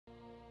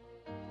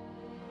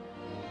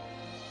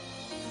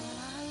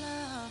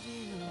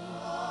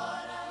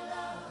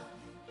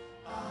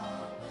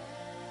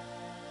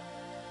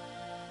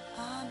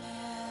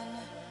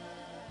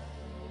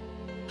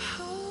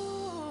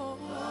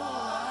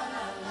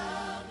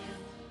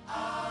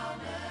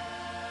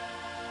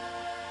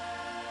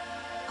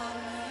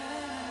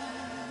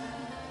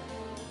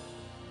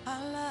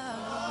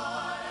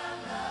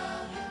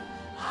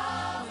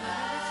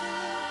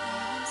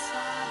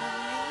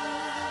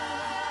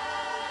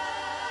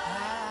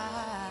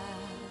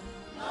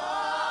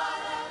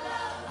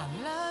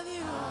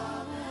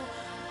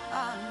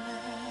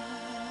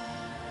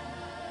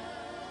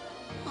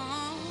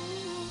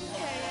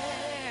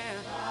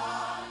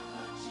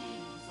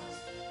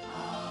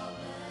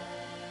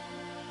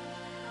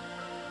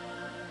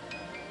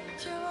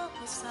your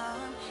only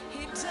son,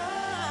 he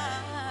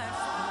died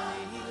for me.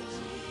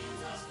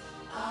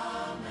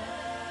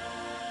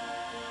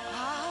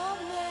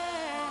 Amen.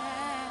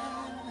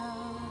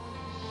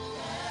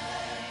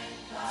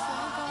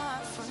 Thank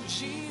God for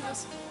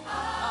Jesus.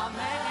 Amen.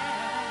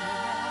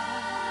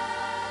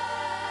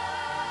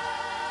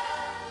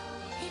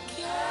 He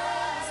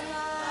gave his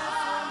life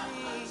for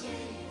me.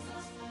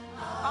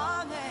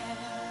 Amen.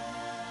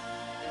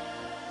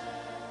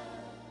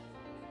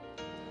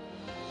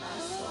 My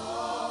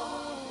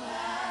soul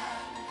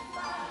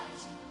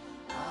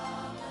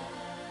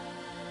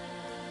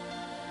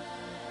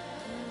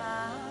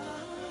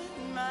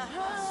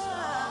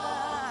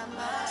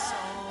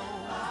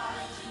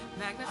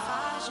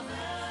magnifies you.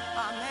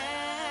 Amen.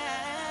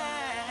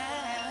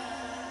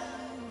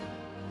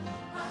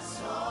 My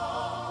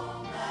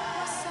soul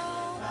magnifies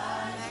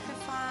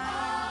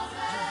you.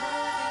 You're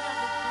worthy of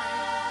the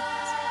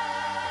praise,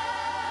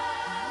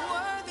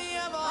 worthy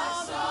of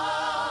all the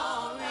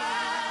glory.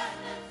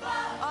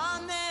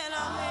 Amen,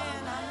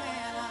 amen,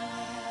 amen,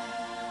 amen.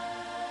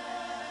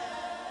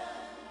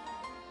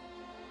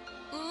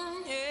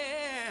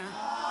 Yeah.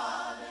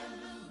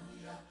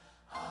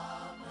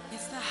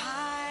 It's the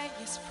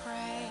highest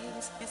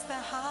praise. It's the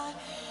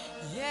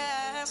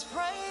highest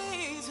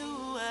praise.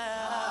 Ooh,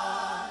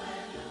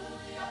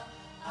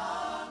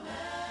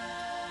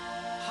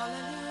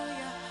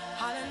 hallelujah,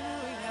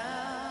 hallelujah.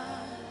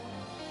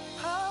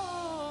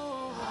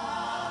 Oh,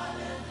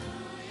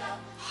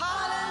 hallelujah,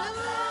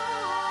 hallelujah,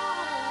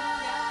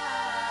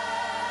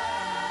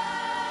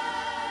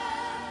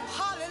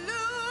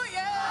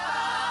 hallelujah.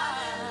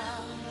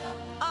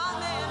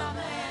 Amen,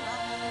 amen,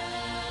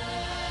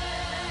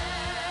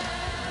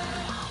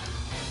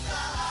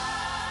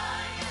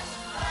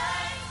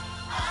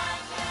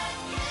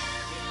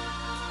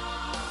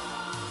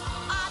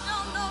 I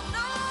don't know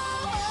no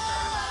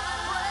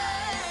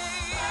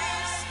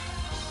praise.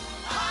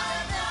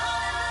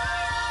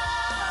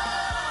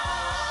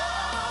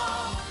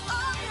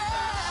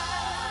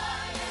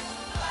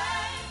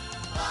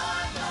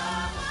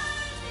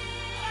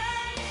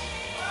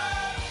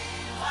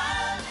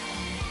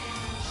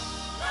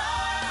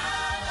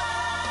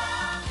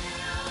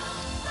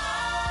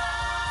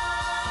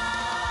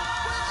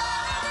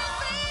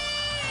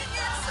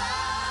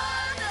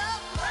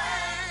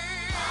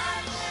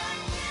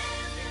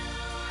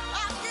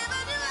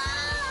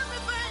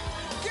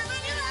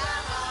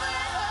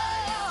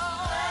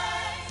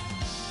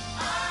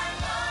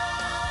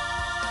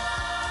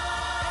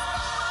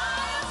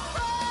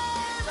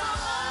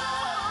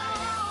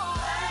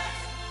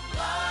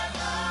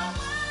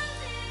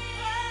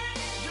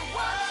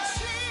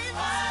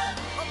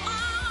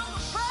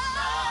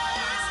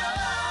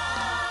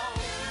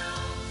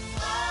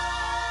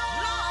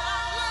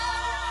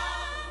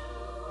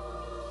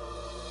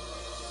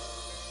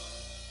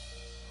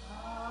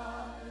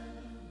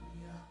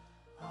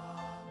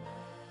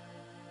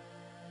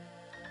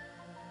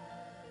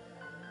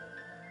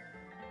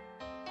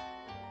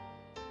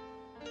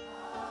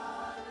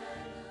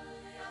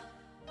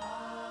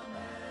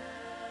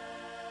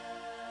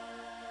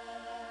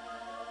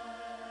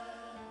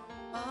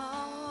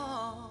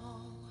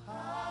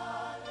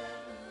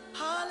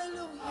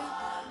 Hallelujah.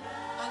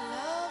 I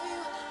love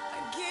you. I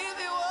give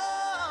you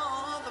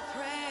all the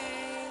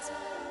praise.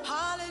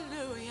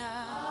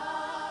 Hallelujah.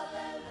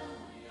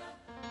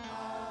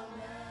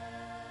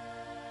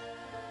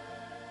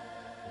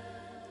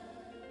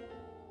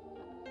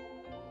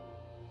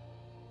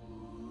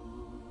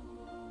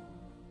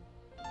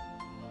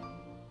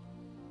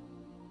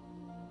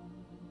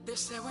 They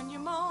say when you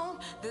moan,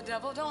 the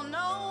devil don't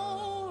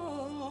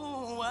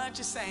know what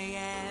you're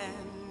saying.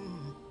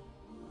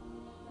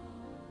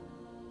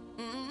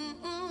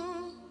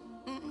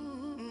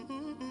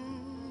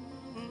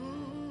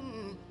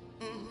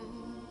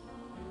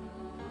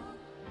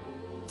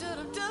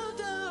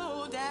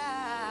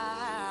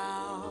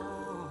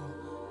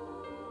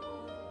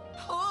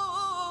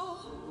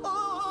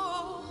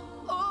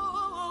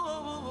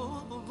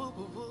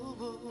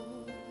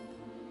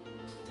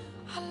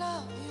 I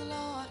love you,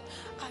 Lord.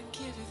 I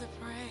give you the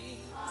praise.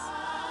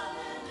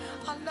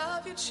 I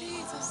love you,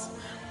 Jesus,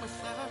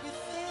 with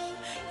everything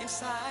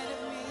inside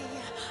of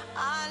me.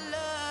 I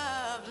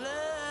love you.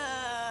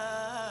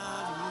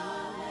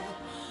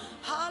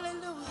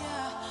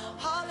 Hallelujah,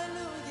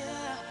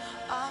 hallelujah.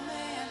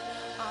 Amen,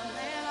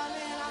 amen,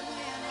 amen,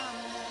 amen,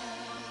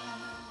 amen.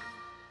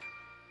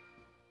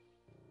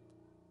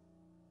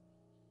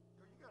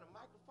 Yo, you got a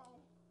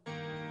microphone?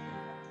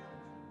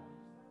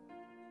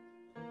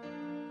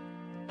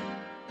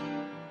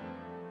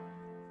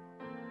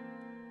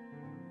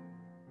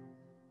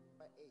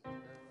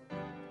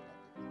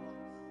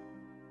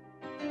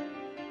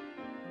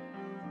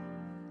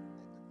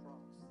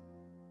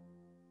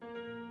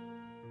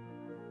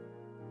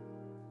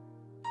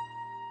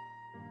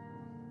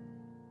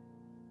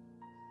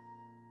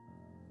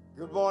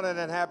 Good morning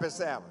and happy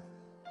Sabbath.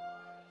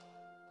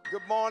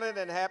 Good morning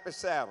and happy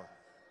Sabbath.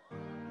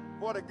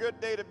 What a good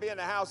day to be in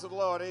the house of the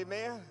Lord,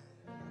 amen.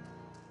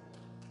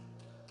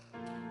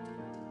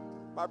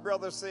 My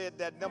brother said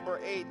that number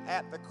 8,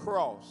 at the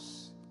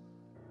cross.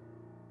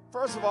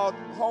 First of all,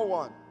 hold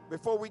on.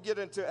 Before we get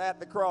into at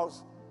the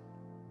cross,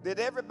 did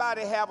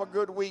everybody have a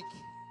good week?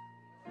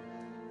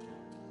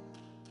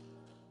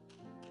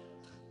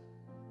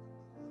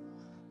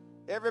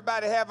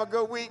 Everybody have a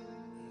good week?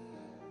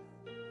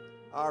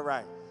 All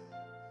right.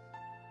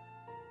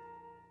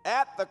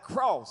 At the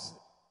cross,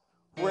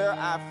 where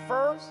I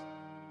first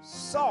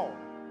saw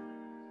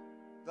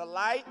the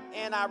light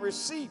and I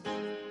received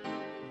it.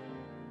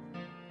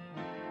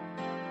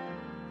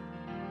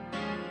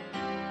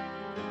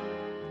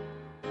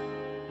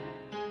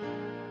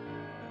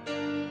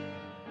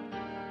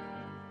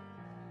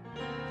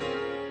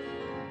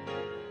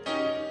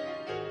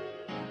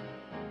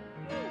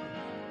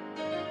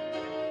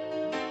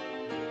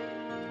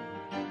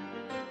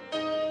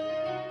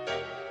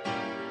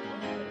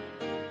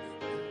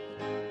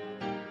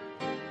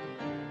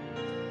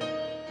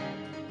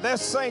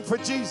 Let's sing for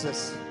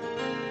Jesus.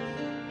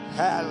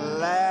 At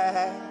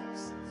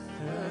last,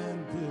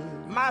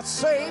 my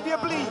Savior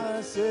bleed.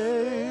 My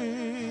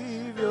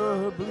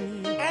Savior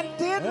bleed. And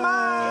did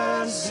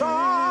my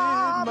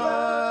sovereign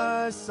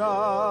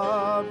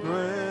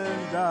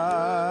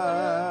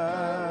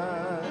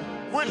die?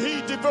 Would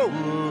he devote?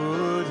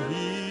 Would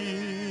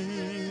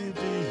he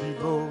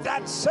devote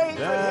That sacred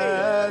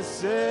that head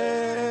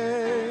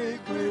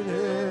sacred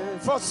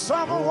head for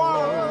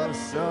someone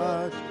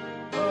such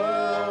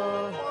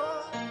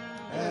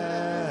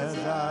as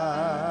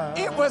I?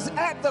 It was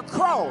at the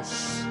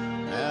cross.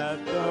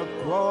 At the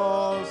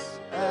cross,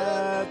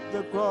 at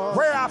the cross,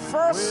 Where I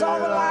first saw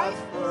the light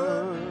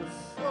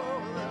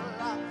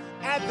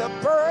and the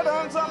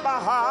burdens of my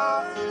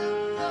heart,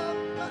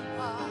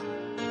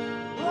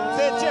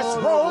 they just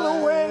roll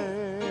away.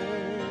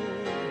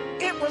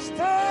 It was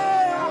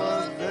there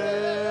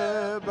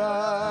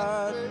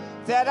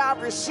that I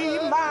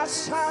received my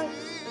sight.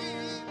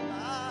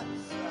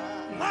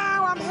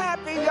 Now I'm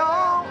happy,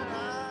 y'all.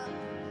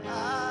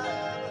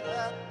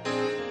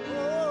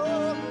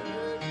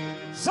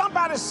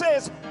 Somebody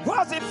says,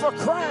 was it for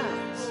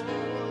crimes?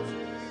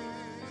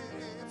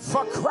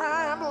 For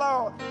crime,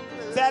 Lord,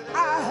 that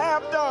I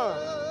have done.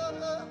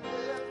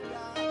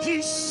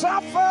 He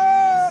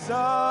suffered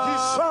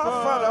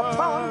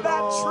upon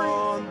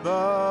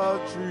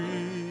that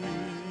tree.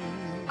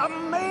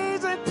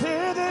 Amazing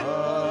pity.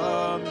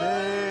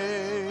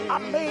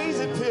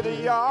 Amazing pity,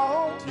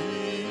 y'all.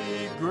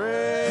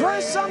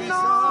 Grace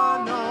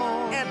unknown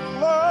and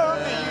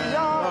love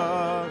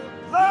beyond.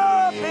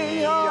 Love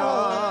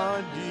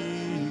beyond.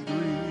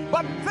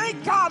 But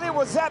thank God it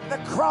was at the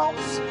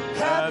cross,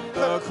 at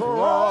the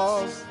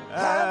cross,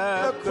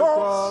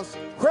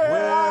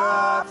 where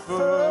I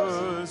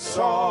first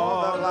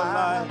saw the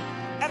light.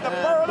 And the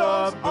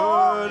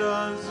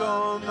burdens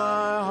on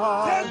my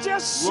heart, they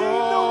just seemed to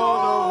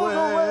roll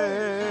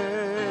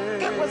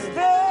away. It was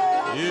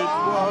there,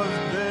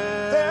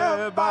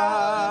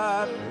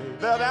 thereby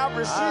that I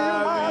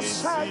received my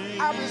sight.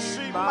 I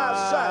received my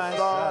sight,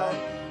 Lord.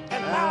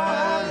 And now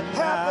I'm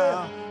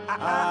happy.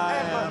 I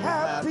am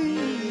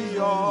happy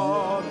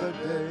all the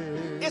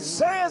day. It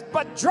says,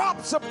 but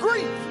drops of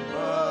grief,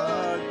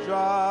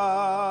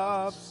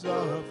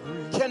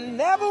 can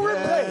never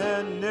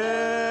repay.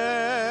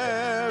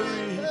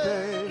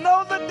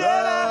 No, the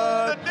debt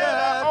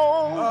I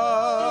owe.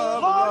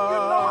 Lord, you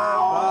know I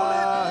owe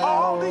it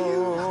all to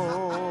you.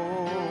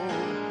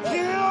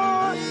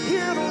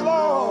 Hear the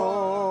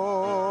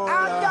Lord. I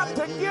got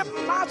to give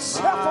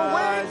myself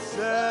away.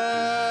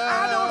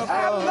 I don't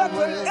have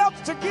nothing else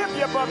to give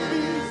you but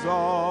me.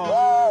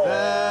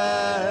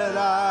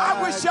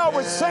 I wish y'all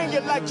would sing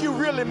it like you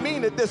really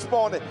mean it this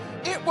morning.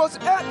 It was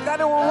at that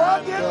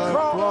rugged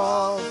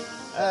cross,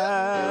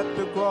 at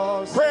the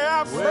cross, where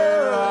I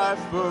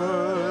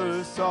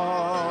first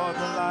saw the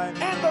light,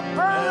 and the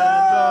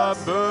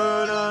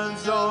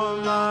burdens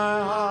on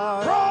my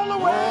heart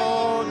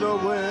rolled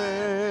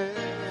away.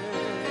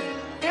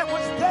 It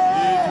was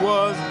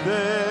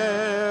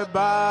there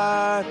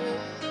by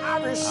I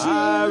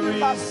received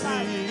my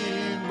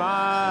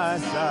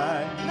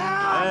sight.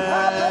 Now I'm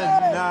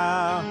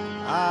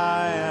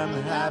I am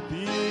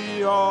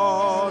happy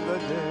all the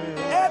day.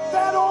 At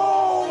that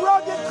old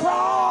rugged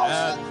cross.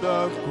 At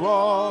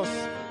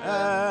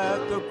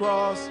the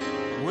cross,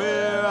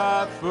 where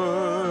I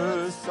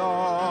first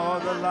saw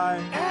the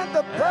light. And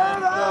the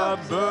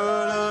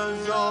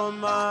burdens on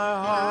my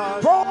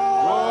heart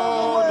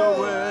rolled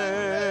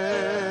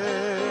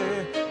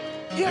away.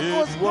 It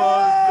was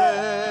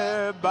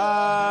there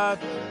by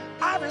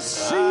I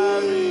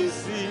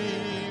received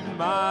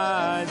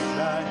my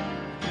sight.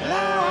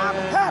 Now I'm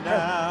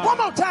happy. One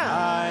more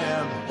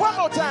time. One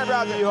more time,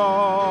 brother.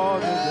 All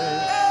the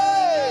day.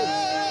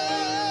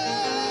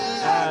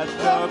 At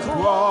the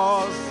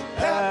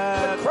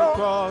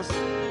cross,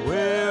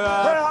 where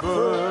I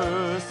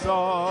first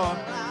saw,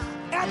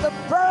 and the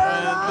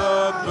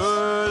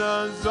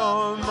burdens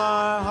on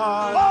my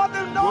heart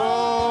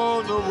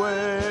rolled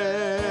away.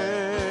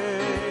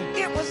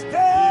 It was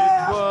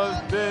there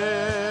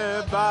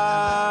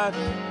by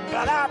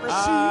that I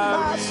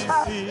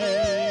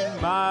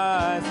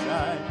my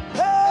sight.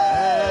 Hey.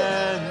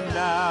 And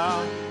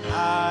now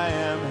I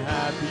am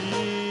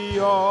happy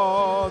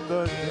all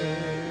the day.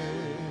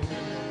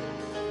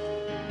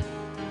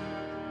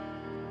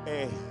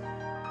 Hey,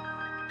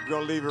 we're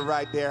going to leave it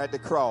right there at the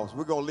cross.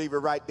 We're going to leave it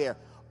right there.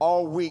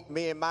 All week,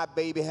 me and my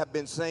baby have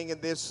been singing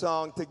this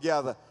song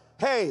together.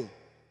 Hey,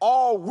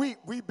 all week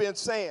we've been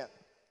saying.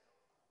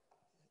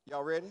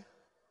 Y'all ready?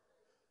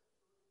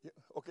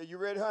 Okay, you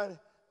ready, honey?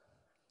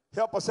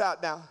 Help us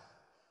out now.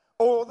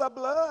 Oh, the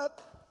blood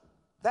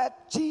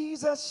that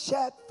Jesus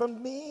shed for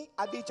me.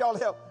 I need y'all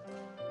help.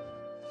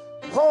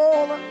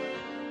 Oh,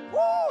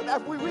 woo,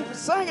 that we can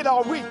sing it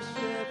all week.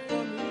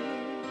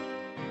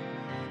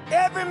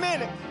 Every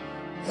minute,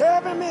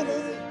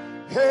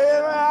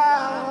 every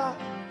hour,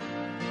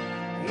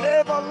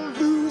 never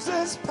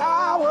loses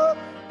power.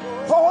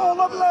 Oh,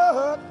 the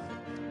blood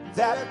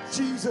that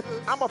Jesus.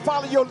 I'm going to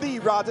follow your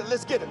lead, Roger.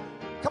 Let's get it.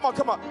 Come on,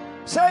 come on.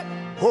 Say,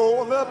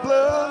 oh, the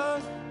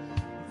blood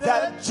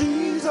that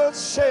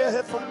Jesus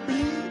shed for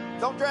me.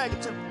 Don't drag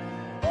it too.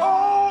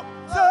 Oh,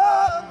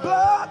 the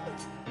blood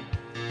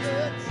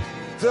that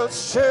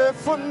Jesus shed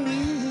for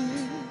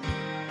me.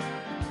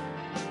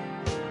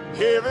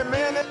 Every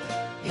minute,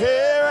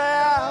 every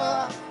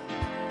hour,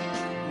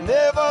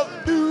 never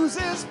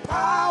loses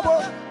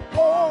power.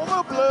 Oh,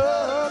 the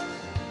blood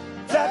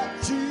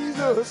that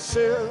Jesus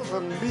shed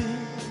for me.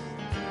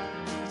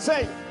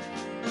 Say,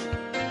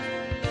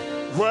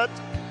 what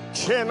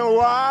can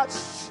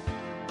wash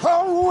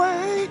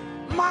away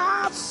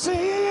my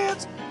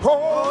sins?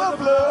 Oh, the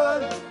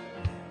blood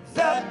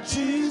that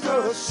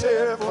Jesus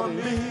shed for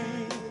me.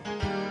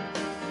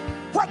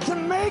 What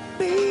can make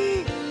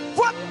me?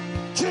 What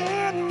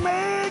can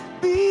make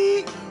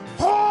me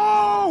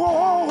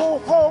whole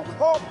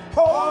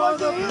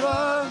again? The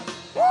blood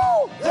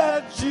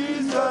that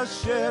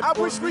Jesus shed I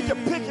for wish we me.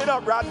 could pick it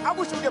up, Rod. I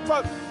wish we could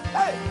put,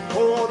 hey,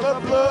 oh, the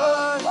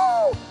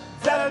blood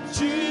that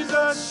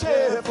Jesus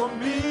shed for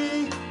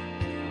me.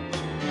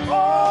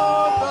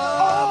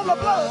 Oh, the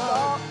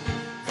blood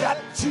that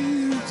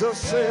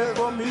Jesus shed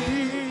for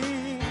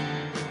me.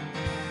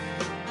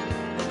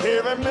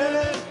 Every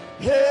minute,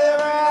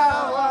 every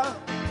hour,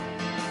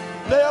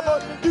 never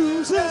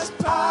loses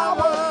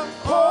power.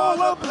 Oh,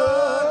 the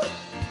blood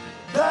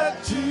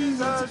that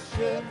Jesus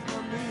shed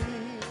for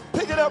me.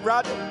 Pick it up,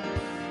 Roger.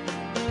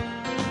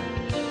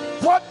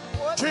 What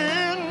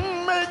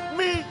can make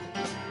me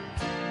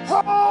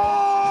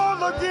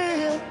whole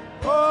again?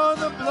 Oh,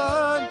 the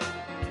blood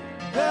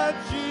that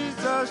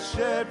Jesus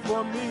shed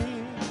for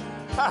me.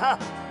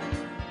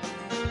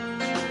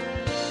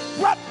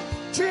 What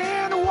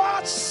can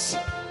wash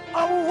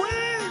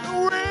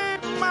away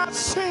my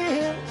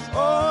sins?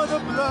 Oh, the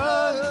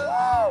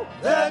blood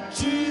that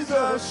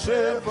Jesus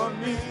shed for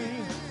me.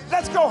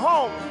 Let's go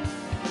home.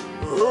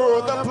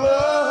 Oh, the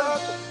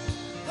blood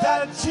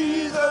that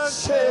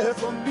Jesus shed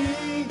for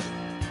me.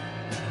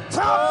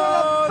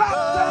 Talking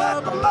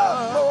about that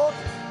blood, Lord,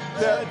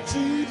 that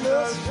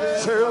Jesus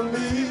shed for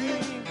me.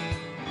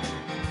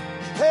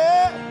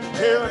 Hey,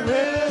 every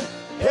minute,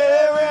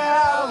 every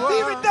hour,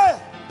 leave it there.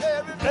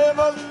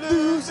 Never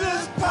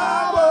loses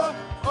power.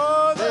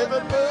 Oh,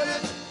 every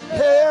minute,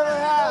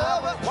 every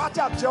hour. Watch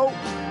out, Joe.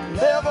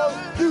 Never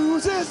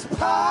loses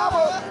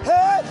power.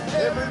 Hey,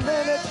 every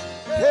minute,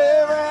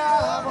 every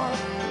hour.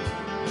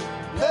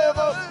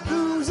 Never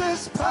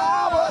loses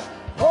power.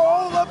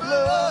 Oh, the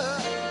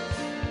blood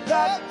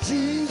that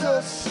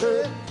Jesus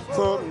shed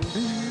for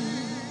me.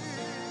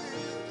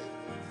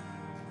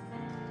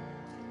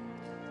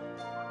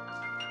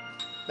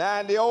 Now,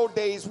 in the old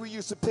days, we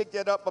used to pick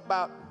that up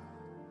about,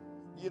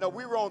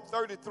 we were on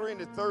 33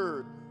 and the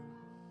 3rd.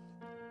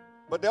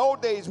 But the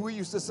old days, we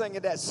used to sing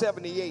it at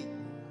 78.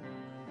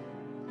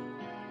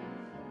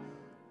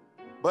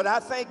 But I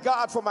thank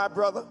God for my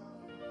brother,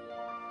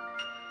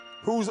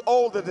 who's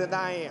older than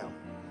I am.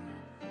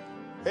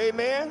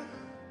 Amen.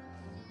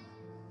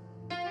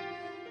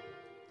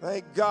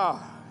 Thank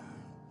God.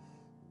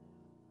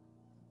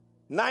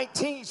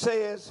 19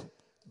 says,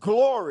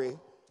 glory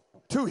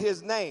to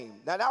his name.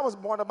 Now, that was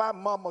one of my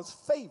mama's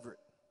favorite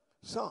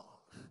songs.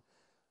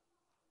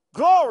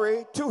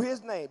 Glory to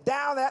his name.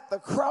 Down at the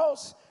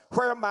cross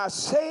where my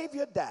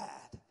Savior died.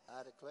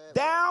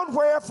 Down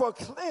where for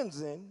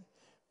cleansing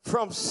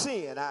from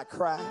sin I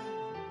cried.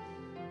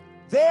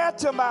 There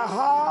to my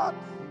heart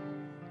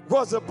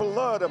was a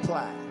blood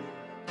applied.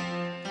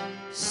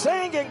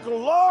 Singing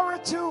glory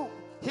to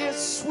his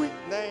sweet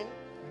name.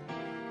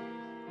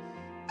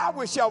 I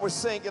wish y'all was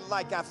singing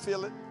like I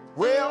feel it.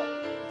 Well,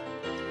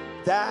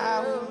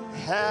 down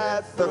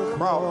at the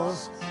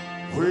cross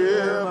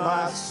where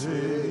my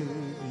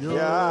Savior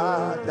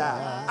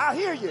died. I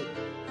hear you.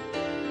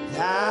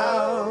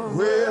 Down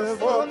where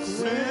for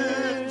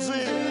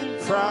cleansing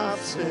from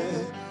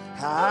sin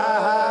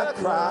I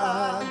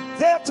cried.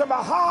 There to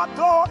my heart,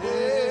 Lord.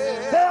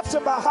 There to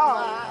my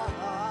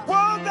heart.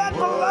 Was that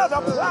blood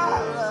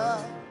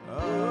applied?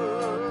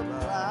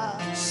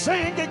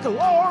 Singing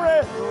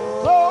glory,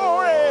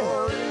 glory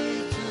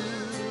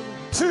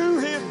to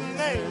his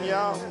name,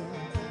 y'all.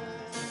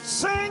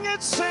 Sing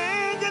it,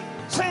 sing it,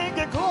 sing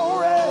it,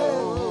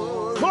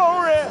 glory,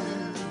 glory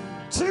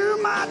to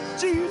my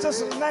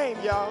Jesus' name,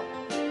 y'all.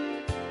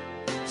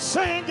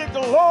 Sing it,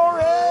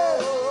 glory,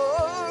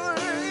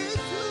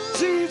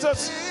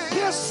 Jesus,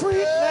 his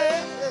sweet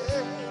name.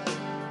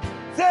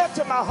 There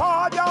to my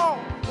heart, y'all.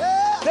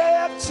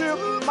 There to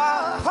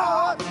my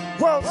heart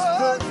was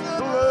the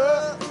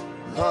blood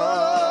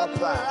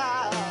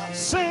applied.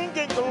 Sing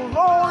it,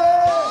 glory.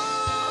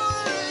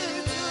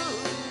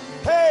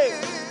 Hey,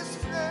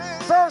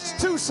 verse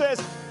 2 says,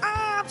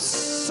 I'm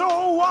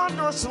so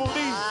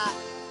wondrously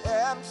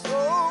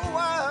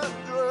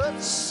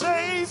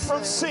saved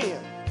from sin.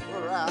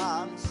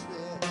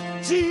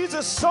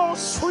 Jesus so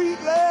sweetly,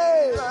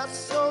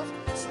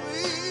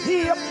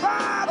 he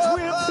abides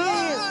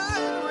within.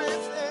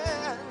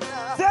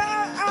 There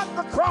at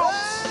the cross,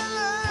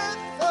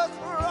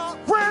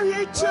 where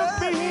he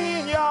took me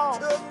in, y'all.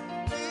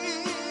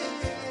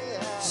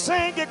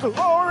 Sing it,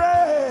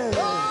 glory.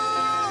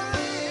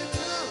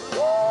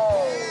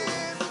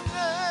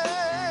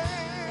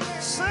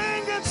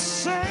 Sing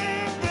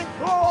it,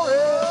 glory.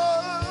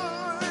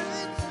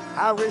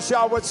 I wish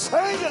y'all would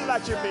sing it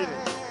like you mean it.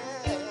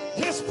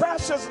 His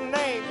precious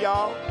name,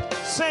 y'all.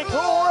 Sing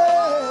glory.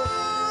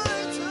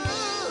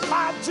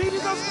 My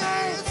Jesus'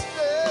 name.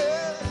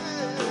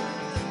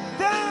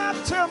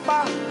 Down to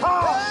my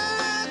heart.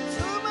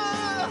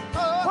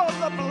 For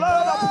the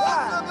blood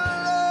applied.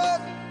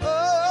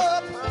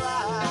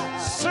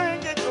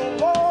 Sing it,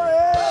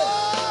 glory.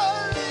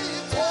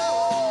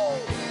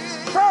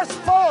 Verse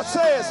 4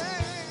 says,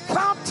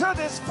 come to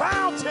this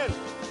fountain.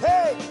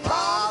 Hey,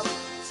 come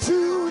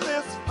to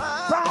this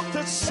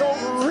fountain so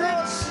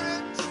rich.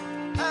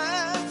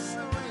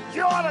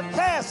 You ought to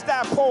cast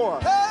that poor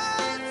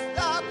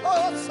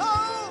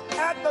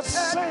at the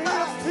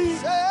Savior's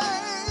feet.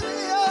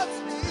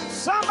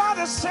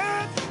 Somebody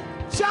said,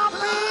 jump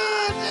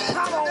in,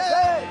 come on,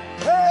 hey,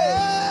 hey,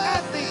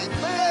 at the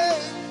feet.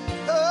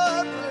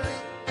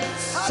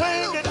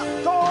 Sing it,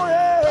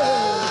 glory.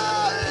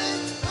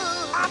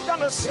 I'm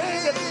gonna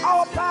sing it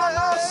all by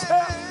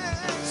myself.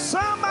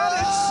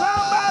 Somebody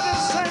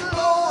sing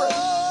glory.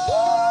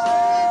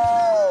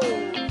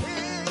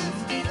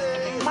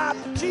 My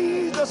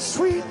Jesus'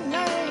 sweet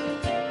name,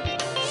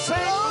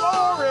 sing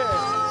glory.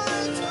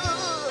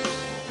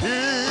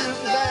 His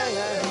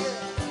name,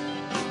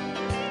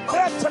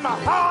 get to my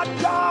heart,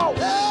 y'all.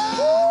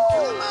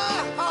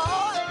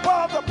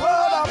 For the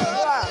blood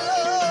applied.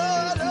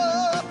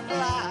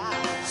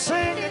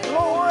 Sing it,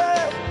 glory.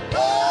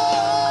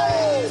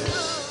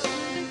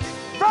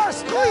 Verse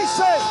 3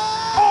 says,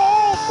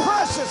 oh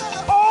precious,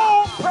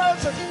 oh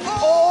precious,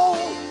 oh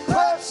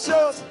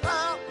precious.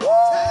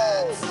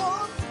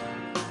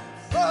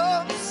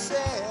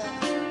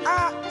 I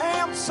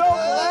am so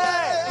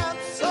glad.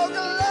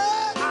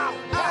 I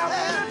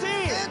have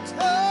it.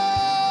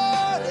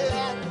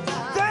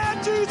 That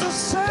Jesus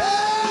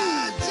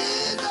said,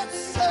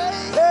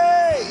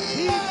 hey,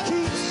 he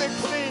keeps me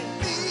clean.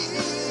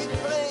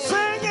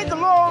 Sing it,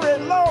 glory,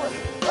 Lord.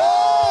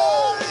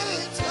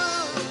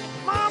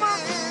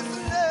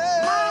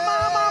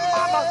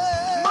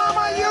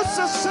 Mama used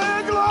to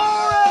sing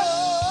glory.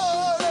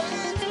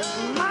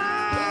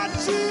 My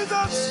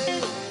Jesus,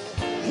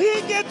 he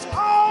gets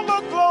all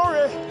the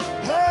glory.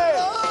 Hey,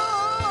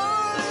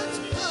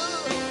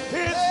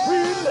 his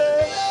sweet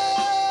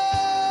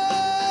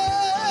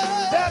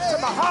that's to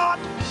my heart.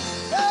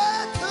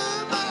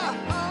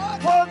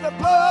 For the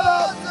blood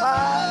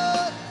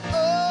applied.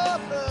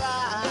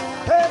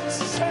 Hey,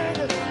 sing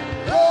it,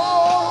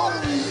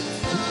 glory.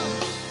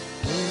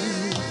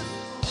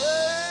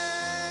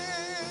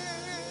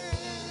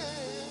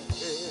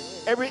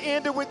 And we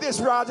ended with this,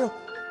 Roger.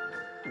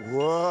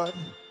 What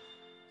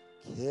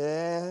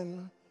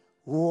can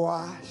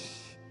wash?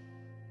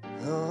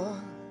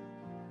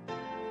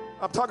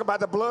 I'm talking about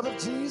the blood of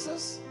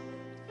Jesus.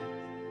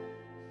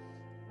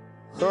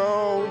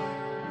 Oh,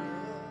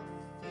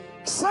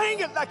 sing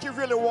it like you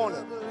really want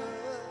it.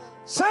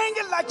 Sing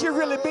it like you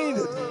really mean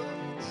it.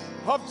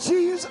 Of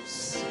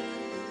Jesus.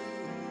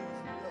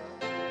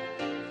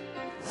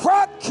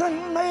 What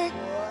can make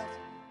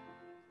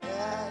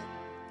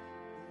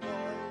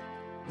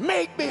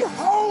me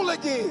whole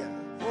again?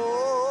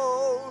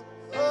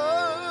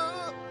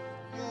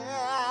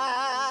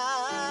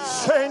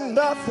 Say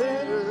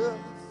nothing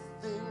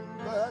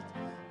but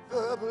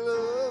the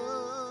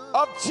blood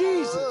of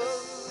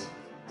Jesus.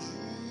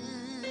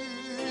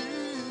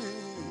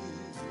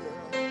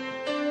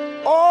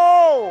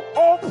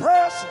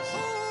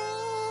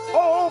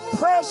 Oh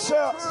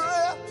precious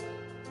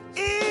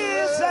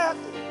is that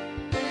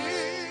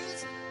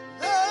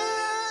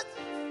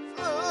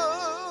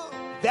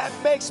that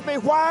makes me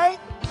white.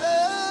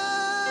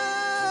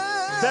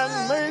 That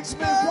makes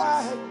me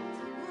white.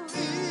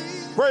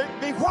 Break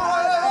me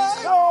white as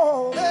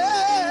snow.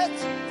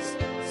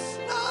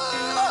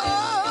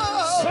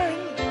 Sing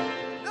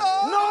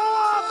no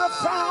other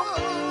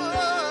fountain.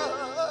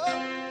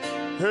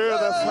 Hear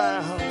the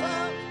fountain.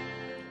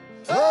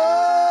 Oh,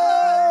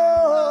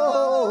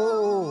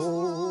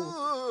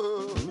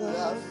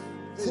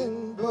 nothing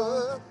but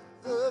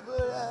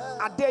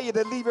dare you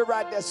to leave it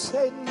right there.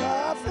 Say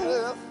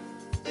nothing.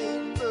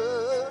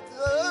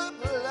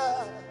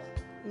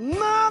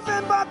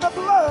 Nothing but the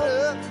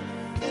blood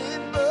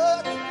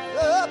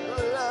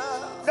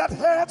that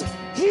has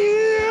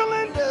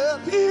healing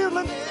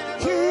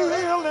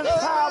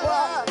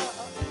power.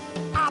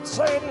 I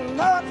say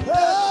nothing.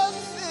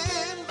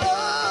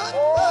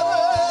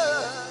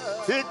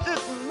 It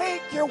just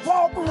make you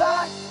walk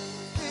right.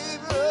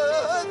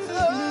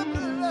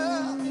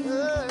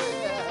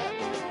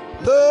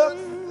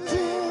 Nothing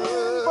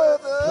but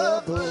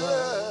the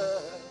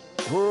blood.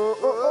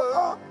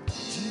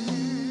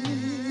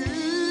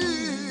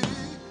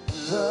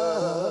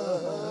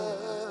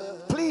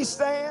 Please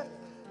stand.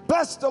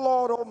 Bless the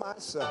Lord, oh my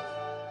soul.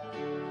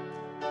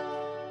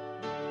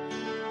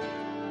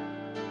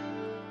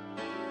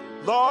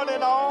 Lord,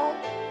 in all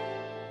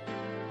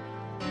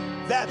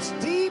that's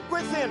deep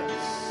within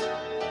us,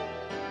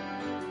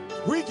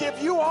 we give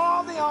you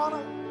all the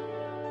honor.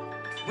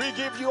 We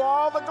give you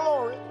all the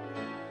glory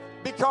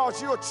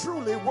because you're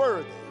truly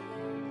worthy.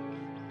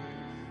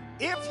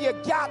 If you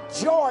got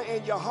joy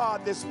in your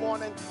heart this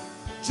morning,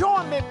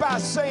 join me by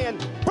saying,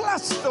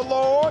 bless the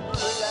Lord.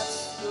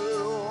 Bless the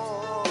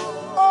Lord.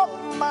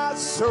 Oh, my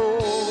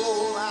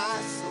soul.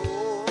 My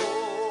soul.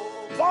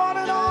 Lord,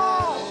 and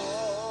all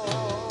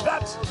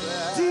that's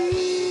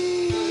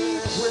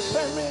deep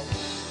within me.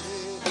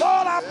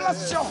 Lord, I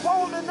bless your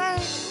holy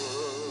name.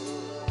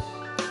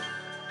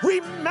 We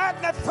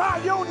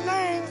magnify your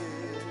name.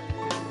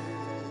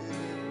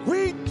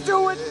 We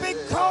do it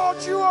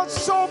because you are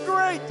so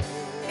great.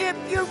 If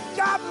you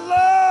got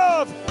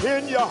love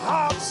in your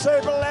heart,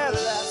 say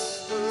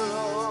bless.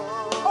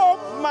 Oh,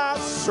 my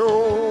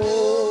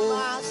soul.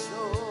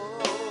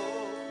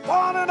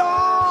 One and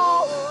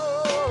all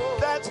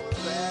that's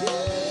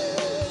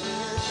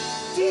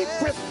deep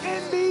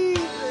within me,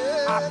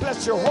 I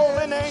bless your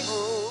holy name.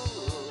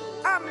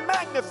 I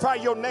magnify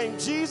your name,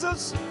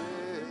 Jesus,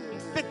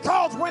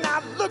 because when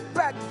I look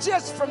back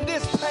just from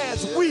this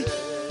past week,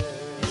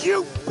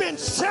 you've been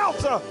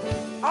shelter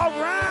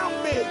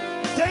around me.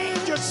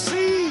 Danger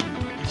seen.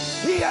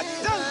 He has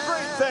done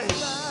great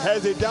things.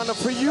 Has he done it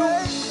for you?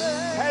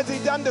 Has he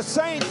done the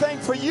same thing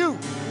for you?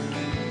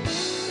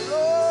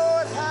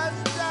 Lord has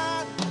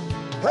done.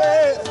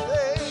 Hey,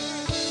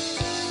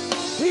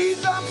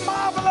 he's a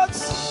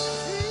marvelous,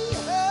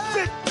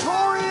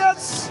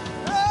 victorious,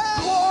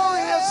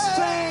 glorious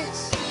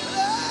things.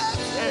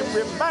 And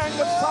we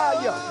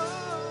magnify you.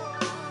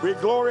 We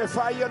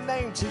glorify your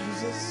name,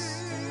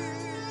 Jesus.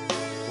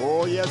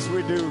 Oh, yes,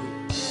 we do.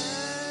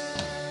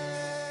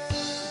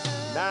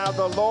 Now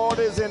the Lord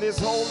is in his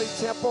holy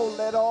temple.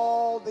 Let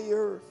all the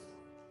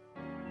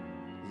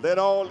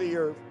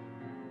earth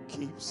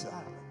keep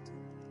silent.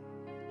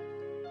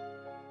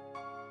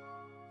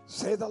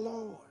 Say the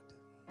Lord.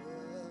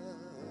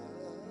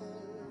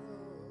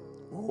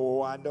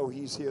 Oh, I know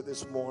he's here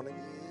this morning.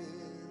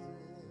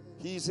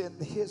 He's in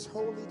his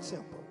holy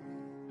temple.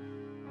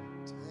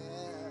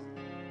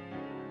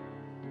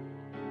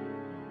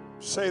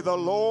 Say the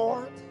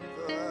Lord.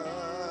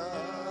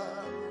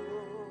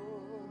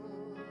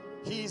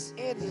 He's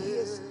in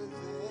his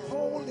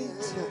holy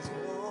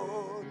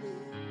temple.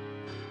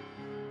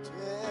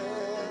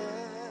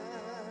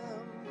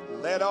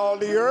 Let all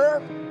the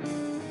earth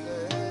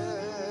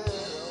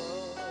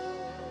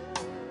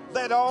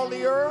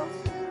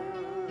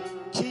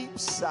keep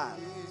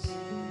silence.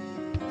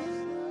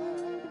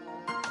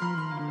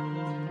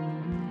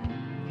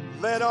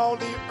 Let all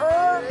the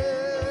earth,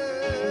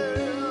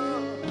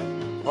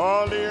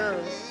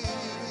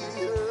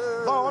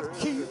 Lord,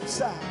 keep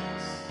silence.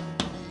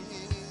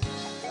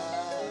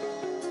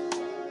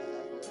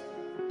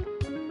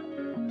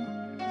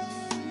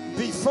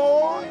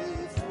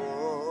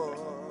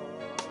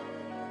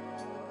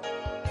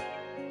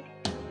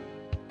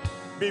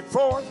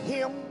 Before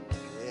him.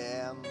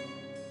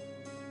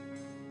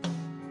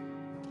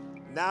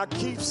 Now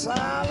keep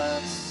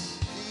silence.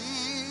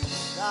 Keep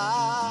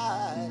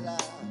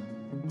silence.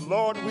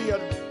 Lord, we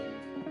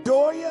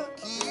adore you.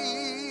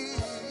 Keep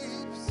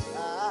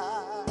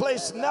silence.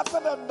 Place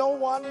nothing or no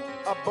one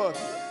above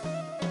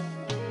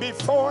you.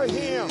 Before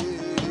him.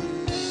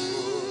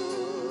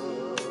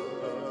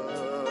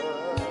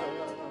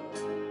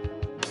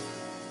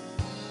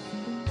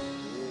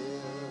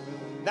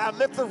 Now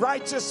lift the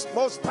righteous,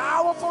 most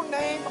powerful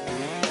name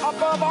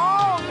above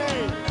all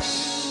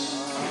names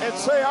and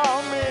say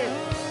amen.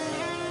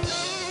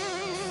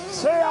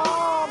 Say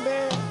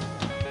amen.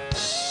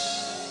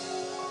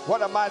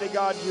 What a mighty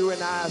God you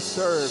and I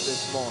serve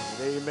this morning.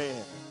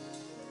 Amen.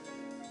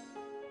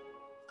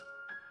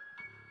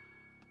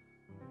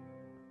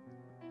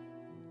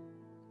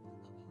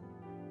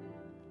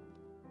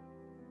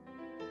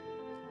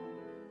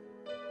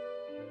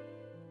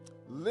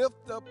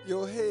 Lift up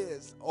your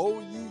heads, O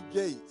ye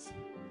gates,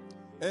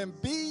 and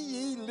be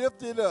ye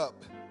lifted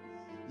up,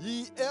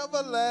 ye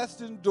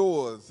everlasting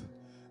doors,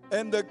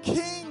 and the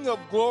King of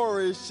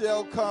glory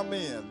shall come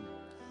in.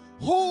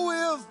 Who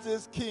is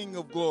this King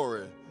of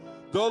glory?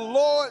 The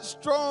Lord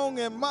strong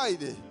and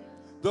mighty,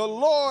 the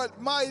Lord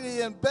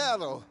mighty in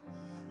battle.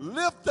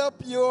 Lift up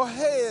your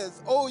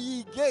heads, O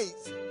ye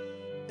gates,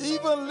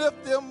 even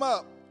lift them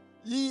up,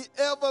 ye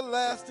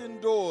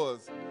everlasting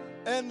doors,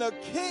 and the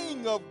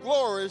King of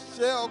glory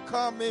shall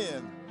come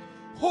in.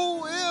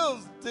 Who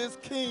is this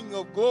King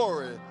of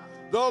glory?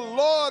 The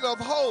Lord of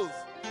hosts.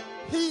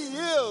 He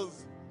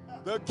is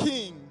the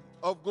King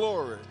of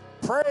glory.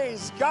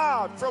 Praise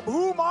God, from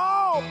whom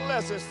all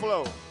blessings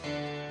flow.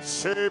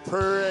 Say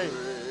praise.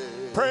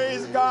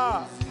 Praise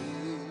God.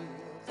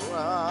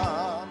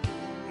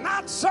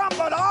 Not some,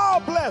 but all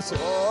blessings.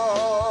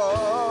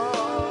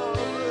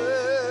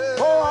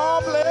 For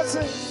all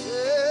blessings.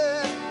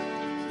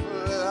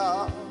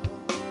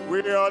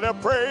 We ought to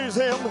praise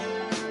him.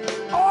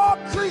 All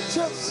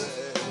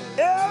creatures,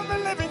 every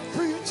living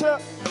creature,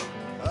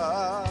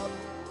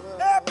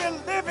 every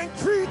living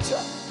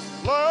creature.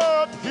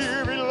 Lord,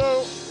 here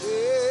below,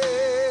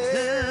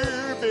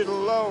 here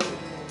below.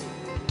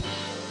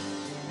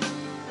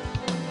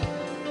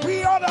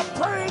 We ought to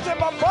praise him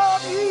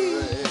above ye,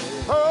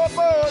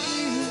 above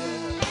ye.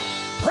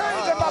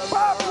 Praise him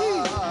above ye,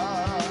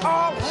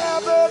 all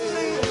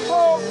heavenly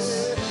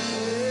hosts.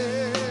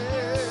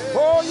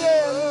 Oh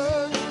yeah.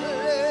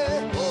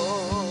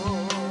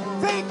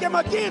 Thank him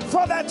again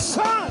for that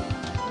son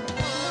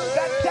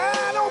that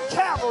died on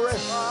Calvary,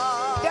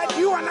 that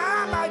you and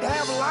I might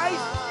have life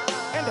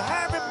and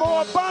have it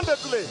more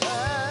abundantly.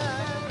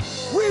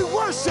 We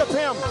worship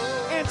him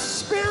in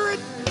spirit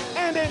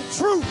and in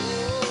truth,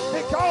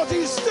 because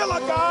he's still a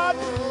God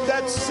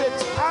that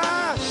sits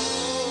high.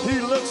 He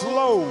looks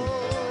low.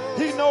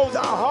 He knows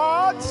our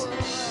hearts.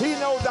 He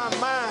knows our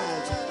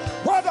minds.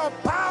 What a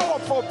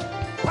powerful,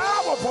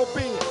 powerful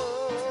being.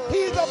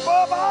 He's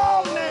above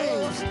all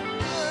names.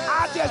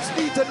 I just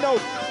need to know,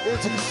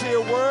 is he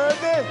still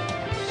worthy?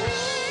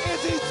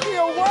 Is he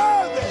still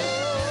worthy?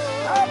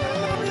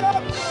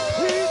 Hallelujah.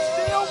 He's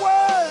still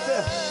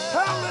worthy.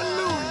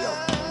 Hallelujah.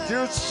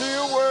 You're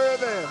still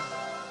worthy.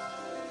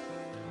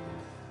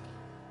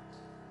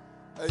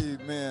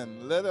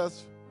 Amen. Let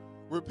us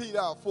repeat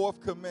our fourth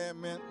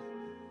commandment.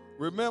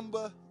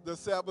 Remember the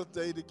Sabbath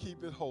day to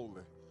keep it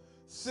holy.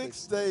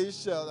 6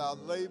 days shalt thou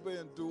labor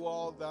and do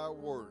all thy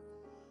work.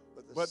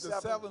 But the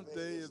seventh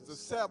day is the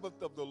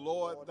Sabbath of the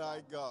Lord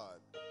thy God.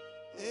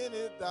 In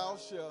it thou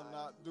shalt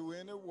not do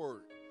any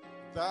work,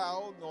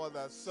 thou, nor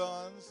thy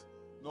sons,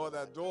 nor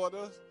thy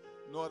daughters,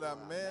 nor thy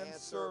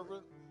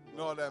manservant,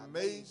 nor thy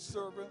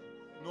maidservant,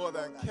 nor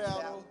thy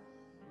cattle,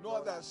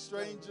 nor thy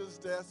strangers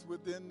that's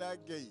within thy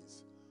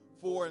gates.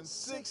 For in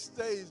 6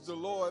 days the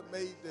Lord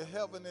made the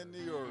heaven and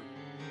the earth,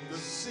 the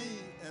sea,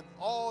 and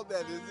all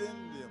that is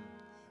in them,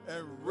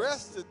 and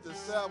rested the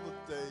Sabbath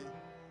day.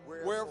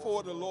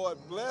 Wherefore the Lord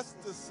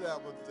blessed the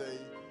Sabbath day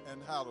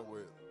and hallowed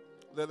it.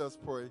 Let us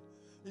pray.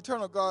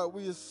 Eternal God,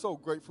 we are so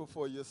grateful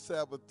for your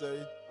Sabbath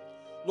day.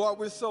 Lord,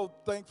 we're so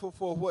thankful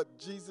for what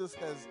Jesus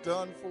has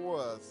done for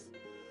us.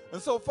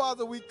 And so,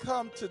 Father, we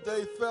come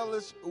today,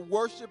 fellowship,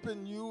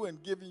 worshiping you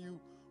and giving you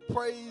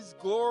praise,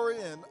 glory,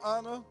 and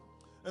honor.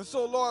 And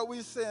so, Lord,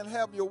 we saying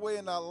have your way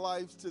in our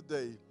lives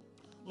today.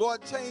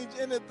 Lord, change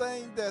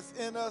anything that's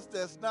in us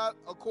that's not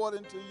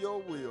according to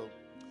your will.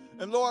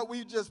 And Lord,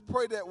 we just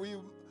pray that we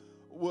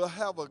will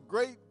have a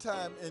great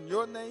time in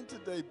your name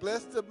today.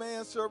 Bless the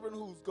manservant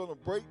who's going to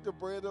break the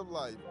bread of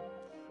life.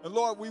 And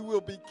Lord, we will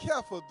be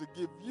careful to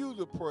give you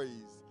the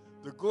praise,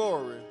 the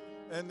glory,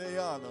 and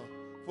the honor.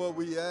 For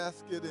we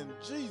ask it in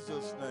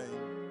Jesus'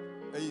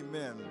 name.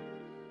 Amen.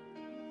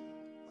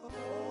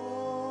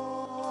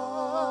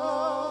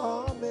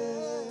 Amen.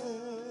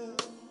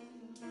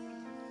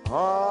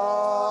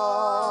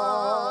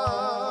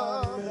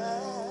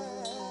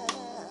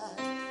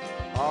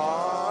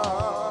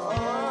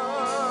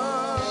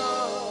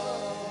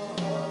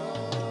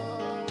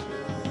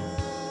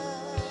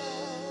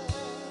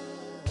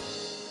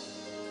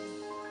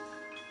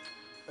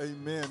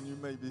 Amen. You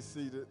may be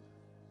seated.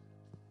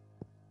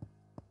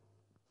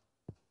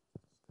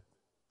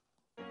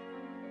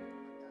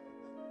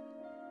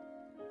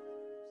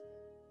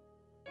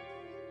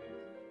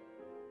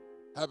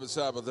 Happy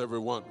Sabbath,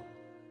 everyone.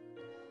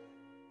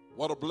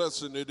 What a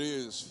blessing it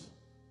is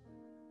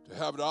to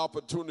have the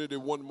opportunity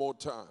one more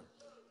time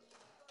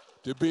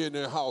to be in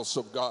the house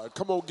of God.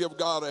 Come on, give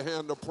God a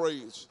hand of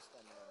praise.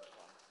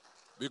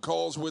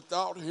 Because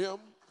without him,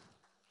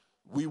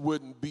 we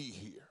wouldn't be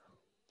here.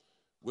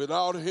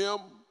 Without him,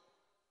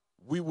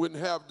 we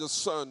wouldn't have the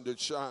sun to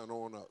shine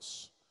on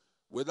us.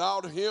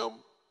 Without him,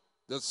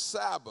 the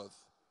Sabbath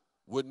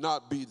would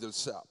not be the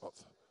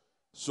Sabbath.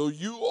 So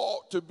you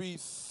ought to be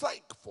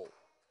thankful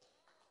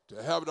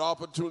to have the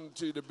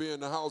opportunity to be in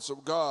the house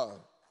of God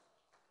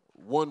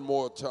one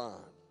more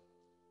time.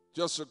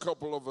 Just a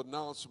couple of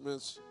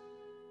announcements.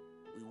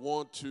 We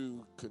want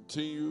to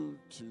continue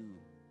to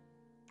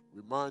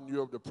remind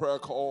you of the prayer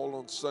call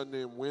on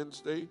Sunday and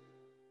Wednesday.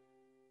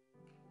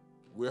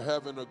 We're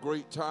having a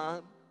great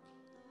time.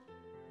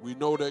 We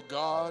know that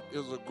God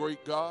is a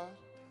great God.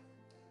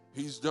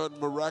 He's done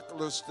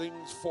miraculous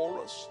things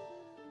for us,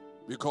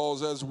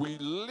 because as we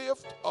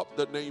lift up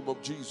the name of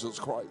Jesus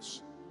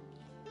Christ,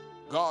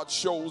 God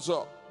shows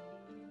up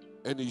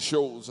and he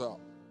shows up.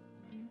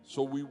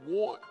 So we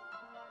want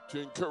to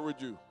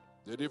encourage you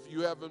that if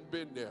you haven't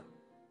been there,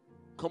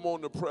 come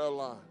on the prayer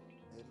line.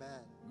 Amen.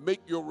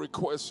 Make your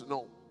requests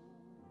known.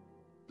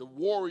 The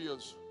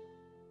warriors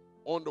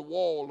on the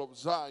wall of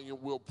Zion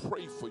will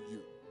pray for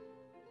you.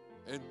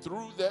 And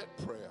through that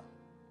prayer,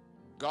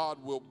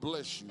 God will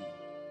bless you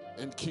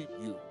and keep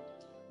you.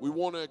 We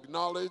want to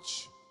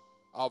acknowledge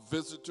our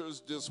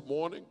visitors this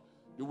morning.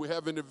 Do we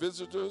have any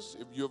visitors?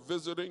 If you're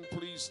visiting,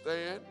 please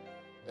stand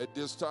at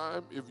this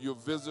time. If you're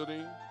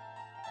visiting,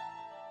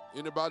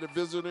 anybody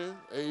visiting?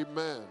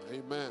 Amen.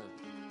 Amen.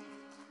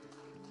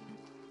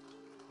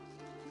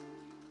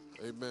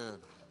 Amen.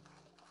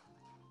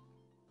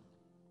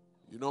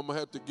 You know, I'm going to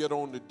have to get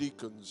on the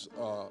deacons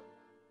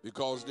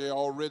because they're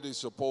already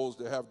supposed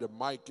to have the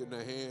mic in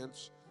their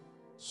hands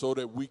so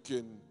that we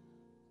can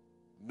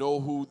know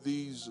who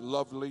these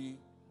lovely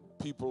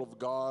people of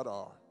God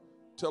are.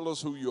 Tell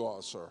us who you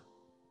are, sir.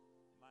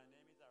 My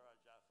name is Ara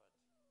Jaffat.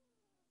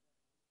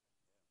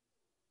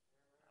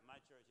 And my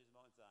church is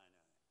Mount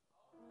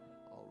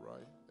Sinai. All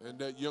right. And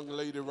that young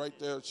lady right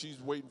there,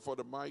 she's waiting for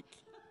the mic.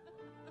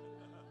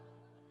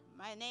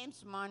 My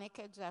name's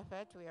Monica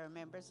Jaffat. We are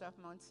members of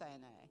Mount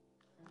Sinai.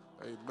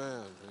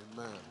 Amen.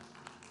 Amen.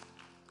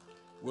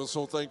 We're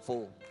so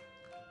thankful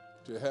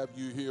to have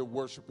you here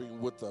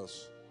worshiping with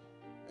us.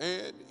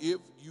 And if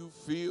you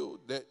feel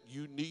that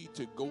you need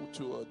to go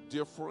to a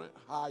different,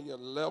 higher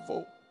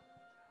level,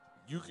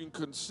 you can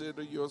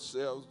consider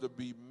yourselves to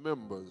be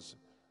members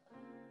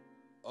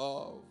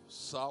of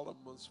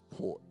Solomon's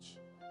Porch.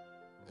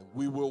 And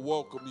we will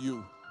welcome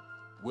you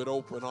with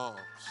open arms.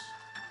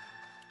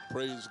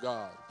 Praise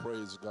God.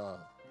 Praise God.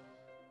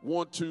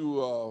 Want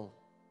to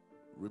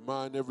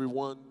remind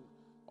everyone,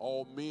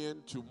 all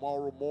men,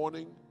 tomorrow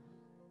morning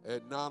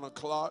at 9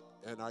 o'clock,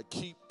 and I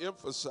keep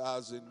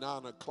emphasizing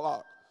 9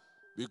 o'clock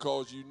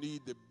because you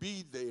need to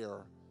be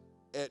there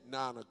at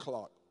 9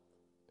 o'clock.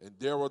 And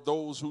there are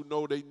those who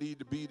know they need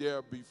to be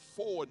there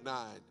before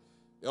 9.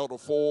 Elder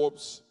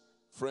Forbes,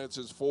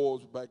 Francis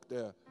Forbes back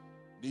there,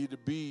 need to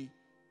be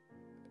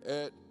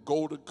at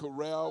Golden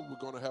Corral. We're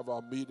going to have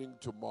our meeting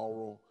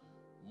tomorrow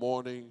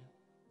morning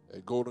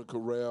at Golden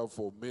Corral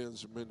for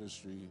men's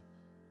ministry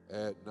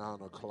at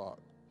 9 o'clock.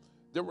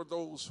 There are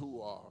those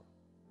who are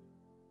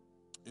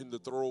in the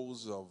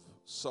throes of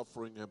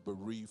suffering and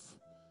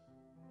bereavement.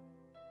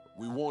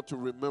 We want to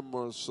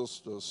remember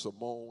Sister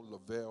Simone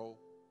Lavelle,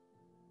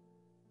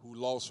 who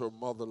lost her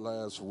mother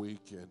last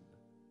week, and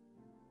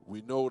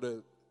we know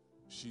that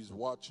she's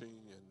watching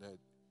and that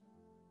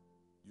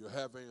you're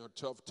having a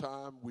tough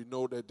time. We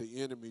know that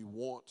the enemy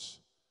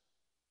wants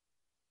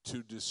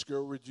to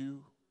discourage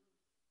you,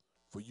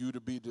 for you to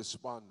be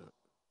despondent.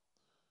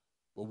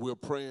 But we're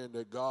praying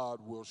that God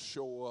will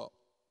show up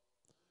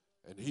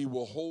and he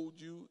will hold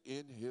you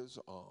in his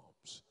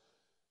arms.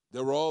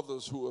 There are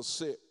others who are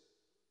sick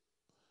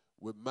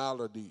with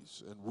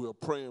maladies, and we're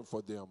praying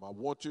for them. I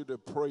want you to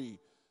pray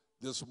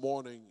this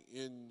morning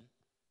in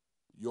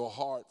your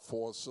heart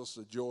for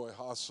Sister Joy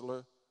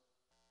Hostler.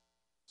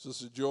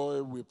 Sister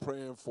Joy, we're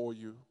praying for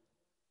you,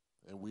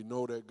 and we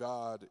know that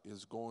God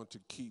is going to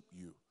keep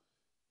you.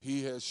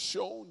 He has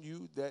shown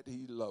you that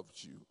he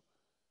loves you,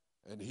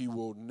 and he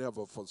will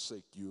never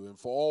forsake you. And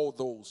for all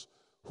those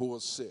who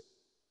are sick,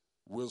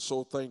 we're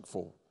so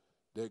thankful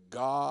that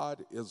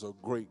God is a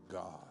great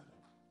God.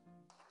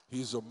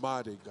 He's a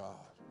mighty God,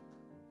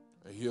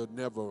 and he'll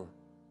never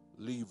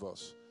leave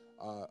us.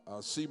 I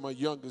see my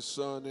youngest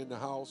son in the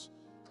house.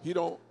 He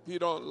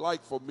don't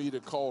like for me to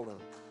call him,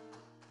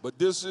 but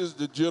this is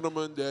the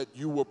gentleman that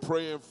you were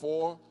praying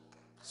for.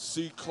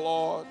 See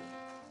Claude.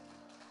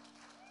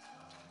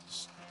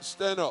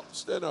 Stand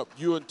up.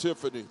 You and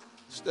Tiffany,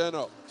 stand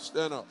up.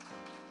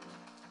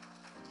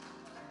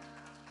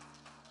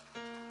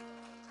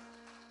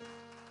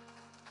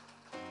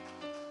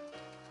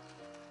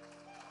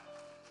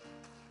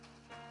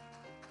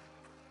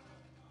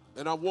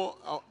 And I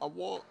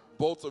want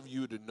both of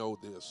you to know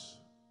this,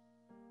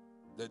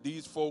 that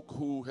these folk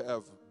who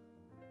have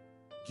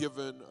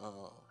given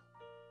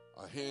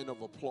a hand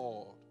of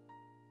applause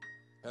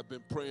have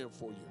been praying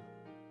for you.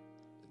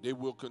 They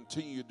will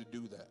continue to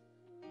do that.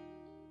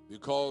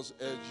 Because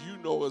as you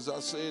know, as I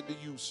said to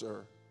you,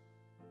 sir,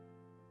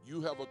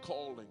 you have a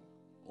calling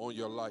on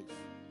your life.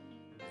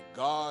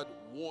 God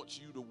wants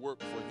you to work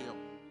for him.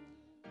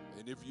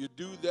 And if you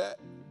do that,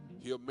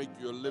 he'll make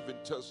you a living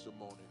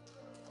testimony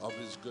of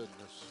his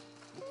goodness.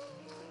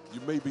 You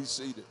may be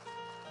seated.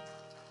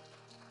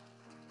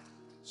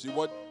 See,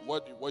 what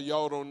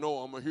y'all don't know,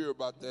 I'm going to hear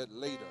about that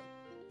later.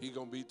 He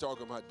going to be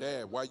talking about,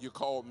 Dad, why you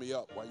called me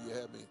up? Why you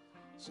had me?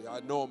 See, I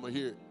know I'm going to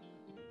hear it.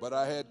 But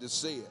I had to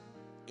say it.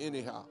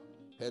 Anyhow,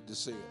 had to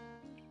say it.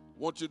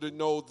 Want you to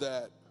know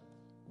that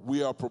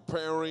we are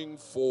preparing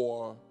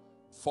for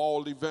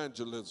fall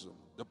evangelism.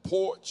 The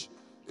porch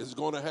is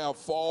going to have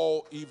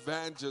fall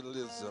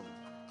evangelism.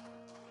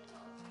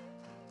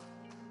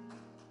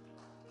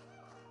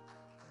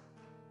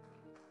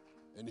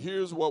 And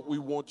here's what we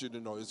want you to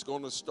know. It's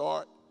going to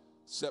start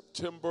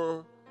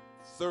September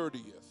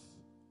 30th.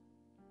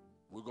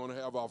 We're going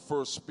to have our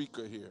first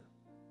speaker here.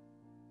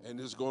 and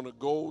it's going to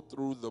go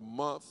through the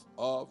month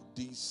of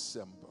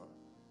December.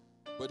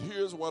 But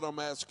here's what I'm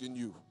asking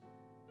you.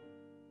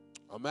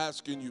 I'm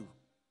asking you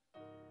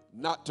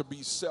not to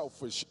be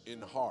selfish in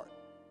heart,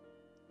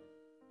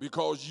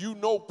 because you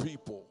know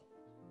people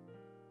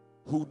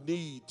who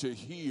need to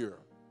hear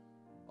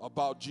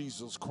about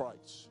Jesus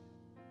Christ.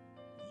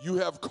 You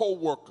have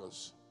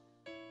co-workers,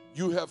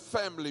 you have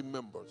family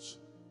members,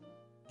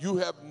 you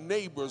have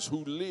neighbors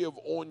who live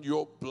on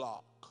your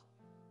block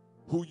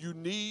who you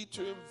need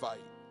to invite.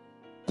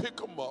 Pick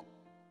them up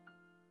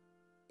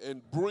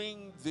and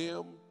bring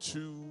them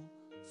to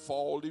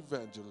fall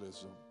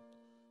evangelism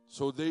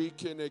so they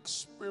can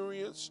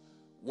experience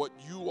what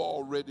you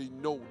already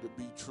know to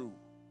be true,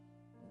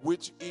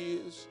 which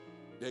is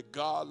that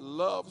God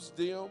loves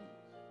them,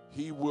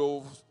 He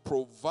will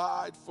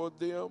provide for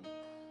them,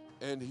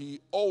 and He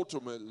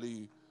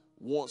ultimately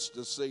wants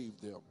to save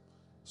them.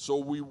 So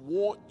we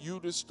want you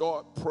to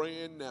start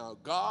praying now.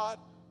 God,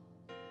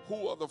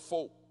 who are the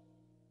folk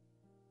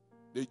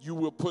that you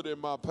will put in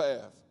my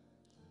path,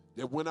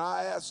 that when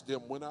I ask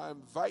them, when I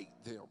invite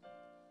them,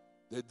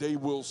 that they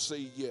will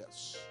say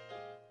yes.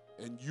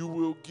 And you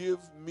will give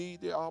me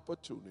the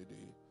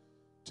opportunity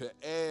to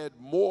add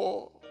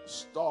more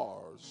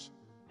stars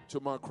to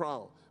my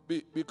crown.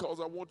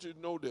 Because I want you to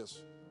know this.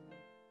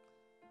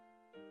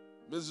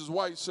 Mrs.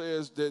 White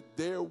says that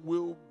there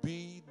will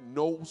be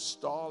no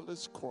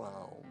starless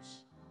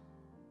crowns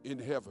in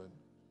heaven.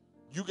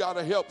 You got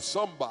to help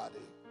somebody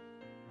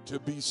to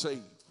be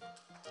saved.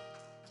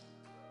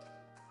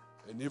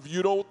 And if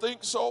you don't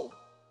think so,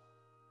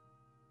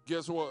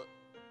 guess what?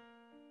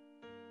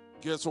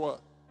 Guess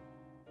what?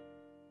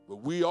 But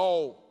we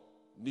all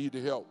need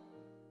to help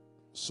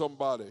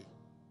somebody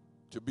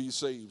to be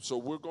saved. So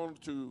we're going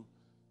to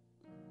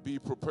be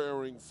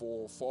preparing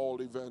for fall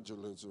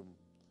evangelism,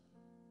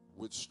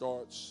 which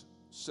starts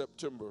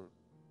September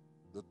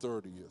the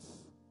 30th.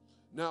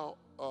 Now,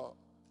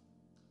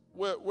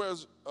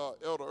 where's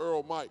Elder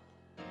Earl Mike?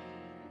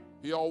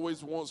 He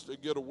always wants to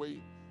get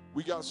away.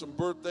 We got some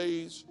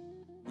birthdays.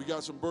 We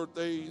got some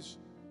birthdays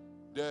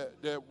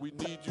that we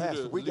need you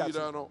Pastor, to lead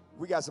out on.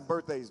 We got some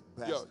birthdays,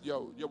 Pastor. Yeah,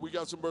 we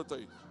got some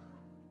birthdays.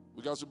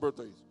 We got some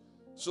birthdays.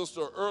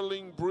 Sister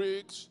Erling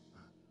Briggs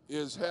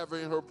is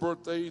having her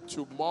birthday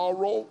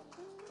tomorrow.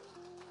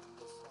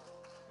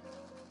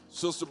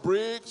 Sister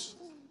Briggs,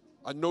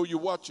 I know you're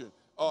watching.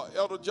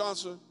 Elder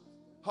Johnson,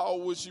 how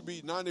old will she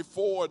be?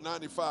 94 or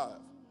 95?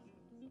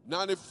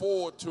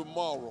 94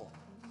 tomorrow.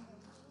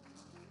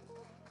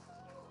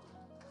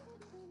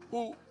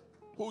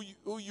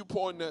 Who you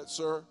pointing at,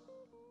 sir?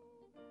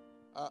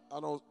 I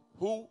don't.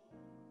 Who?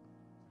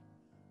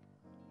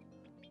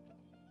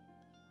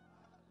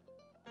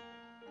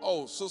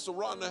 Oh, Sister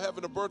Rhonda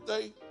having a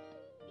birthday?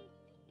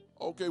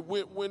 Okay,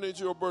 when is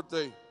your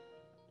birthday?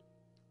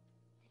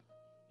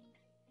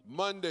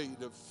 Monday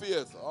the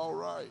 5th. All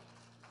right.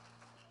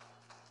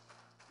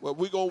 Well,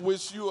 we're going to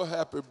wish you a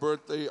happy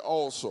birthday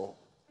also.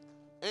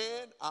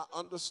 And I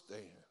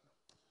understand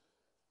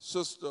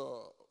Sister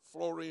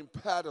Florine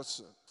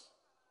Patterson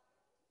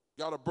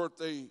got a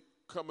birthday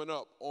coming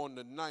up on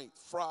the 9th,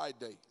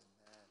 Friday.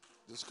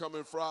 This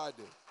coming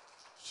Friday.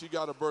 She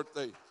got a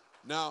birthday.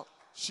 Now,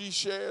 she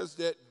shares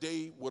that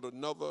day with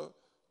another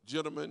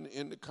gentleman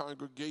in the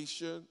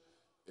congregation,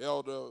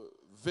 Elder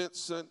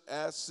Vincent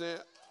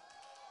Ascent.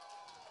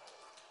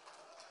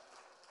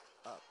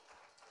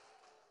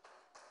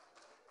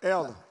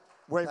 Elder,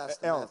 wait,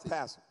 Pastor Elder, Matthews.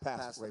 Pastor,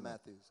 Pastor wait a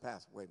minute. Matthews.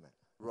 Pastor, wait a minute.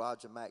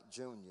 Roger Mack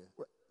Jr.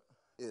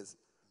 is,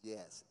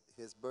 yes,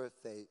 his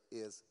birthday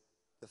is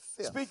the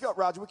 5th. Speak up,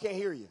 Roger. We can't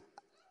hear you.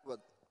 Well,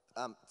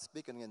 I'm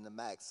speaking in the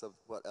max of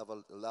whatever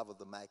level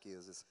the Mac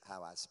is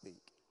how I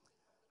speak.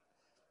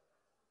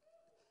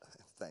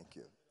 Thank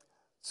you.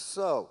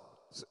 So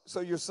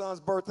your son's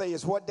birthday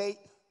is what date?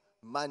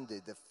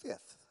 Monday the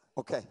 5th.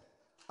 Okay.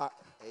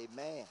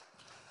 Amen.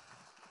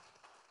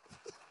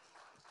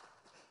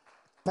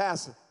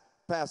 Pastor,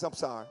 I'm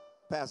sorry.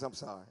 Pastor, I'm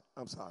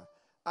sorry.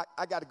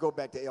 I got to go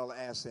back to Elder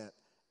Ascent.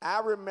 I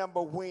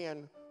remember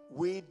when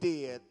we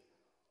did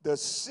the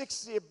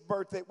 60th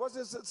birthday. Was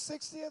this the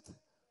 60th?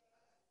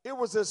 It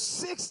was a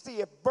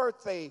 60th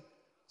birthday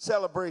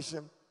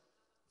celebration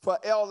for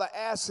Elder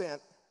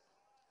Ascent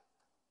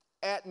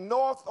at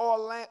North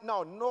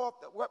Orlando.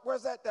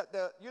 Where's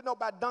that? You know,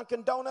 by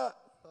Dunkin' Donut?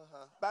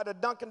 Uh-huh. By the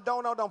Dunkin'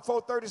 Donut on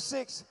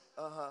 436?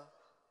 Uh-huh.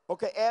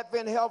 Okay,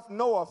 Advent Health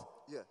North.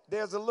 Yeah.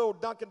 There's a little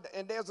Dunkin'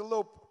 and there's a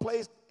little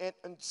place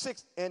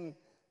and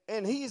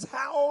he's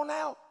how old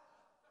now?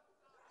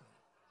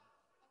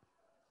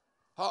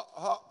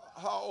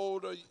 How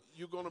old are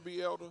you going to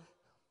be, Elder?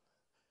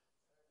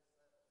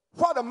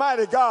 What a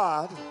mighty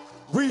God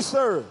we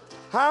serve.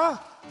 Huh?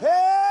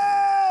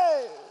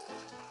 Hey!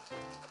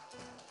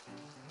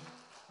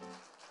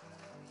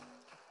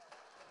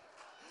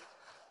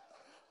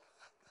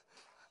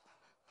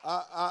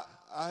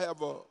 I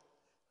have a...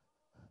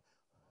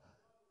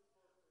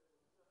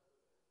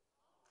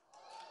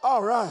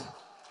 All right.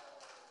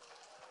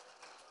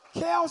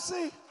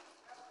 Kelsey.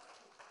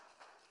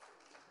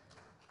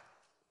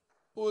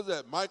 Who was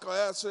that? Michael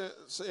Asser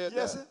said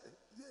Yes, that?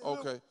 yeah,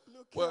 Okay.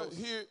 little Well,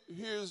 Kelsey.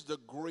 here's the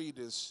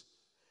greatest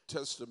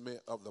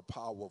testament of the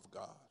power of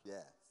God.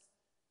 Yes.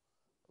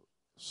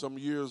 Some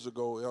years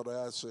ago, Elder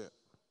Asset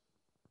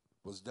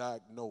was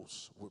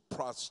diagnosed with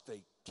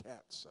prostate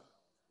cancer.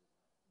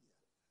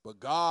 But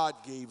God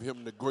gave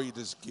him the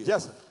greatest gift.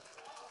 Yes, sir.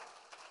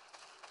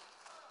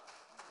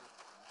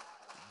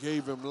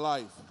 Gave him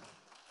life.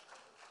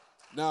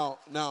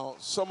 Now,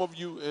 some of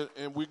you,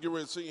 and we're getting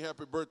ready to sing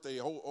happy birthday.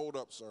 Hold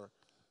up, sir.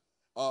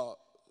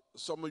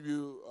 Some of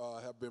you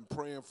have been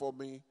praying for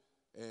me,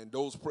 and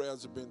those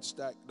prayers have been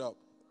stacked up.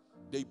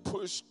 They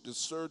pushed the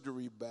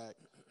surgery back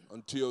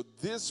until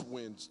this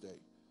Wednesday.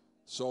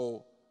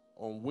 So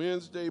on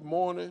Wednesday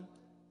morning,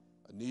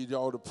 I need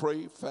y'all to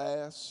pray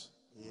fast.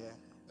 Yeah.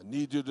 I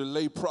need you to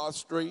lay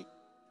prostrate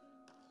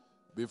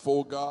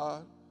before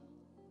God,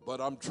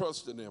 but I'm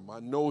trusting him. I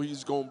know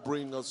he's going to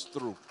bring us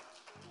through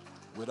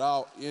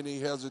without any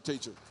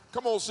hesitation.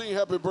 Come on, sing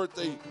happy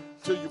birthday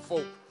to you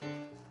folk.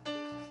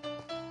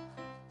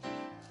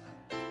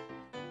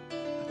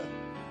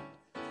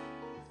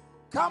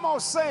 Come on,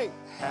 sing.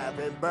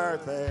 Happy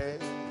birthday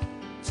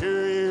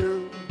to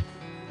you.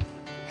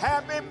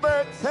 Happy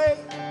birthday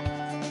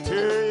to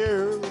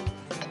you.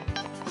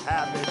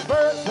 Happy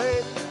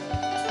birthday,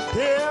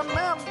 dear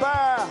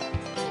member.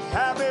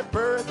 Happy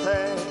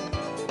birthday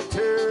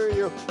to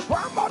you.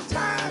 One more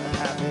time.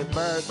 Happy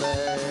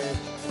birthday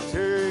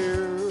to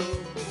you.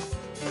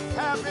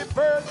 Happy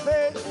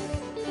birthday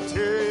to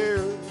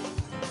you.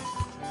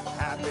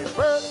 Happy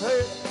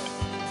birthday,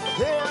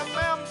 dear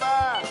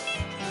member.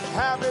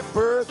 Happy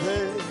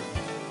birthday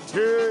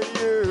to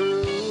you.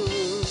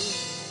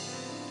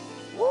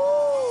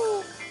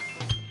 Woo!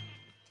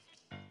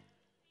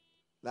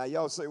 Now,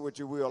 y'all say what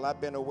you will. I've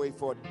been away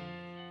for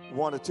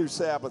 1 or 2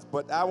 Sabbaths,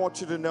 but I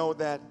want you to know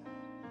that,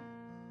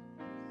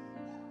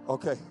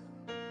 okay,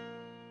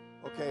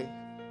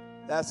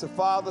 that's the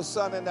Father,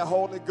 Son, and the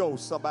Holy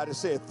Ghost. Somebody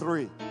said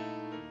 3.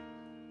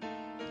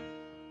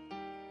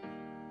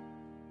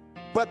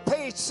 But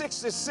page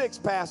 66,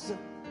 Pastor.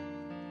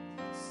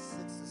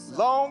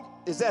 Long,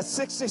 is that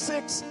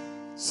 66?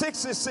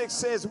 66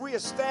 says we are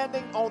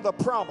standing on the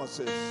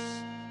promises.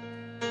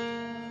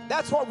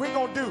 That's what we're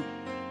going to do.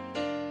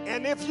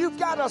 And if you've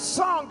got a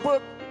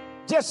songbook,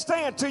 just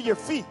stand to your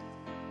feet.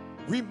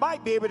 We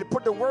might be able to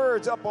put the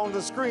words up on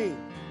the screen.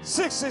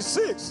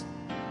 66.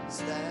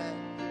 Stand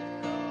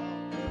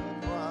on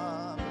the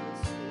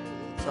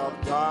promises of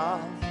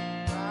God.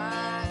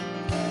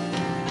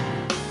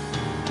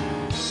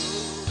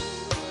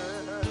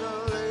 The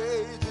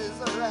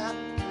ages are at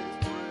His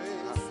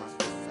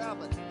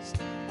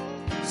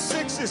praise.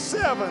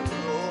 67.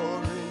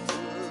 Glory to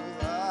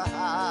the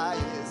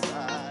highest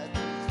height.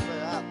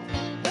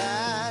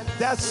 And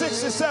That's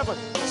 67.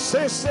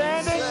 Say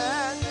standing.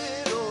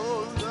 standing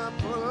on the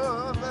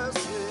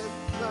promises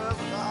of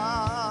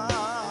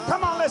God.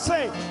 Come on, let's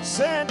sing.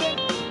 Standing.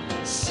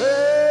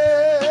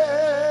 Standing.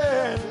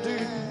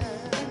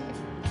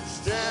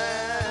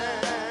 Standing.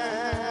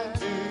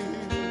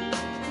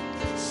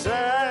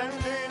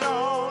 Standing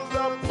on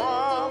the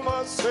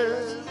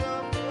promises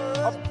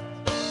of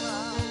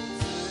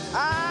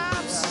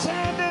I'm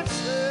standing.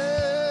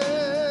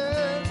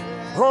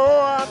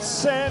 Oh, I'm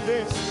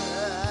standing.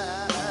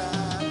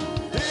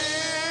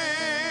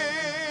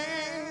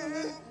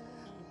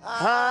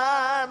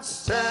 I'm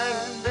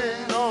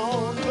standing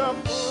on the.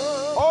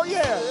 Oh,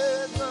 yeah.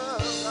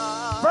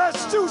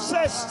 Verse 2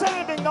 says,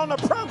 standing on the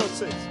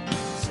promises.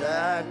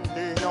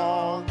 Standing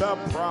on the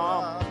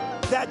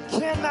promise that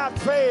cannot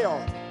fail.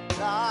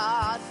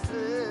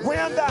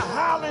 When the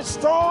howling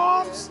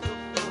storms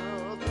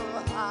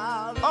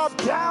of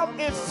doubt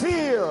and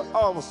fear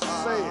of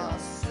sin,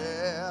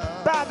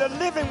 by the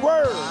living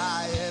word,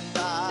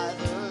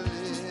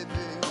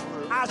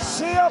 I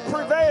shall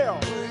prevail.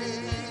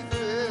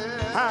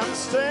 I'm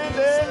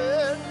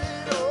standing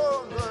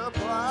on the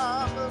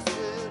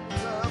promises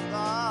of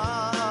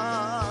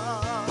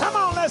God. Come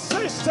on, let's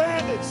say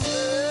standing.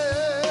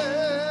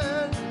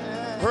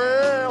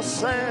 Well,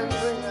 standing.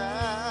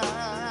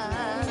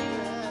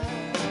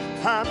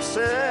 I'm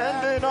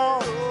standing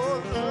on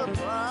the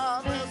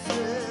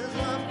promises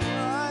of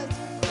Christ.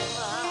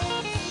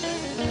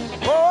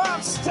 Oh,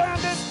 I'm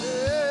standing.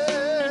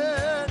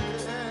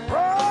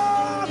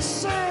 Oh, I'm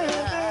standing.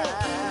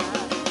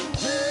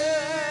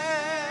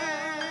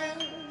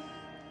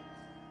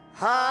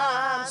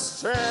 I'm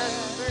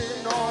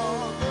standing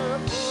on the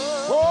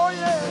oh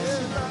yes.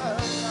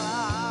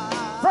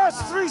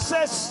 Verse 3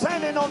 says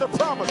standing on the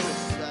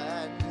promises.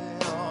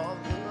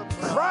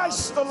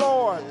 Christ the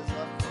Lord.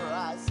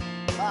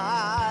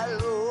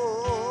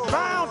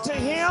 Bound to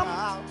him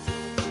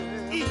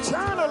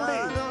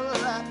eternally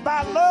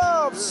by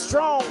love's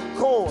strong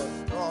cord.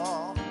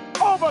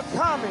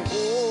 Overcoming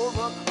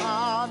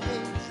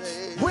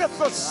with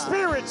the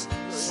Spirit's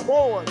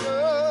sword.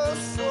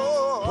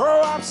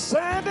 Where I'm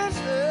standing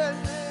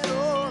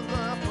on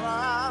the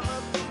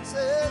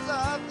promises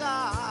of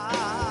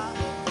God.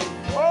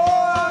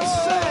 Oh, I'm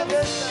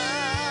standing.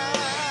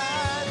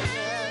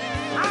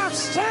 I'm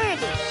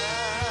standing.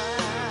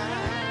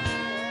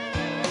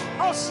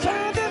 Oh,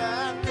 standing.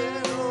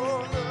 Standing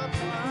on the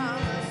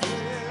promises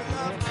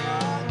of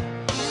God.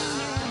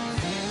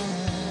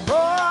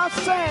 Oh,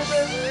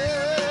 standing.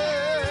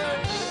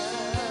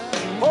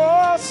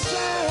 Oh,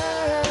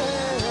 standing.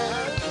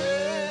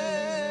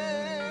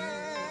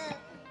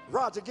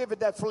 Roger, give it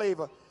that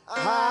flavor.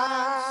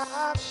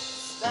 I'm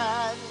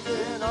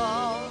standing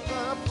on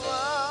the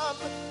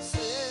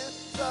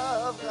promises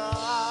of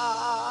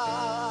God.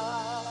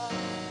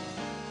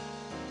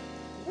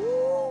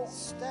 Woo.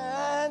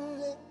 Standing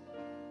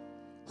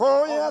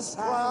Oh, on yes,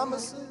 the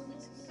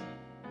promises.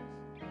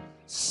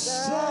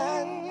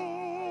 Standing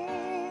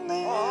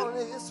on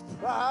his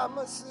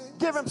promises.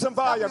 Give him some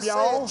Help me volume, say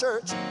y'all. it,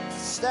 church.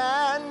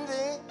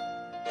 Standing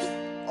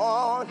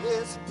on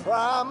his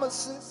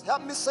promises.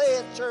 Help me say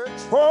it, church.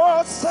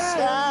 Oh,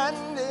 standing.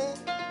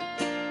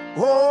 Standing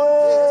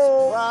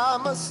Oh, his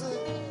promises.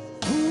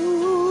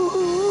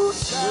 ooh,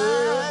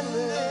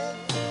 Standing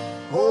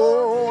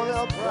oh, on the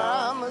his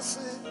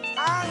promises.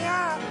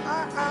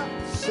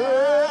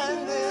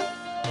 standing.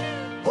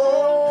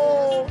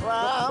 Oh, the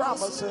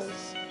promises.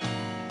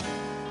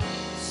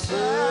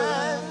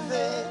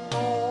 Standing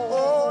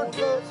on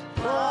his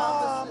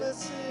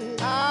promises.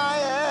 I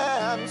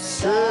am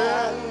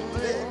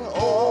standing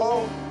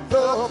on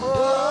the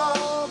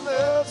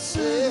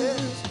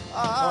promises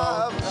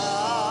of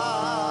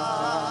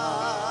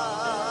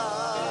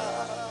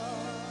God.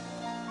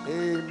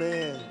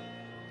 Amen.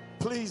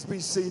 Please be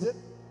seated.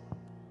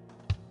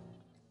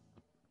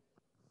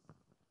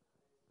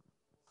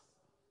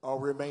 Or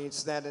remain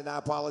standing. I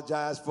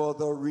apologize for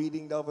the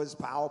reading of his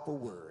powerful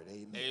word.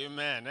 Amen.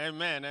 Amen,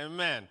 amen,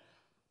 amen.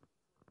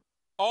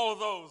 All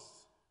those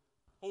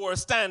who are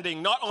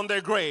standing not on their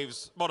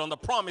graves, but on the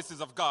promises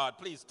of God,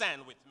 please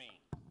stand with me.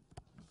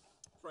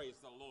 Praise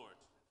the Lord.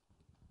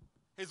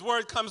 His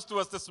word comes to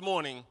us this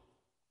morning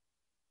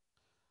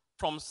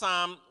from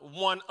Psalm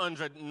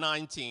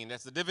 119.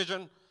 That's the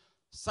division,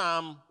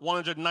 Psalm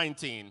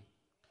 119,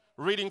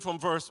 reading from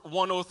verse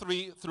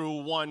 103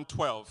 through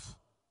 112.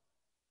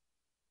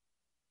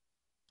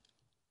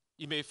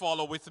 You may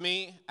follow with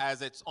me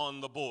as it's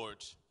on the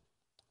board,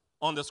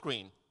 on the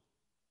screen.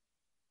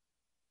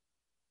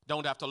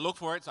 Don't have to look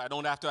for it, so I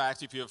don't have to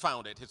ask if you have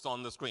found it. It's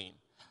on the screen.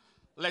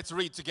 Let's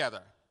read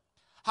together.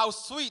 How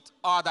sweet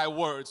are thy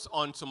words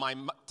unto my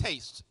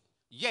taste.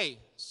 Yea,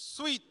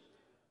 sweet.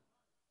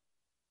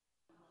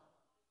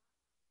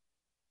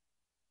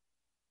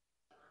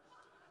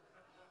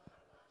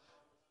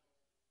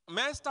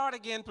 May I start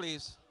again,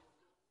 please?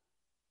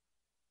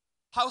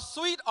 How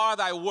sweet are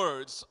thy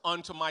words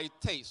unto my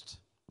taste.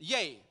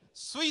 Yea,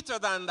 sweeter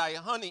than thy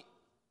honey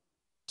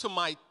to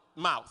my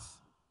mouth.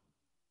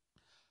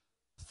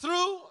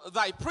 Through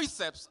thy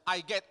precepts I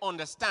get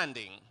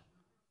understanding.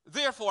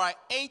 Therefore I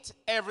ate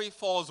every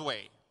false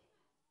way.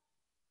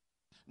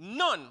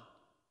 None,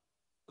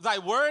 thy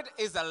word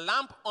is a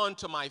lamp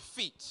unto my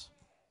feet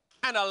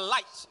and a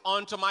light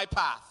unto my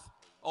path.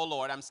 Oh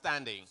Lord, I'm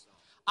standing.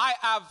 I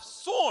have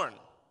sworn,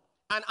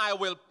 and I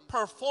will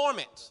perform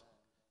it,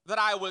 that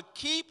I will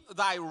keep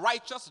thy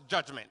righteous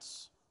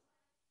judgments.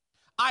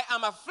 I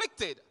am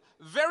afflicted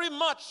very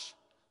much.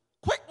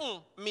 Quicken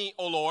me,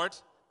 O Lord,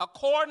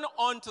 according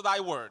unto thy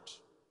word.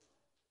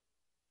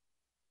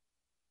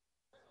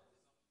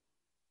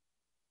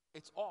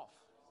 It's off.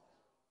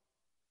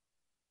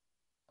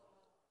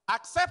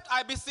 Accept,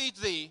 I beseech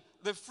thee,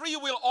 the free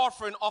will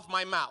offering of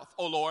my mouth,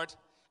 O Lord,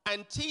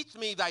 and teach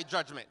me thy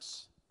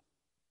judgments.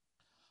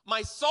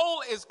 My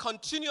soul is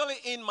continually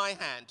in my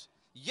hand,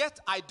 yet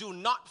I do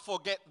not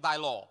forget thy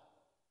law.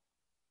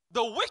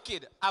 The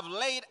wicked have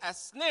laid a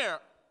snare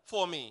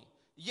for me,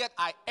 yet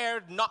I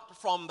erred not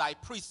from thy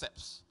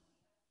precepts.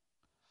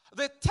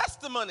 Thy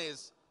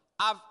testimonies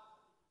have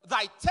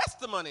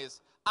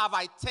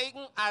I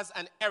taken as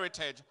an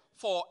heritage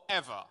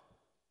forever,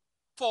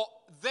 for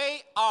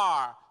they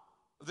are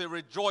the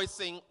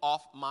rejoicing of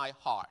my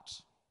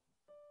heart.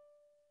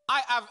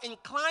 I have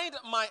inclined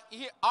my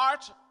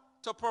heart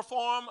to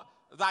perform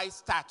thy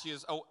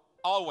statutes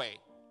always,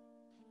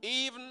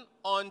 even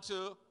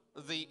unto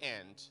the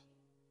end.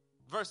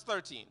 Verse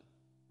 13.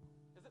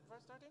 Is it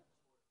verse 13?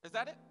 Is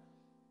that it?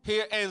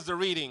 Here ends the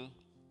reading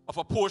of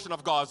a portion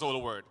of God's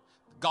holy word.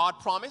 God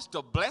promised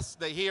to bless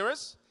the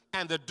hearers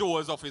and the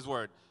doers of his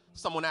word.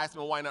 Someone asked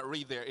me why not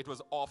read there. It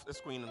was off the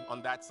screen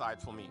on that side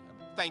for me.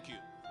 Thank you.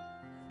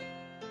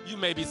 You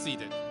may be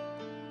seated.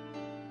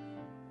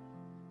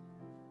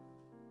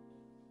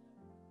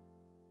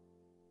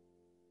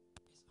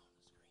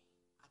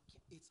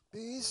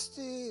 Be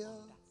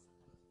still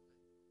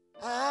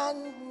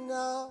and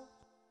know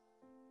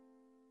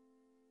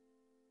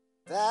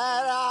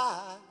that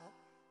I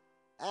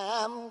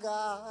am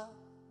God.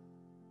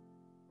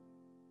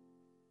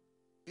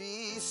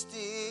 Be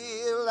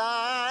still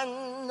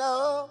and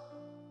know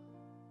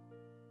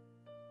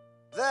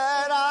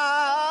that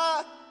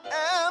I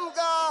am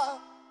God.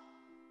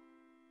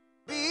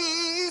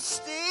 Be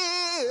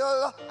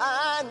still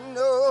and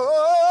know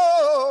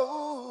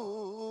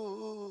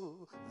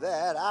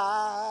that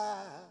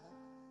I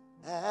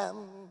am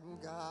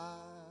God.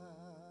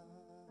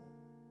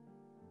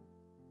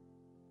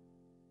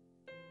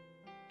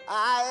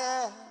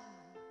 I am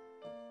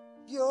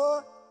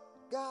your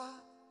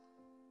God.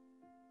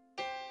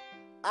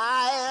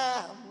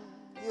 I am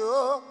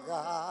your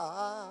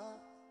God.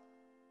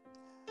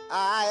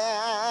 I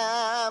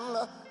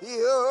am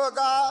your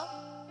God.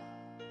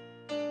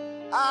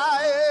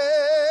 I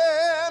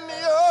am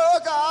your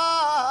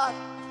God.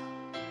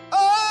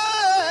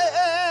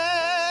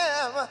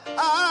 I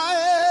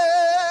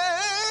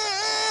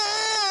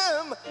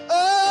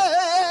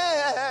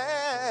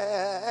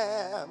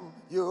am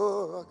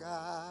your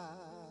God.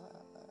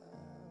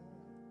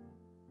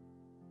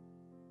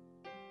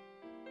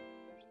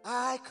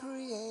 I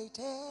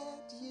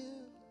created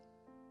you.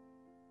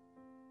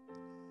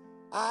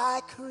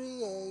 I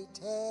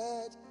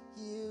created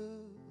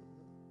you.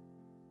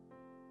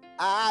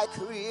 I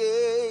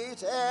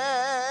created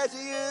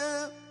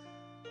you.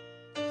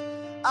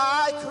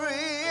 I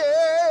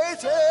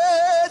created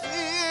you.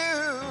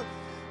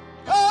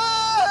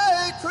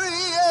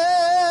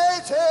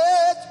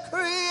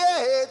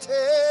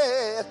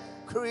 I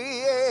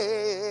created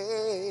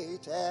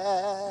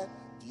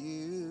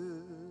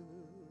you.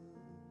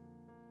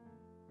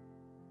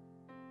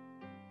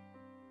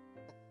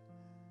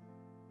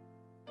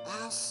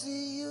 I'll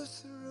see you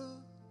through.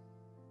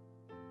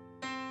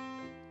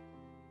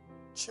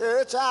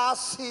 Church, I'll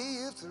see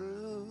you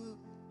through.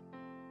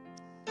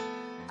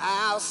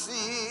 I'll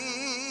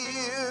see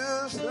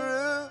you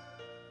through.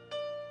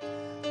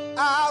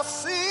 I'll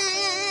see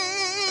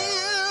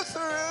you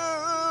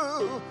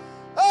through.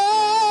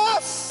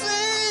 I'll see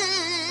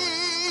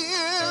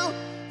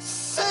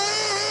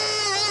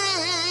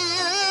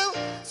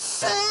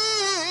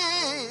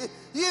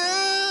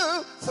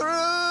you through.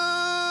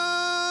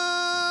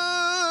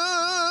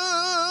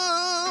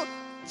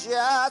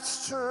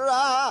 Just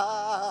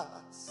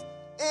trust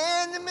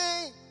in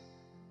me.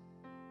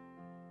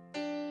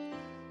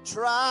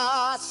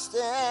 Trust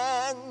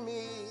in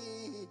me.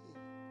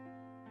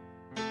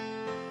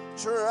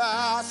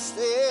 Trust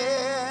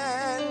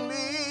in me.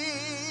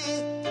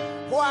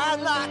 Why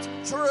not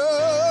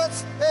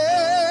trust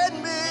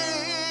in me?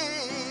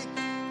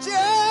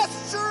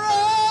 Just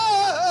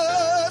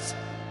trust.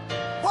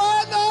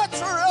 Why not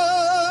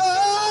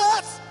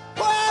trust?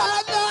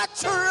 Why not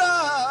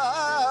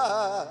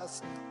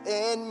trust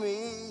in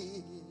me?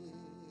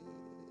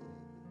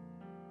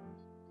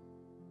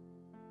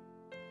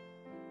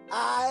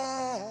 I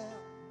am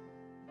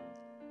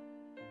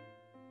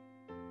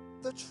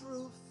the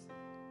truth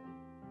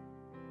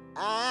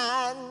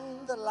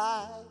and the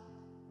light.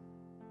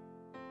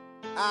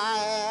 I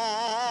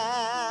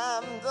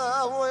am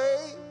the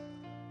way,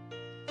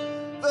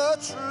 the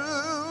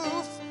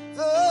truth,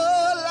 the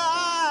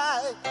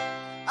light.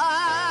 I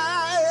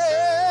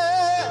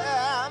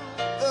am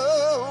the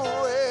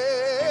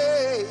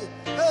way,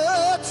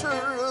 the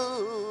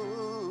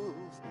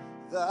truth,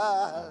 the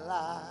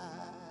light.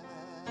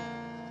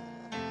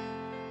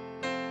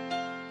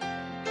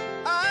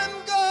 I'm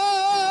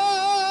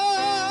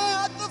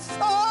God the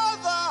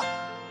Father.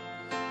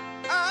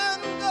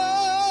 I'm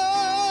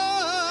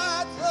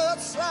God the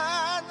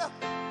Son.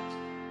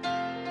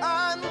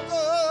 I'm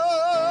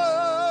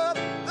God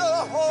the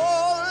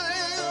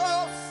Holy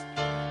Ghost,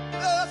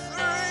 the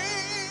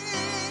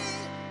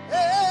three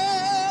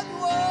in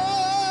one.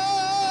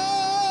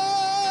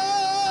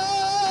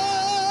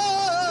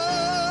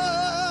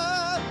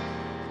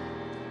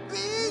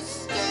 Be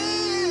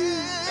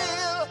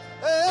still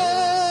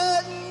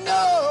and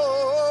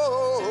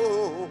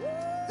know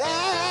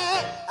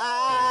that I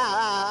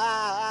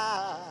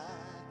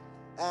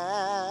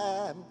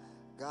am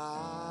God.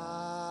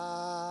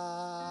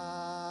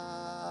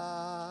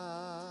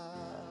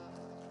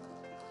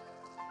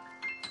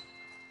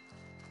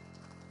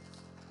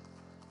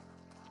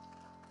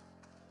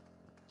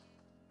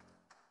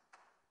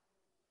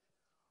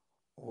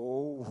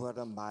 Oh, what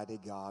a mighty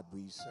God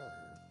we serve.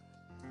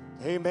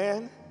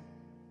 Amen.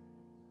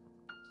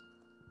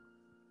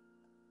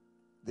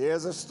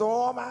 There's a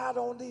storm out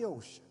on the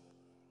ocean,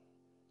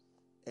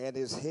 and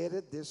it's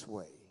headed this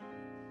way.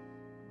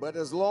 But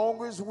as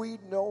long as we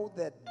know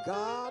that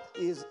God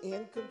is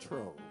in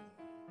control,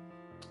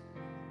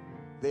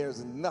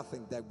 there's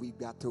nothing that we've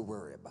got to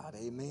worry about.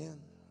 Amen.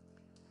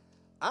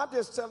 I'm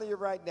just telling you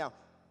right now,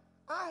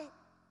 I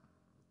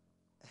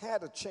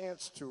had a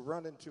chance to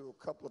run into a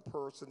couple of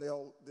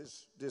personnel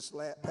this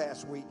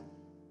past week,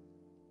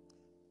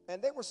 and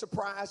they were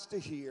surprised to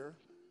hear,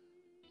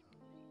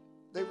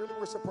 they really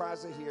were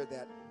surprised to hear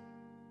that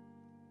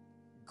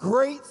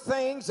great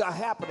things are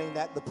happening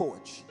at the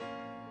porch.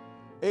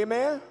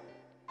 Amen?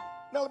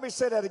 Now let me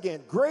say that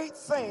again. Great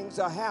things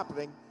are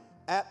happening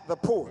at the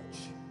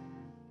porch.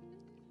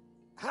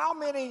 How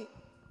many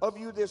of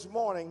you this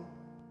morning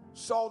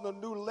saw the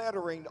new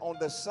lettering on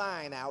the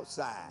sign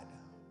outside?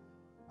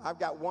 I've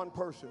got one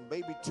person,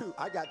 maybe two.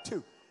 I got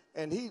two.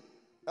 And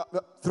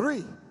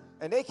three.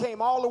 And they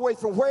came all the way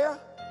from where?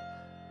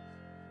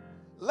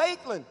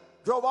 Lakeland.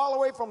 Drove all the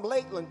way from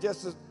Lakeland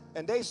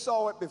and they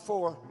saw it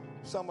before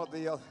some of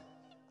the other.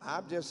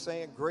 I'm just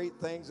saying great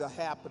things are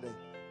happening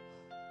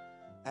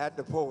at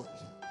the porch.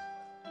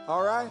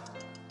 All right?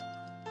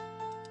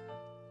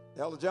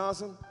 Elder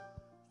Johnson,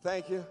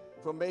 thank you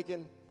for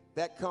making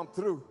that come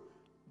through.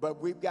 But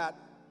we've got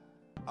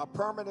a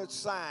permanent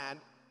sign.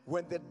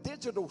 When the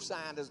digital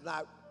sign is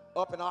not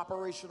up and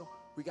operational,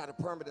 we got a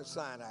permanent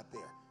sign out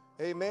there.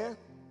 Amen.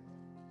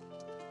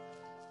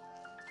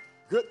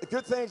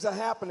 Good things are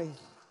happening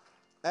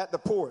at the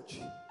porch.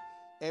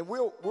 And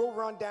we'll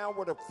run down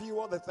with a few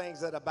other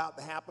things that are about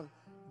to happen.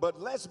 But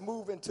let's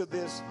move into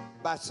this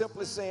by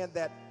simply saying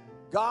that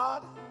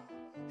God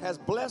has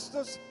blessed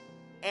us,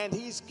 and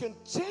he's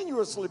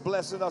continuously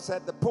blessing us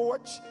at the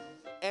porch.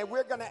 And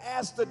we're going to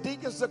ask the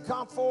deacons to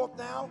come forth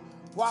now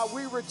while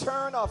we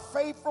return a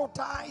faithful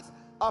tithe,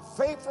 a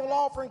faithful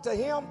offering to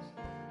him.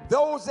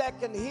 Those that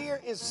can hear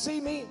and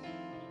see me,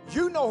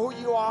 you know who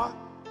you are.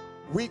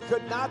 We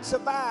could not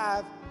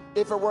survive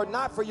if it were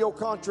not for your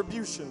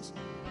contributions.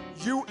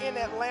 You in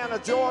Atlanta,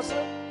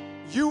 Georgia,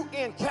 you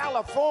in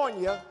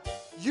California,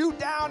 you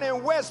down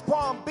in West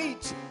Palm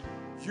Beach,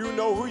 you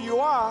know who you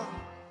are.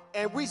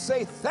 And we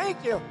say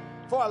thank you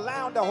for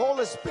allowing the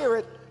Holy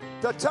Spirit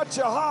to touch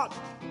your heart.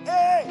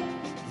 Hey,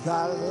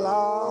 the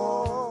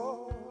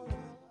Lord,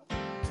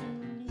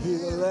 he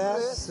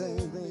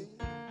blessing me.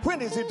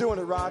 When is he doing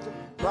it, Roger?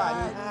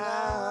 Right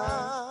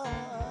now.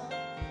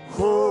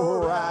 Oh,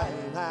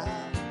 right now.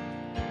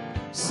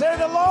 Say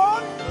the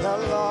Lord,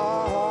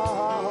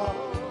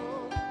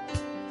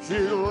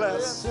 he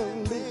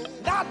blessing me.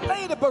 Not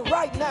later, but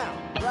right now.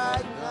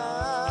 Right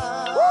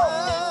now.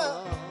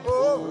 Woo.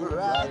 Oh,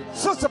 right now.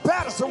 Sister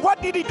Patterson,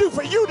 what did he do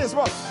for you this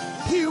morning?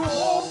 He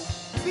woke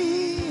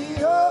me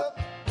up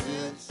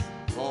this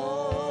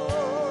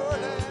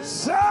morning.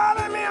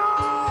 Setting me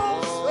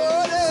on.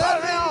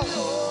 Setting me on.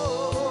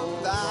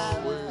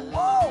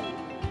 Whoa.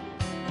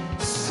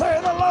 Say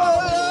the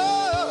Lord.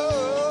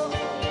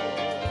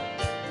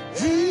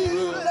 He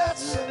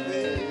blessing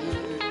me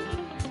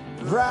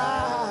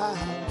right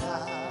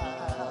now.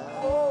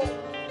 Oh.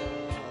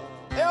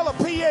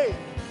 LPA.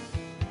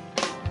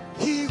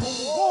 He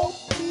woke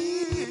me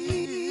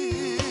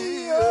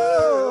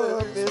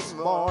up this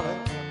morning.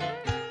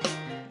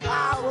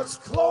 I was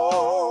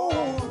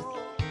clothed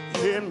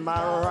in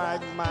my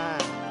right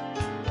mind.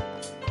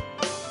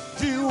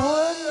 He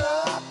would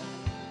not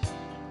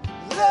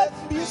let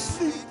me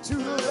sleep too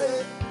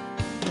late.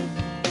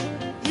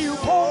 He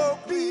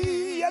woke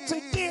me, yes he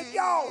did,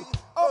 y'all,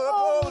 up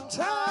on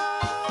time.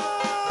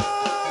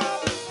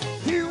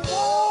 He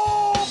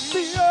woke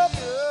me up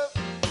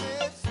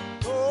this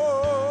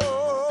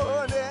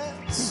morning.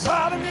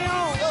 Started me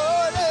on.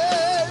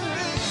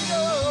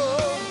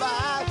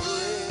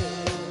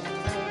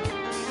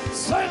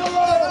 Say the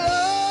Lord,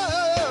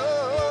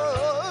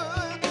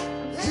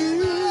 he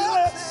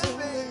blessed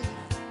me.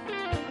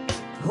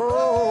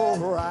 Oh,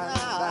 right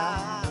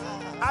now.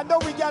 I know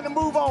we got to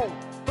move on,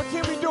 but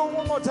can we do it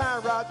one more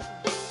time, Roger?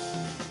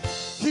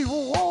 He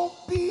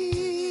woke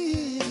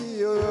me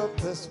up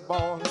this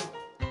morning.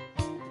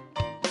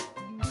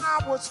 I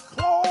was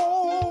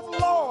clothed,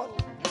 Lord,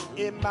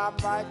 in my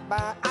right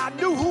mind. I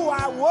knew who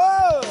I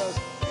was.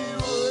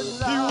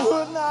 He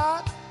would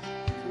not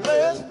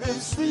let me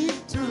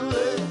sleep too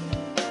late.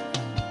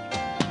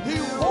 He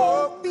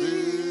woke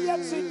me,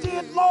 yes he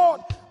did,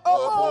 Lord,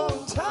 up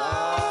on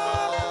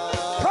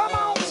time. Come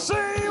on,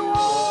 say he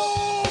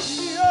woke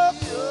me up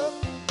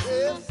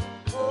this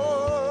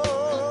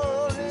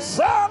morning.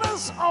 Set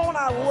us on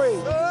our way.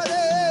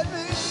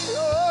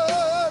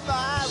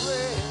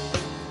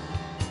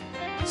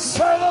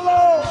 Say the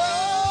Lord,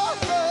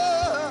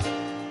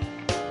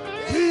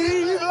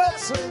 he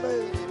blessed me.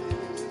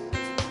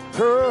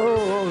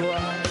 Oh,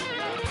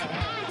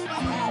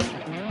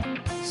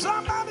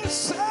 somebody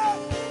said,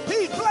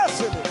 he's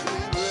blessing me.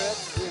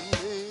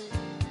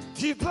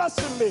 He's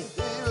blessing me.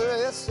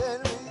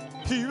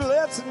 He's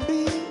blessing me.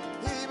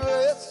 He's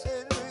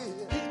blessing me.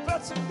 He's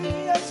blessing me.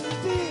 Yes, he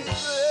did.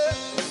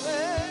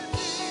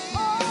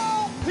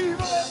 Oh, he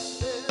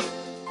blessing me.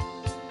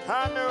 I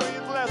know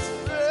he's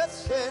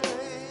blessing me.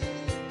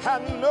 I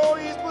know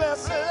he's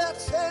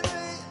blessing me.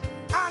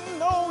 I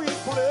know he's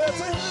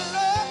blessing me.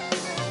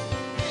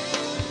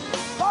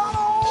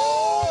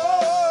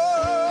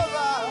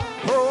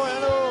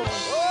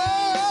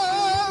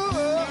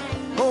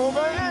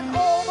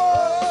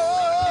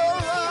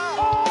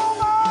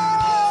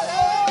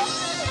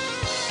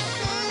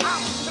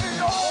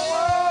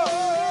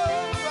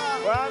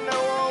 I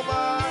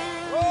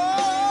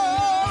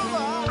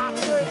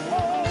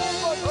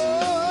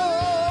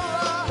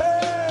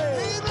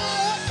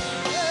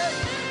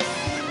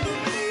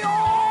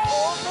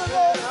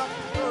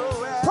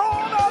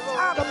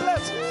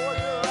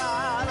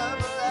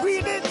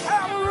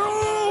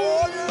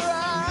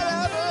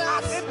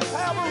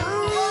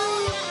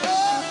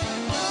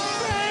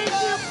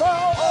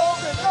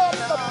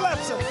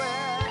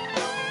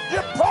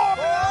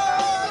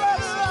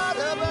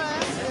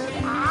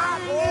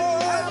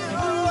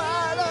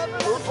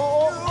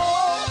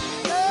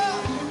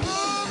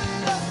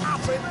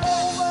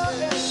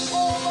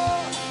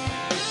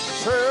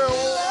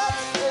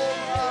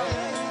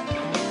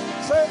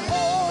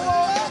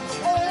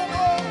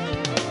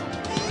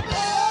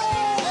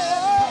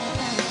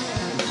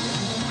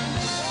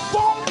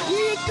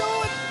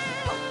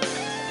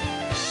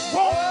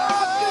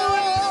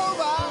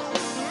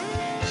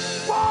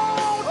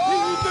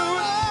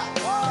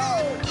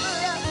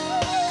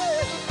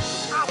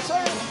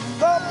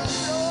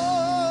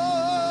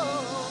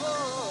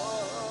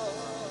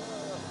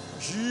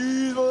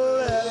she's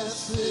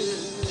blessed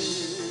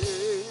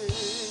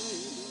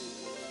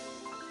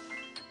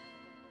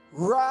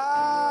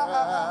right.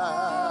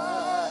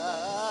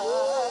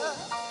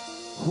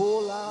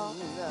 Hold on.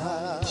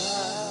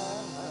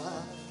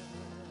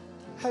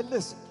 Hey,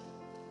 listen.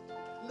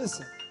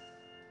 Listen.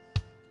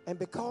 And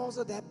because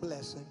of that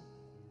blessing,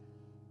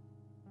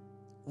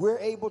 we're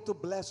able to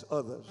bless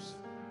others.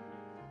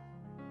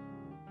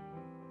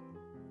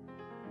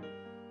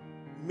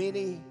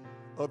 Many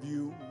of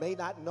you may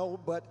not know,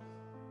 but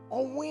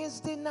on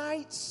Wednesday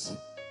nights,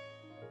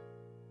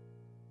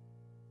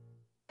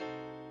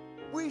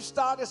 we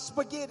started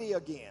spaghetti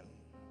again.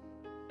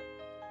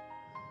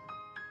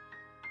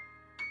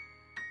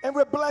 And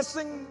we're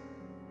blessing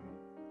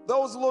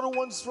those little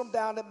ones from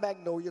down at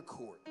Magnolia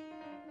Court.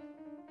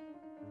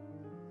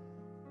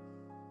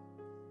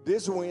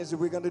 This Wednesday,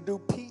 we're going to do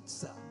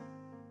pizza.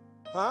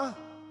 Huh?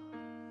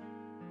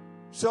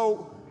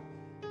 So,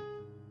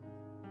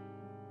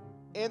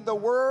 in the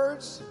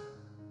words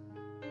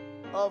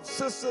of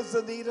Sister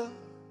Zanita,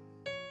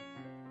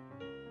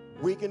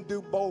 we can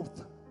do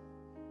both.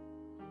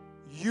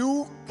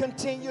 You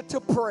continue to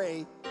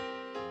pray,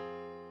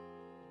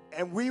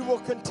 and we will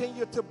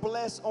continue to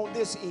bless on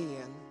this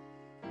end.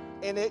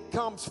 And it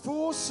comes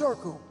full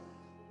circle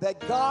that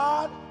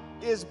God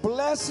is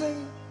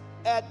blessing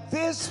at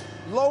this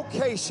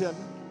location.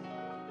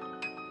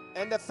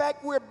 And the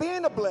fact we're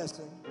being a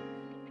blessing,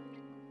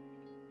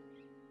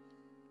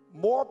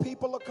 more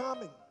people are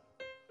coming.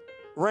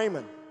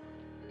 Raymond,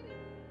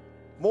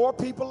 more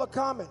people are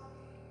coming.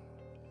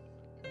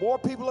 More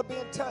people are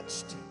being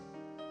touched.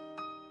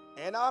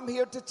 And I'm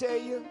here to tell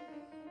you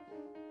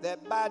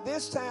that by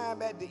this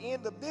time, at the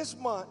end of this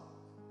month,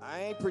 I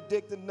ain't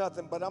predicting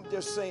nothing, but I'm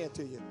just saying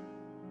to you,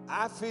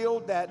 I feel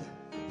that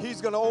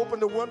he's going to open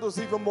the windows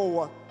even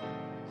more.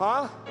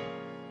 Huh?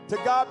 To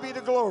God be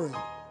the glory.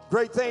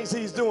 Great things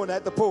he's doing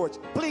at the porch.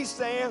 Please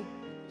stand.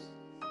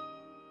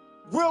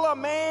 Will a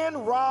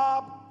man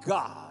rob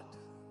God?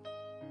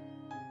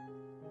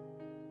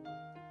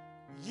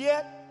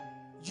 Yet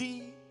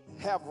ye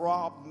have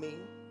robbed me.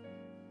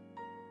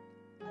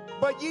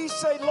 But ye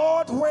say,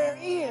 Lord,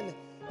 wherein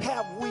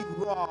have we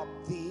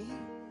robbed thee?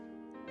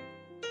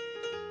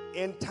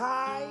 In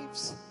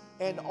tithes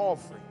and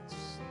offerings.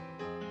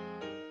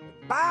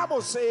 The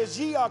Bible says,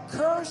 ye are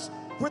cursed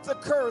with a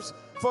curse,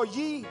 for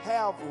ye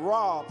have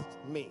robbed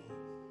me,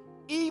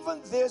 even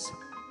this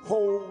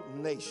whole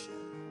nation.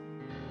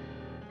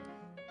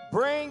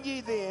 Bring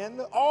ye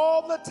then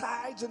all the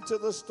tithes into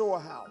the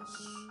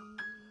storehouse,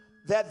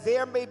 that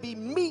there may be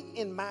meat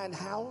in mine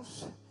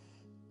house,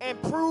 and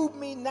prove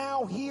me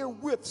now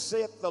herewith,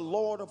 saith the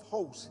Lord of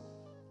hosts,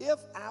 if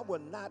I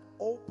will not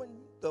open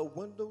the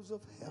windows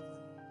of heaven.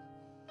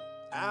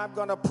 I'm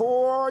going to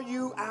pour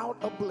you out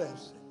a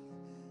blessing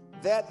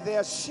that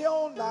there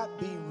shall not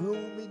be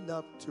room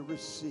enough to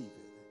receive it.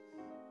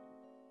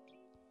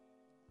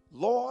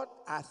 Lord,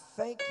 I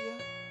thank you.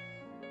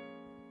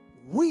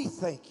 We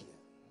thank you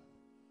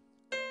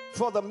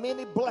for the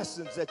many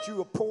blessings that you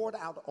have poured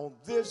out on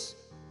this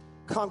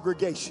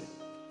congregation,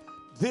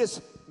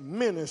 this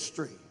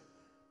ministry.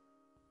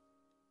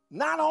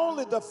 Not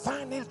only the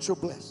financial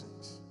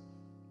blessings,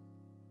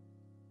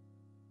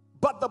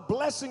 but the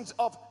blessings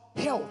of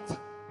health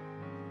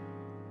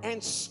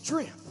and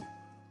strength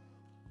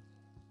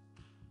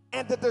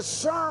and the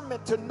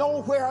discernment to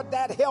know where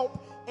that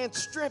help and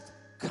strength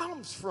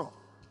comes from.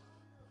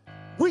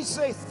 We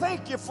say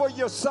thank you for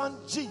your son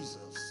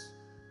Jesus,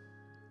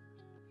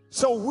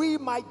 so we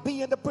might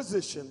be in a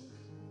position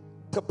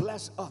to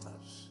bless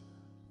others.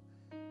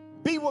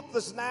 Be with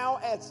us now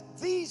as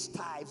these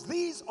tithes,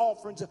 these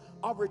offerings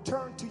are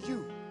returned to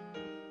you.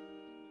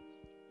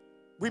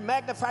 We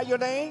magnify your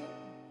name.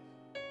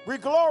 We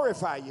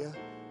glorify you,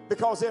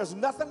 because there's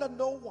nothing or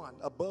no one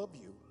above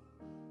you.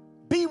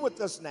 Be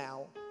with us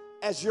now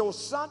as your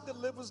son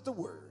delivers the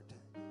word.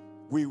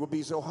 We will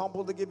be so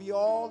humble to give you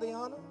all the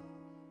honor,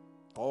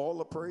 all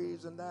the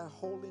praise in thy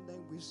holy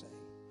name we say.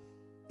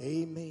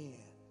 Amen.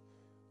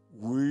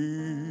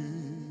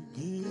 We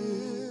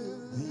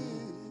give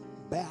thee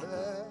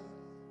back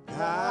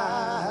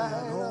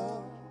thy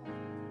own.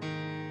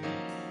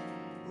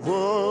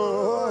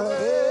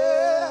 Whatever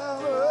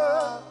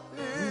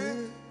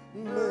it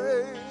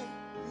may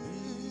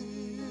be,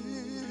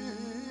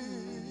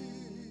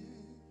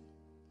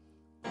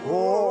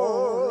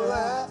 all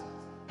that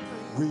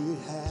we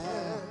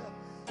have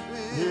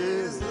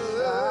is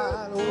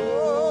thine, oh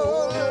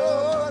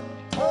Lord.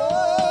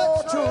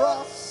 Oh, to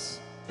us,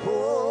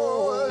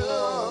 oh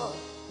Lord,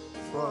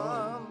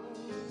 from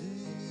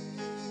thee.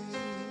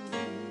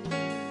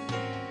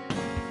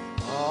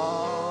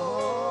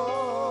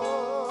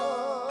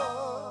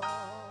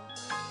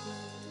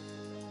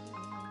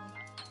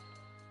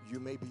 You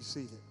may be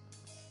seated.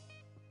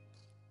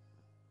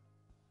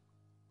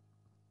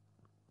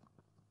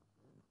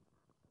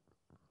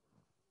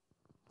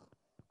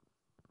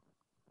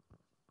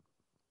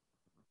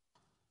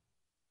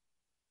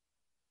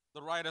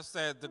 The writer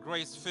said, the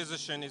great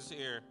physician is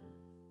here.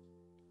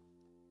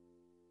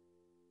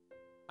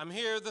 I'm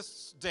here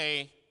this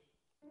day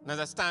And as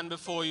I stand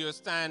before you, I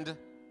stand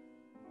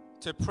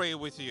to pray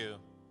with you.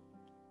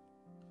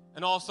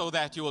 And also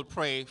that you will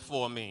pray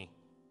for me.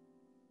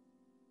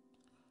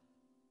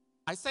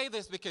 I say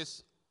this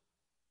because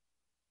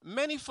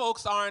many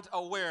folks aren't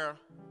aware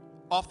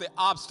of the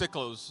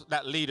obstacles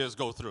that leaders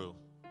go through.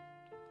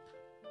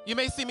 You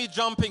may see me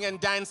jumping and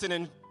dancing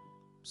and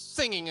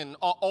singing and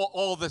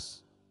all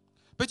this,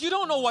 but you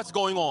don't know what's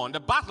going on, the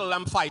battle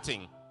I'm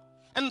fighting.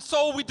 And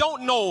so we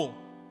don't know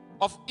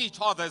of each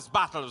other's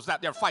battles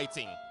that they're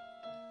fighting.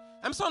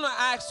 I'm so going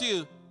to ask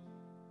you,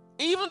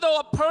 even though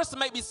a person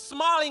may be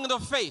smiling in the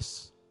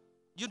face,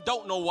 you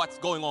don't know what's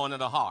going on in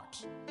the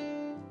heart.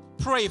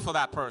 Pray for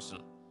that person.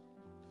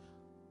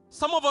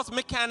 Some of us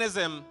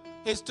mechanism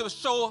is to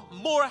show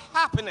more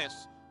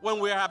happiness when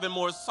we're having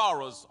more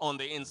sorrows on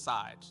the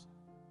inside.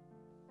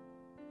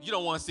 You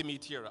don't want to see me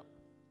tear up.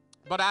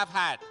 But I've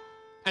had,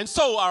 and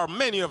so are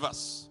many of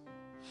us.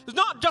 It's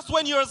not just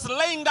when you're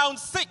laying down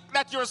sick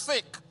that you're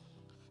sick.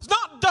 It's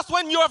not just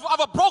when you have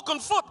a broken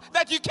foot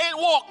that you can't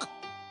walk.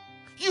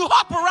 You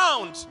hop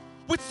around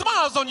with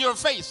smiles on your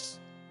face.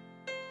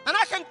 And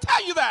I can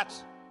tell you that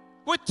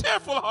with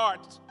tearful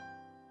heart,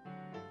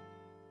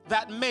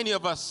 that many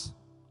of us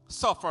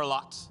suffer a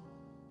lot.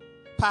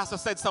 Pastor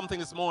said something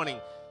this morning.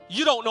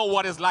 You don't know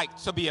what it's like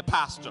to be a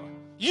pastor.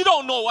 You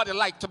don't know what it's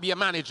like to be a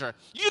manager.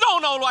 You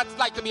don't know what it's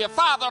like to be a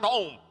father at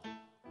home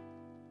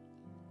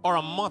or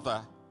a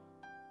mother.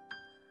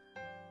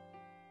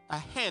 A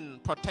hen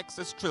protects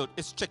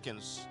its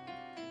chickens,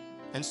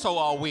 and so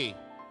are we.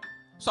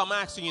 So I'm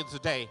asking you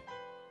today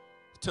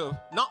to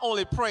not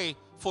only pray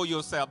for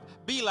yourself,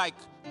 be like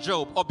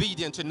Job,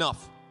 obedient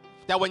enough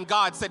that when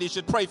God said he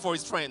should pray for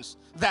his friends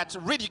that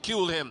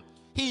ridiculed him,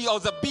 he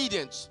was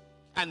obedient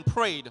and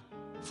prayed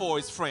for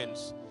his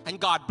friends, and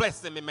God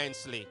blessed them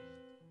immensely.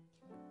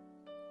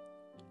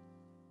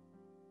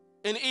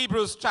 In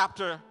Hebrews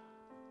chapter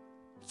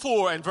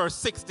 4 and verse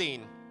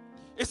 16,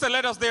 it said,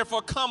 let us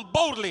therefore come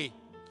boldly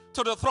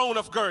to the throne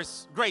of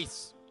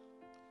grace,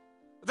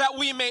 that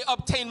we may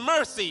obtain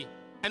mercy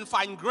and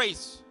find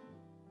grace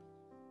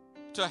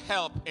to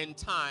help in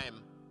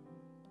time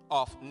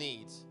of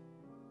need.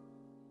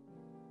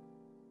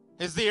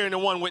 Is there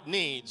anyone with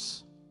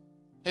needs?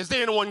 Is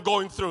there anyone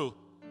going through?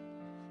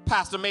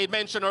 Pastor made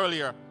mention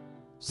earlier,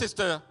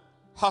 Sister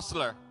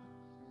Hustler,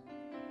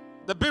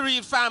 the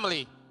bereaved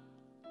family.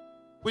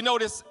 We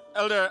noticed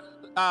Elder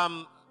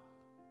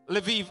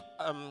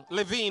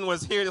Levine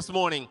was here this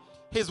morning.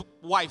 His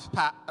wife's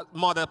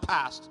mother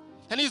passed.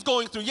 And he's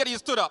going through, yet he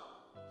stood up.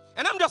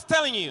 And I'm just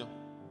telling you,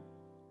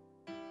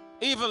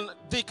 even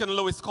Deacon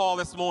Lewis called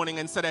this morning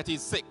and said that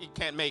he's sick, he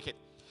can't make it.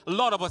 A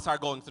lot of us are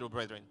going through,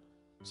 brethren.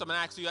 So I'm going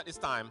to ask you at this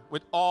time,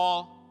 with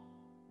all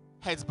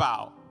heads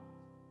bowed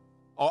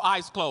or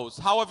eyes closed,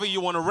 however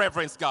you want to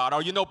reverence God,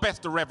 or you know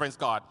best to reverence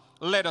God,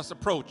 let us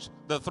approach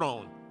the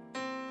throne.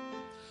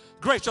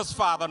 Gracious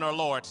Father and our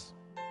Lord,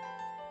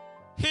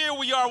 here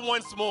we are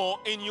once more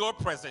in your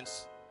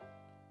presence.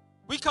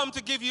 We come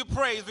to give you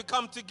praise. We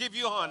come to give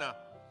you honor.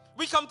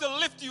 We come to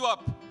lift you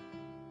up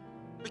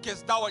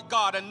because thou art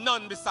God and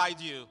none beside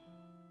you.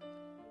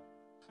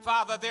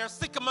 Father, they are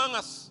sick among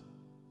us.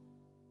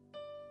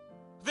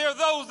 There are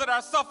those that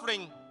are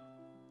suffering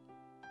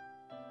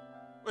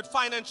with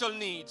financial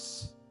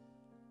needs.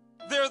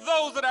 There are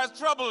those that are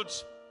troubled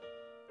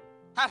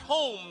at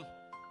home.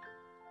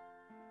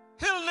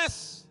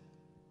 Illness,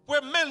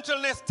 where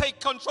mentalness take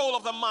control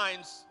of the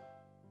minds.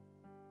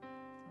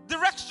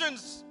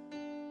 Directions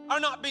are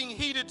not being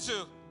heeded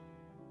to.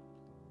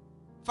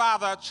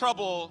 Father,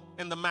 trouble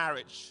in the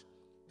marriage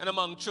and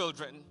among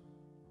children.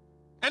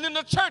 And in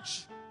the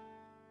church,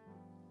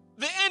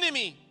 the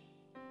enemy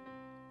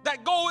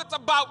that goeth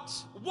about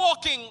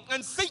walking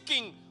and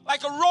seeking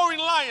like a roaring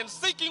lion,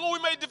 seeking who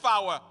he may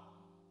devour,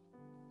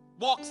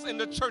 walks in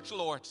the church,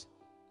 Lord,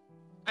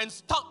 and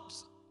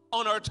stomps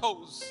on our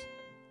toes.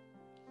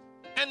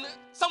 And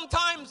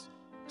sometimes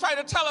try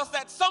to tell us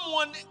that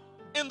someone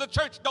in the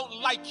church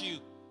don't like you.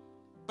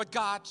 But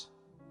God,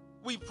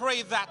 we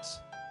pray that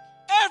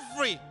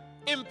every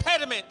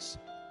impediment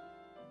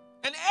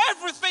and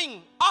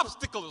everything,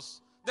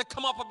 obstacles that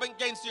come up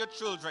against your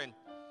children,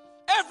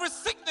 every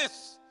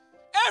sickness,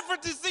 every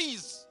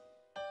disease,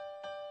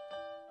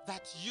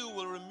 that you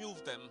will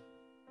remove them.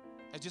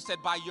 As you said,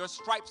 by your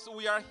stripes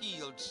we are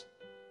healed.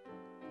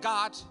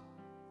 God,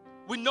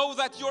 we know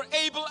that you're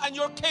able and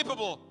you're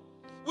capable.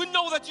 We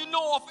know that you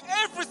know of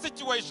every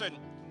situation,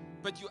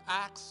 but you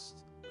ask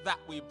that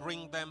we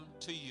bring them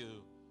to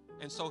you.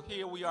 And so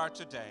here we are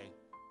today,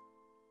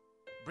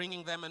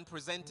 bringing them and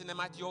presenting them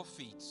at your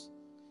feet.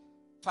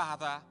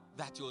 Father,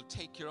 that you'll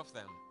take care of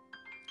them.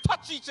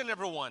 Touch each and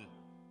every one.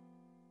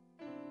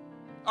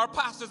 Our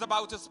pastor is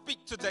about to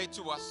speak today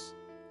to us.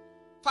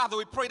 Father,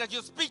 we pray that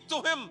you speak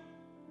to him.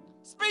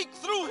 Speak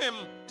through him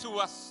to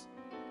us,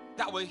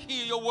 that we'll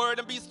hear your word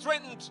and be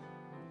strengthened.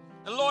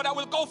 And Lord, I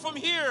will go from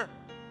here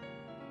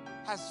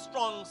as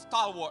strong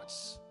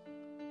stalwarts,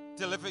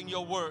 delivering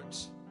your word.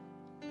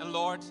 And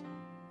Lord,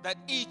 that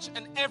each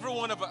and every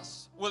one of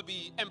us will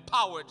be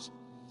empowered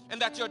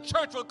and that your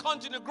church will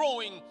continue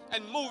growing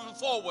and moving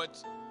forward.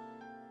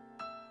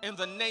 In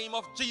the name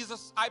of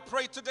Jesus, I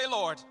pray today,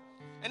 Lord.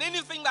 And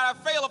anything that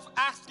I fail of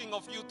asking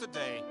of you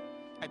today,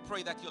 I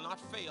pray that you'll not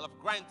fail of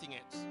granting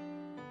it,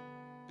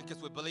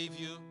 because we believe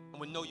you and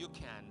we know you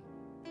can.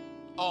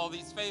 All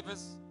these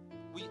favors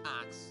we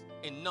ask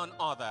in none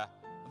other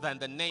than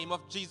the name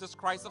of Jesus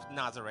Christ of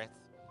Nazareth.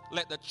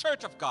 Let the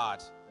church of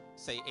God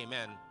say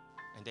amen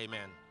and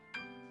amen.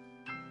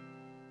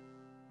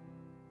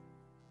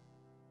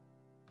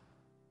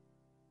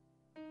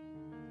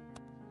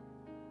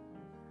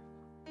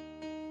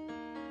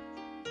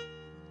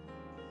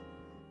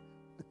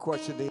 The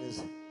question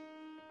is,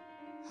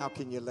 how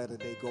can you let a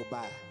day go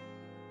by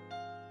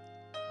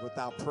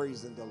without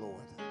praising the Lord?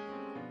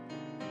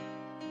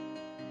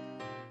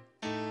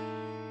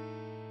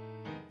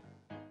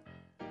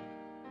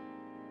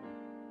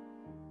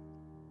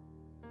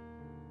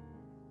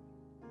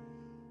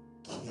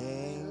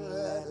 Can't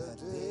let a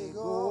day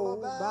go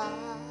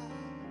by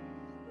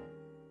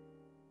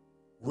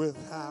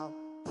without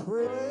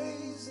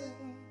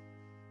praising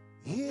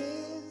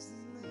His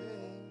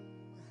name.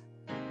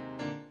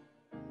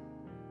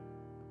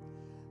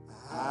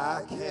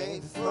 I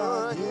can't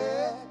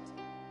forget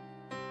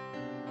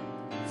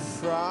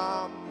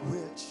from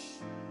which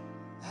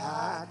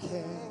I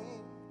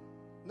came.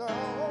 No,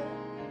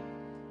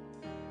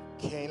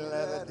 can't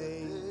let a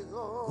day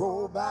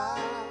go by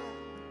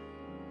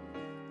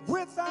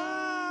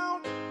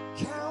without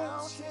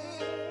counting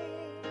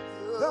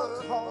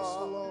the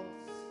cost, Lord.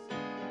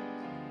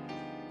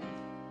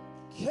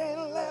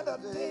 Can't let a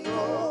day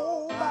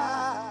go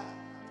by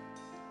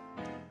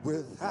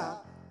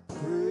without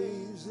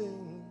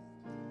praising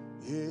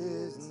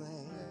His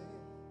name.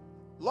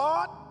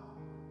 Lord,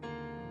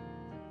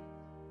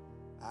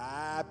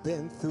 I've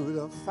been through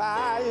the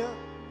fire,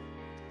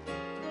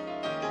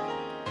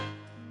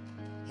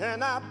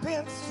 and I've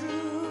been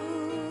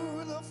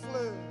through the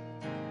flood.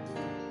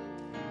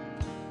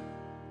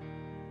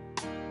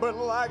 But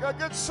like a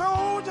good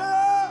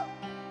soldier,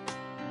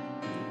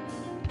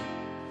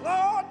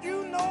 Lord,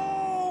 you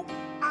know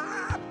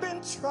I've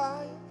been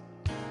trying.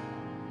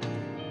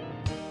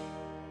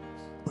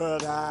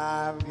 But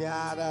I've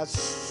got a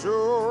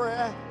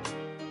story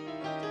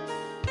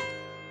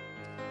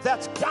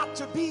that's got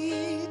to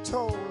be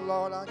told.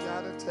 Lord, I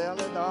gotta tell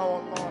it.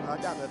 Oh, Lord, I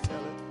gotta tell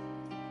it.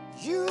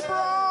 You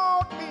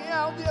brought me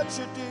out, yes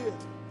you did,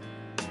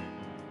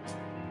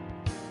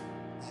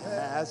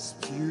 as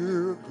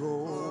pure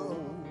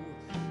gold.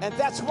 And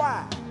that's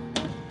why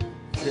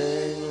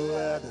can't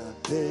let a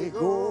day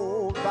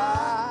go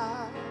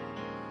by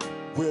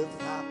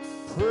without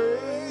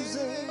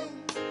praising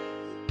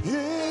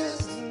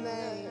His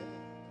name.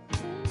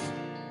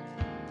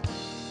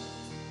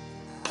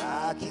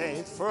 I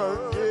can't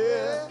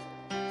forget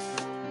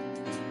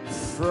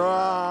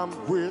from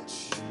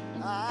which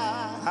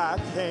I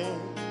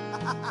came.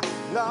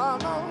 No,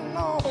 no,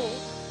 no.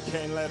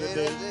 Can't let a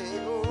day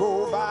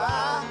go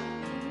by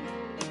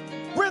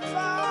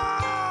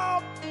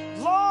without,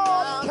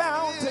 Lord,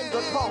 counting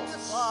the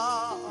cost.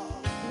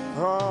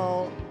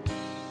 Oh,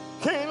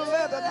 can't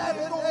let a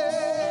day go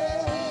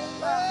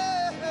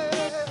by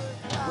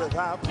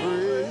without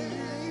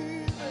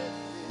praising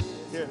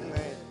His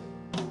name.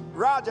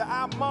 Roger,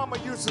 our mama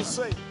used to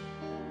say,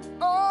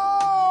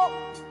 oh,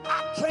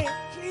 I can't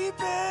keep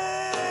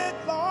it.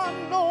 Lord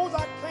knows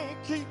I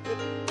can't keep it.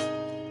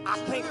 I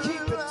can't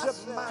keep it to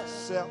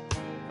myself.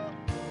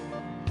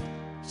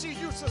 She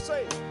used to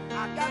say,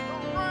 I got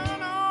to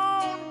run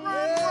on,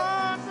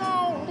 run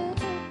on.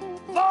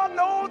 Lord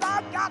knows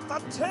I got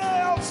to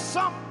tell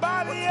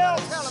somebody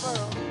else.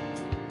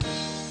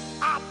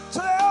 I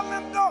tell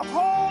them to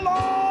hold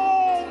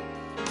on.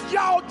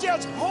 Y'all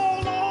just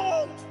hold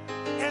on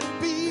and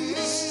be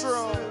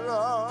strong.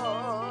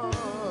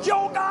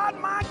 Your God,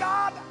 my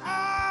God,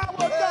 our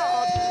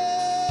God.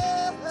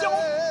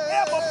 Don't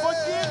ever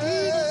forget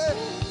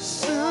He's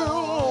still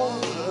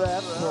on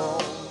that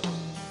throne.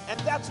 And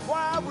that's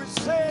why we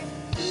say,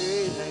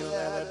 can't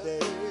let a day,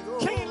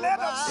 can't let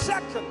a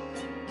second,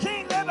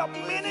 can't let a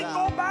minute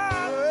go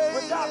by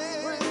without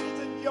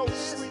praising your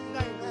sweet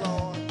name,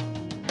 Lord.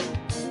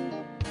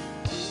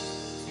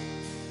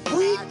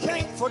 We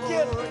can't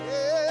forget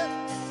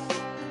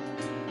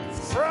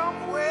from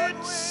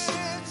which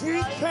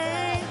we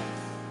came.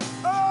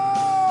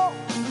 Oh,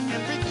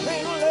 and we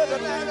can't let a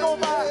day go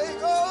by.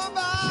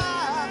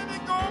 Can't let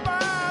it go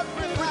by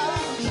without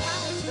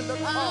counting the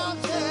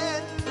cost.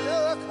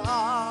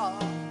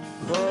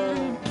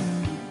 Oh,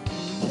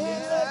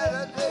 can't let a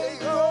day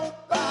go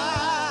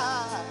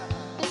by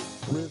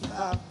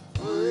without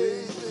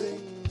praising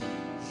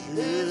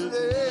His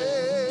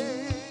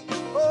name.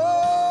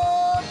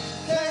 Oh,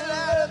 can't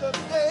let a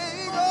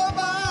day go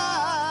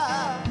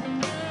by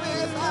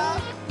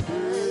without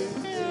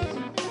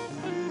praising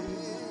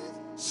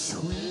His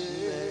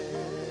sweet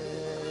name.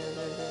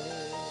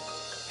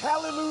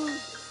 Hallelujah.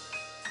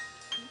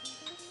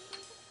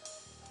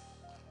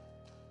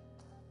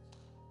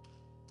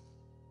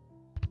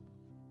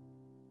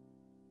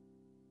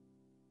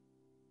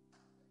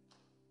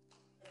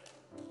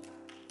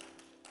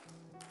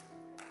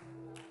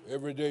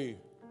 Every day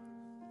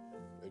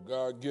that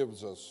God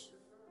gives us,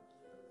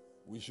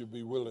 we should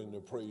be willing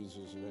to praise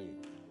his name.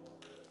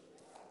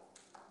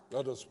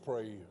 Let us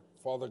pray.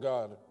 Father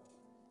God,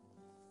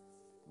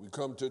 we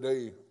come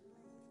today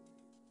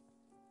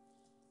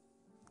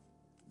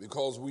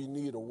because we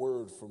need a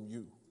word from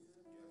you.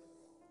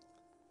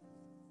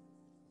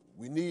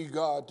 We need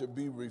God to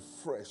be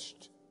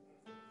refreshed.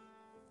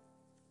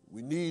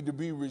 We need to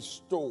be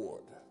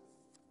restored.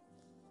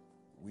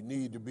 We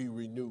need to be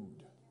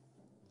renewed.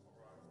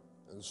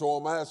 And so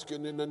I'm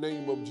asking in the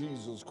name of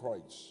Jesus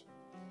Christ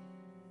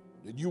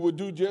that you would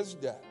do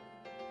just that.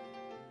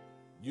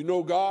 You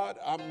know, God,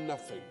 I'm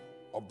nothing,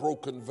 a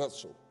broken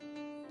vessel.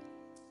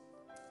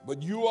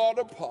 But you are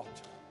the potter.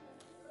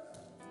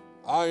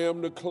 I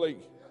am the clay.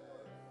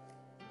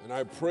 And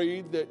I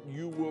pray that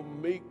you will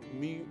make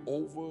me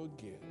over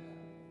again.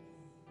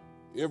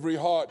 Every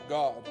heart,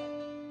 God,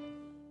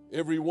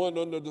 everyone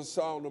under the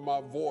sound of my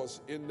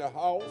voice in the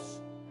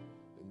house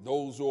and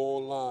those who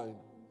are online,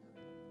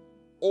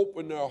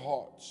 open their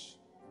hearts,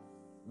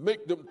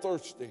 make them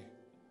thirsty,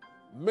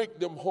 make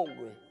them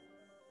hungry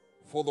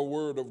for the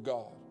word of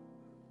God,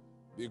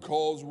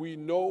 because we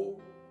know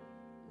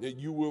that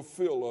you will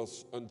fill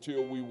us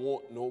until we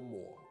want no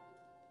more.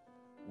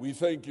 We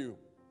thank you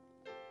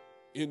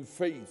in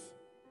faith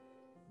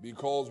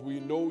because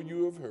we know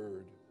you have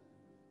heard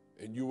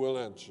and you will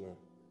answer.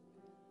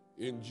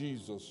 In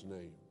Jesus'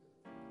 name,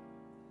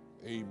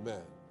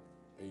 amen.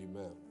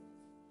 Amen.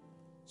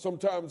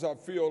 Sometimes I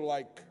feel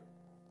like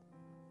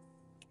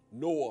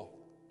Noah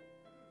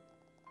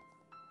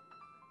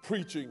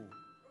preaching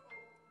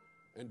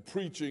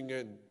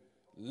and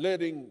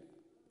letting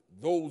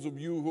those of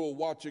you who are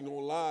watching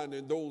online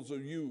and those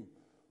of you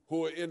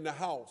who are in the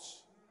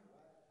house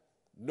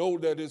know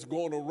that it's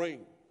going to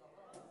rain.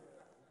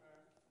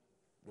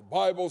 The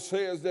Bible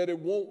says that it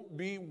won't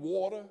be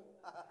water,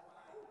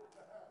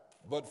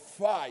 but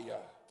fire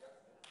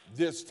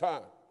this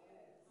time.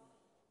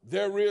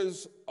 There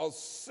is a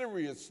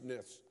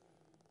seriousness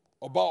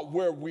about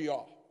where we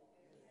are.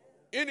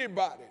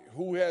 Anybody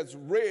who has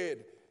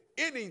read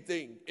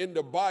anything in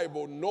the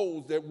Bible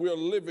knows that we're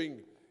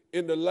living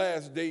in the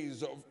last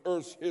days of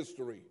Earth's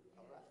history.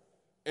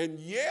 And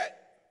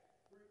yet,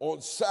 on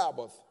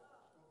Sabbath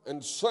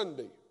and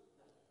Sunday,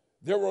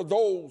 there are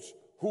those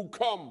who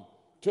come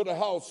to the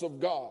house of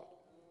God.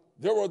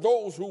 There are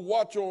those who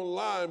watch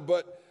online,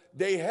 but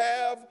they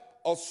have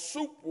a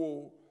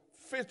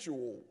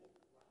superficial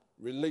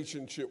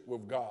relationship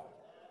with God.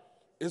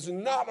 It's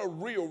not a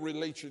real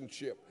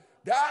relationship.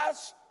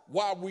 That's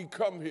why we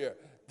come here.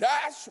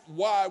 That's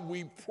why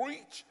we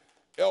preach,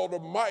 Elder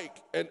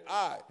Mike and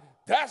I.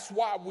 That's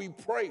why we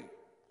pray,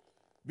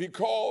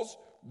 because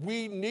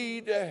we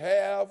need to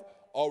have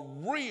a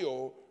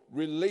real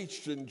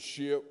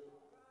relationship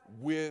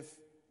with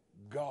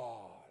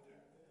God.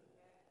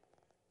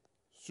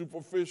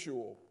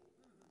 Superficial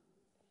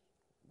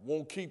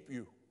won't keep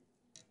you,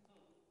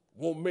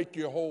 won't make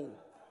you whole.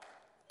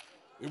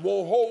 It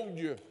won't hold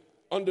you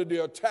under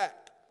the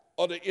attack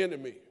of the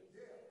enemy.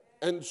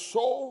 And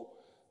so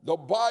the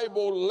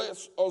Bible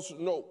lets us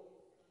know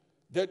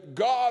that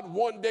God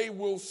one day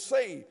will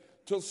say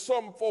to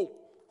some folk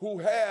who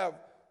have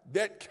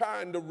that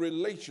kind of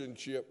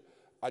relationship,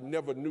 I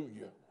never knew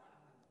you.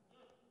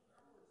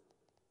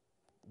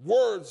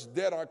 Words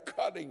that are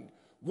cutting,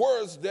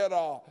 words that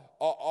are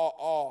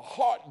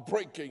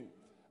heartbreaking.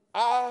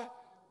 I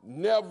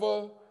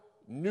never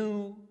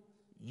knew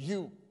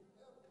you.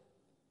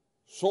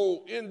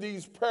 So in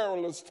these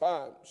perilous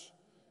times,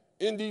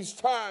 in these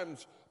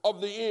times of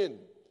the end,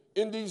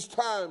 in these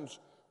times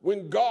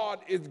when God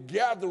is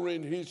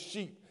gathering his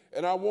sheep,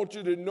 and I want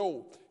you to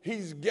know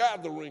he's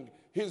gathering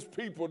his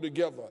people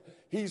together.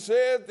 He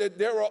says that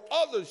there are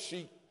other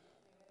sheep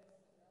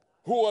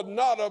who are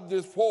not of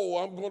this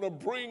fold. I'm going to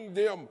bring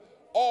them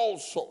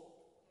also.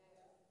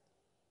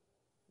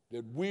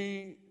 That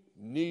we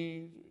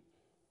need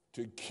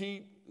to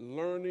keep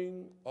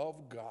learning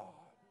of God.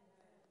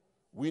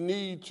 We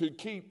need to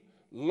keep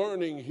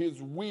learning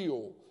his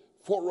will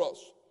for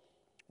us.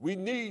 We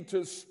need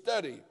to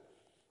study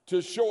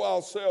to show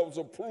ourselves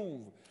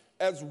approved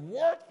as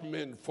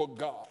workmen for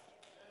God,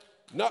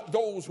 not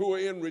those who are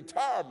in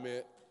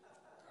retirement,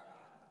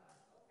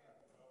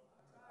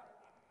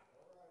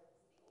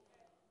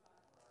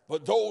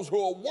 but those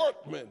who are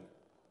workmen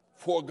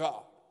for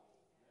God,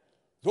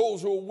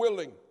 those who are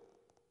willing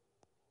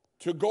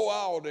to go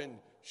out and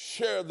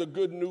share the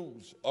good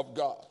news of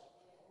God.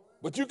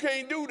 But you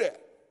can't do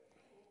that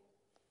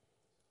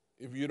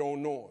if you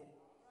don't know him.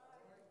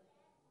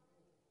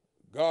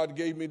 God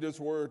gave me this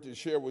word to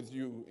share with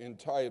you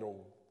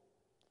entitled,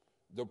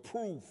 The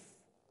Proof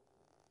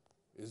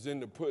is in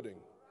the Pudding.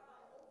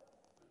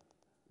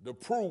 The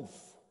proof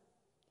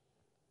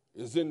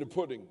is in the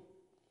pudding.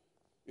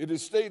 It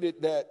is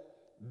stated that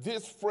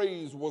this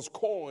phrase was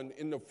coined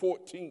in the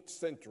 14th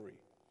century,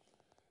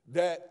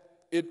 that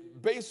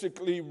it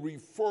basically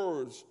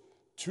refers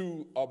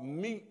to a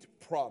meat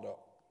product.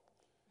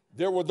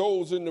 There were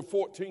those in the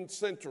 14th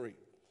century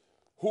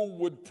who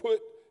would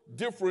put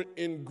different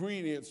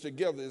ingredients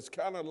together. It's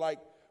kind of like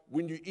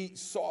when you eat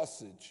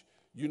sausage.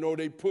 You know,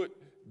 they put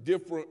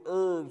different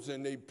herbs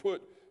and they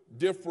put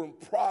different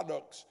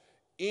products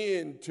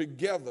in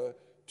together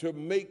to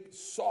make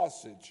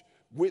sausage,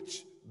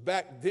 which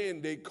back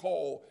then they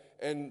call,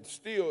 and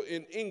still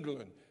in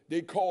England,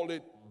 they call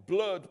it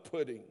blood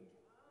pudding.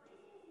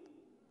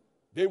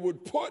 They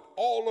would put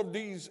all of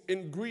these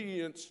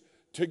ingredients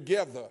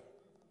together,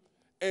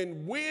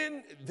 and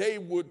when they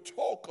would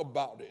talk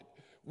about it,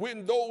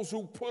 when those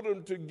who put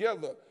them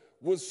together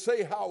would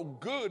say how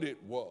good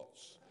it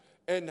was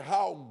and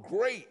how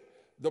great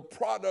the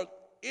product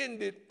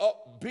ended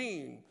up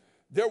being,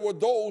 there were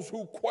those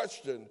who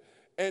questioned.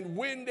 And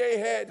when they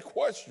had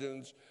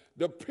questions,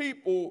 the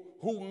people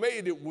who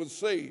made it would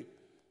say,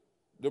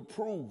 the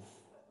proof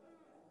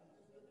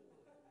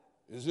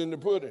is in the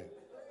pudding.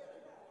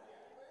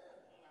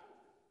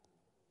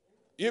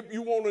 If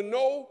you want to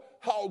know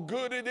how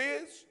good it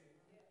is,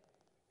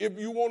 if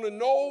you want to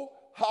know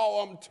how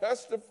I'm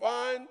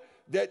testifying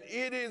that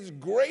it is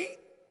great,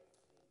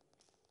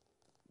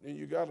 then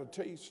you got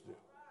to taste it.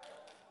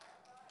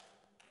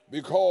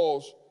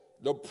 Because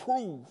the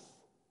proof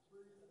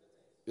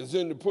is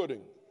in the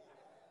pudding.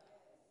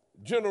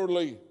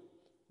 Generally,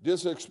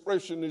 this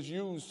expression is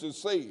used to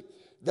say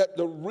that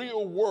the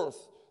real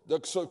worth, the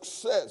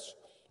success,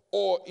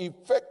 or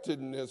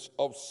effectiveness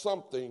of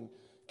something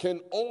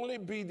can only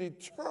be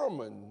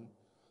determined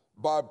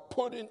by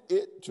putting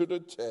it to the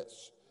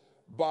test,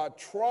 by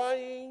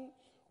trying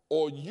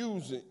or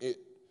using it,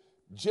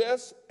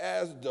 just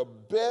as the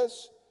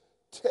best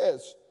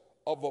test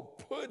of a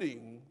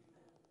pudding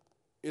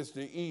is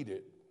to eat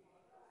it.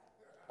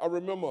 I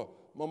remember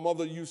my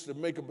mother used to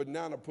make a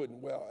banana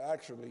pudding. Well,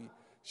 actually,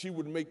 she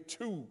would make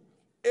 2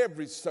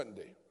 every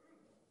Sunday.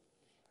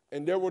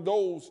 And there were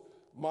those,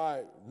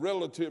 my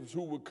relatives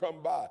who would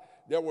come by.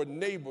 There were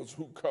neighbors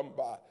who come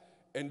by.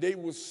 And they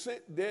would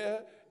sit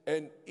there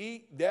and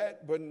eat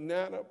that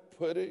banana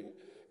pudding.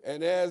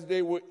 And as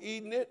they were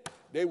eating it,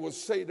 they would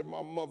say to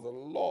my mother,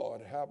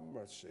 Lord, have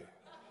mercy.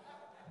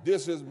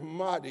 This is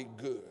mighty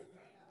good.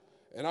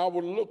 And I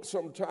would look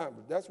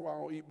sometimes. That's why I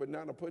don't eat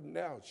banana pudding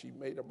now. She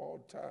made them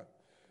all the time.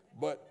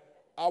 But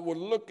I would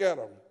look at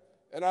them,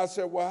 and I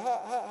said, well,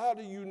 how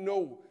do you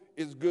know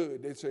it's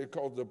good? They said,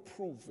 because the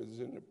proof is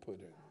in the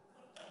pudding.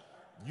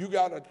 You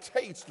got to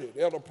taste it.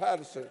 Elder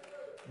Patterson,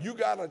 you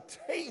got to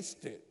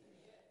taste it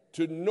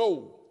to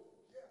know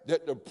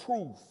that the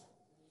proof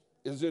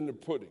is in the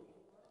pudding.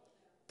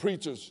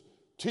 Preachers,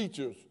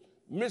 teachers,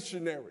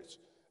 missionaries,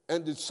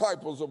 and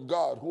disciples of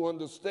God who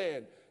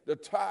understand the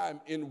time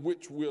in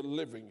which we're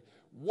living.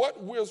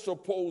 What we're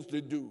supposed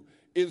to do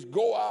is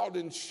go out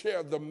and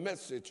share the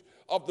message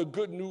of the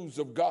good news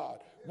of God.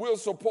 We're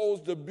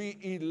supposed to be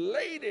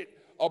elated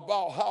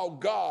about how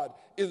God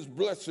is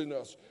blessing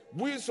us.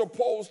 We're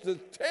supposed to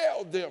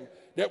tell them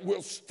that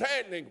we're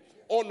standing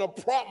on the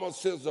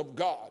promises of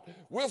God.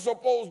 We're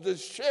supposed to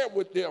share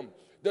with them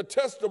the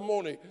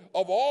testimony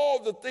of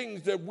all the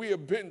things that we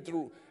have been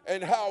through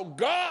and how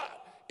God,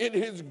 in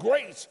his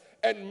grace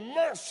and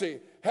mercy,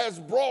 has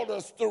brought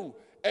us through.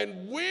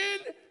 And when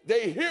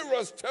they hear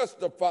us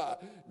testify,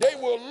 they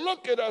will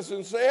look at us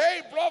and say,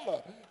 hey,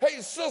 brother,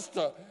 hey,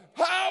 sister,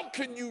 how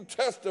can you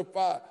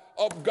testify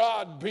of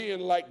God being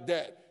like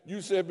that?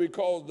 You said,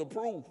 because the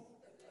proof.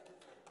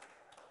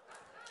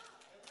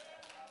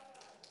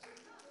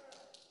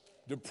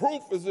 The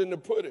proof is in the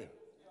pudding.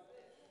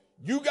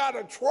 You got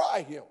to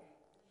try him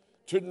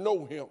to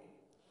know him.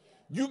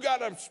 You got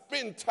to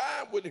spend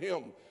time with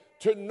him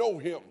to know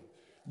him.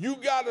 You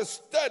got to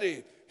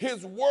study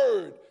his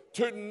word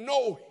to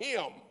know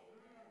him,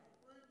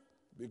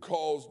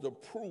 because the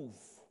proof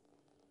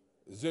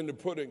is in the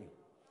pudding.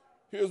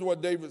 Here's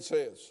what David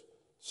says,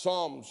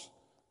 Psalms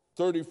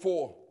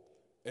 34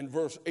 and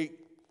verse 8.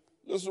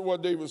 Listen to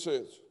what David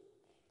says.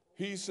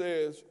 He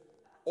says,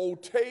 oh,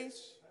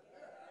 taste.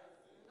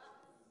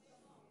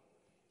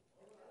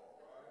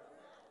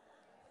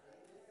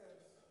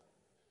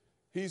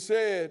 He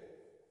said,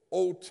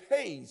 oh,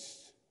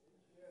 taste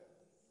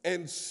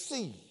and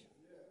see.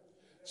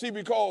 See,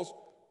 because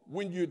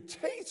when you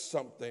taste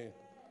something,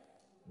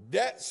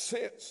 that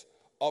sense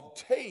of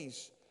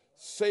taste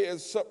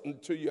says something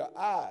to your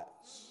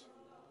eyes.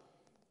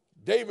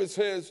 David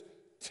says,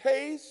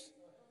 taste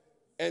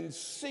and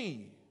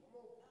see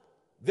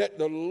that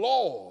the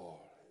Lord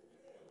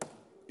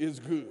is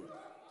good.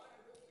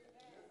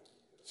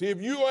 See, if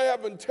you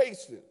haven't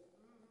tasted,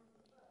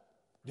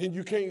 then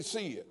you can't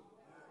see it.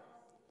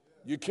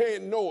 You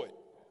can't know it.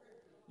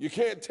 You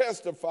can't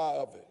testify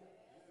of it.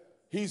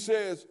 He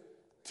says,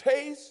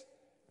 taste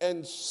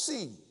and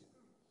see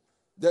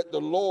that the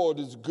Lord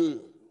is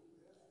good.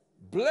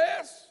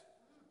 Blessed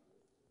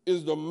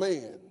is the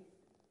man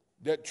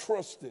that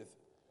trusteth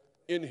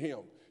in him.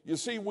 You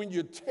see, when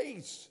you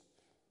taste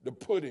the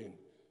pudding,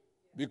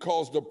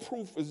 because the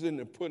proof is in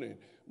the pudding,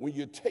 when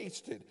you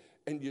taste it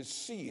and you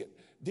see it,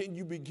 then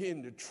you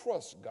begin to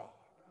trust God.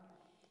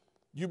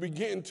 You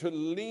begin to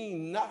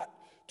lean not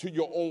to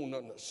your own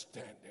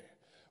understanding,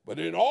 but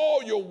in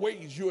all your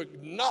ways you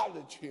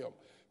acknowledge him,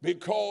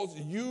 because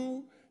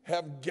you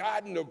have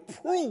gotten the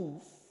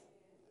proof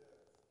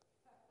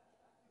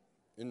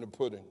in the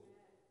pudding.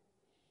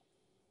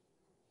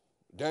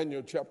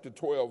 Daniel chapter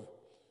 12,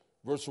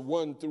 verse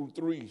 1 through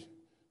 3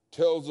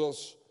 tells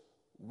us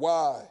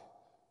why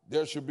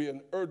there should be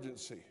an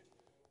urgency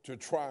to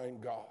trying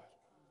God.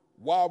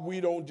 Why we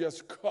don't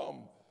just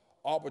come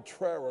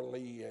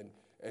arbitrarily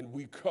and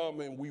we come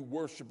and we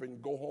worship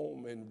and go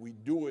home and we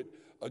do it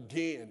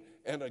again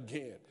and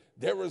again.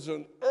 There is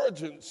an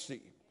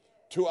urgency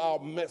to our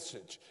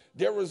message.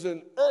 There is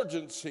an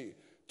urgency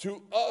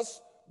to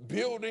us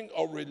building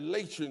a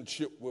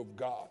relationship with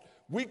God.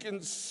 We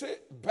can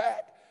sit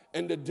back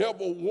and the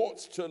devil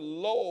wants to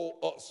lull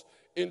us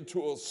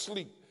into a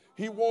sleep.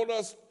 He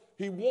wants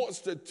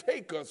to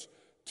take us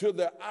to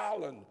the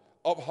island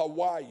of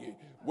Hawaii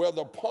where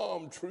the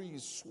palm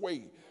trees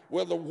sway,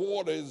 where the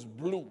water is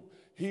blue.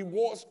 He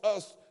wants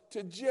us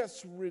to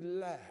just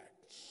relax.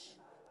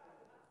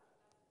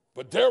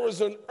 But there is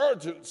an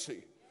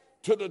urgency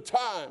to the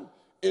time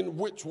in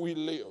which we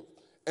live.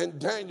 And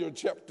Daniel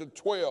chapter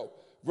 12,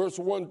 verse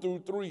 1 through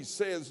 3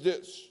 says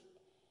this,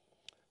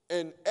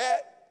 and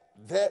at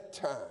that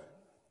time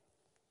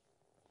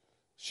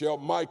shall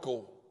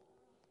Michael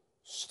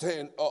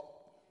stand up,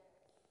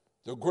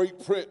 the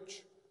great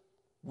prince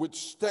which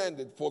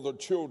standeth for the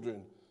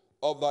children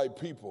of thy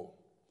people.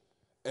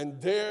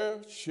 And there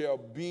shall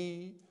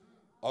be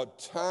a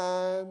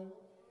time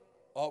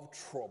of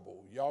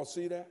trouble. Y'all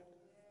see that?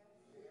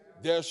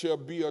 There shall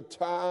be a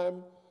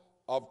time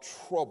of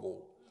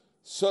trouble,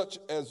 such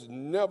as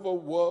never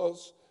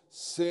was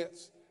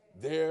since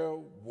there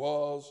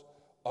was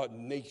a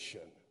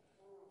nation.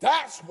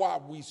 That's why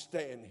we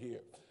stand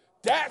here.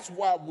 That's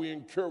why we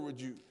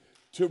encourage you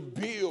to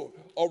build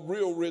a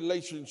real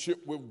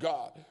relationship with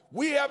God.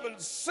 We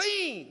haven't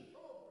seen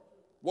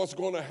what's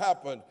going to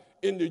happen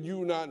in the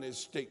United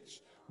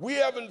States. We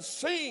haven't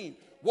seen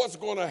what's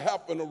going to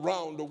happen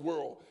around the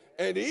world.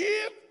 And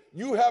if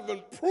you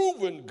haven't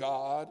proven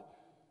God,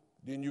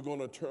 then you're going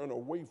to turn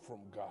away from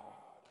God.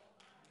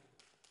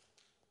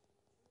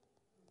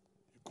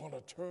 You're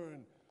going to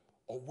turn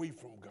away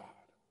from God.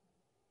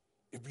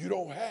 If you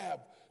don't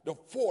have the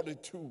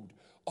fortitude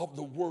of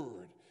the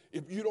word,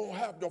 if you don't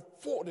have the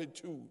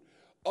fortitude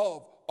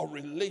of a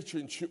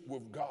relationship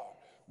with God,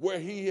 where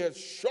he has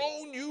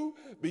shown you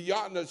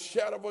beyond a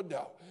shadow of a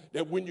doubt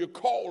that when you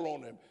call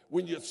on him,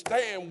 when you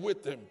stand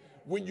with him,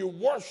 when you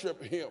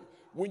worship him,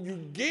 when you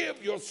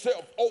give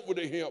yourself over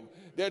to him,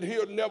 that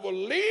he'll never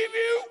leave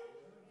you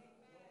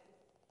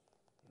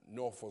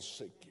nor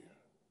forsake you,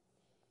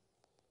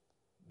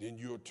 then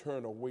you'll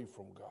turn away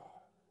from God,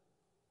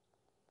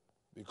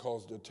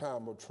 because the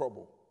time of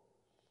trouble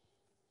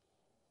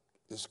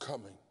is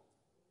coming.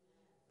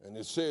 And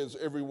it says,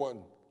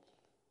 everyone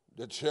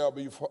that shall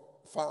be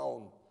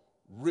found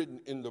written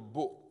in the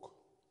book,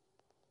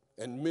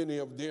 and many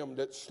of them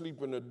that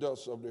sleep in the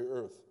dust of the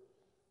earth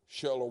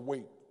shall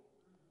awake,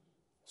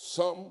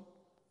 some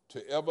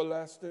to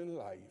everlasting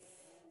life,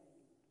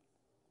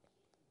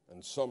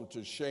 and some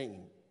to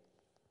shame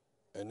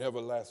and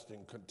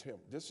everlasting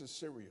contempt. This is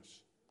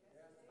serious.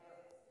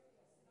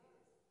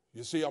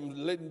 You see, I'm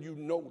letting you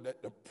know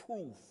that the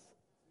proof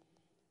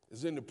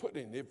is in the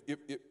pudding.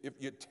 If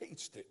you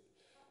taste it,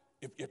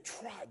 if you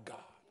try God,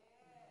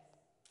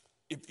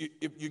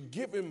 if you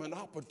give him an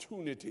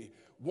opportunity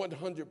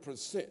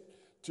 100%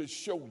 to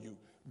show you.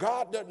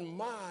 God doesn't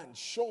mind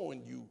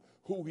showing you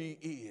who he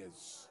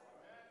is.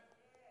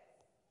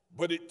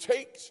 But it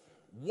takes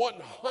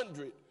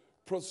 100%.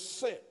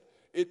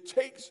 It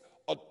takes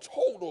a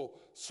total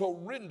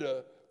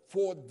surrender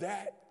for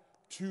that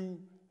to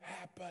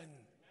happen.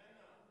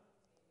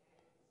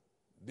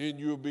 Then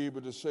you'll be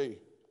able to say,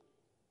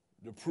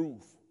 the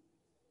proof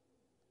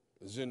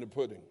is in the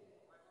pudding.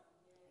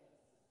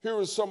 Here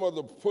are some of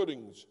the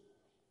puddings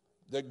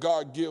that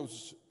God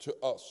gives to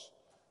us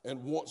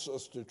and wants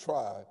us to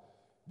try,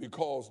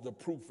 because the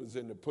proof is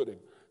in the pudding.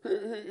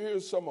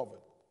 Here's some of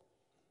it.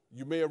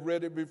 You may have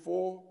read it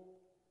before,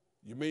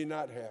 you may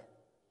not have,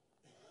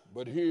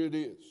 but here it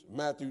is.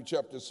 Matthew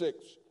chapter 6,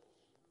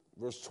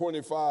 verse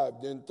 25,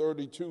 then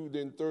 32,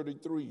 then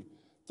 33,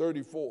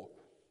 34.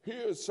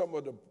 Here's some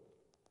of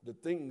the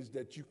things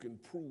that you can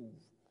prove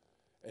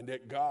and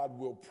that God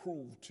will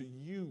prove to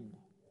you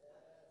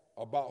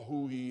about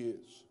who he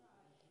is.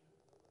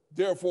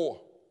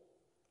 Therefore,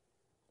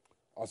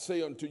 I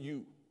say unto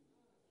you,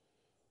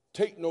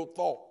 take no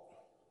thought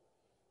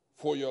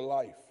for your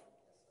life,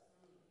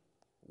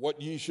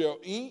 what ye shall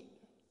eat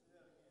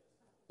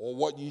or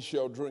what ye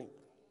shall drink,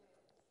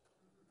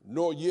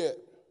 nor yet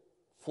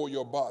for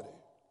your body,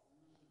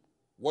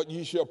 what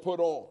ye shall put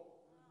on.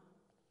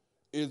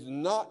 Is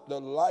not the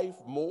life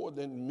more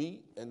than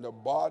meat, and the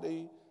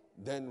body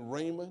than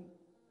raiment?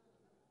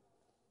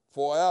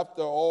 For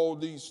after all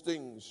these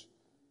things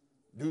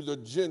do the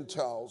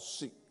Gentiles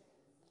seek.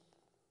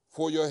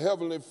 For your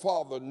heavenly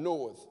Father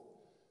knoweth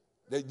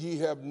that ye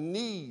have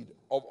need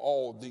of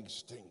all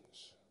these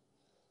things.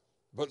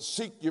 But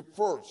seek ye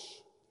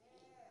first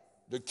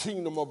the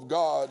kingdom of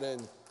God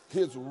and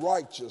his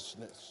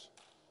righteousness,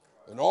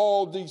 and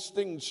all these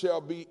things shall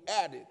be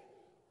added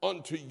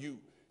unto you.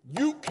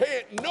 You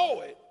can't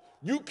know it,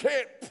 you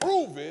can't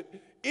prove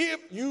it if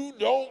you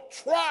don't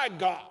try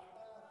God.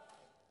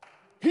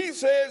 He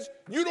says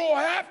you don't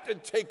have to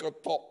take a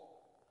thought,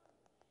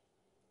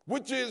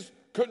 which is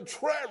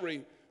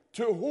contrary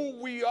to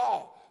who we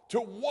are, to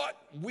what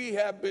we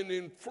have been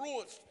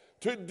influenced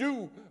to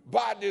do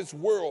by this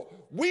world.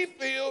 We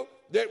feel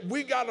that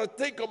we got to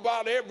think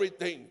about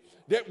everything,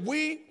 that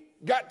we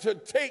got to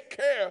take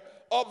care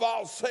of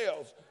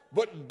ourselves.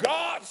 But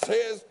God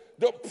says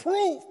the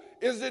proof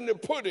is in the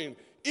pudding.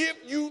 If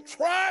you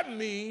try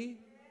me,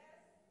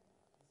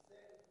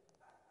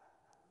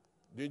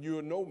 then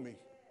you'll know me.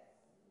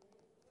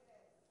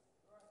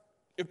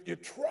 If you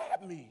try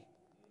me,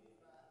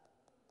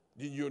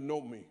 then you'll know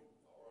me.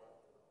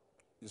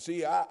 You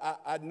see,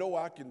 I know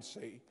I can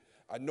say,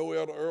 I know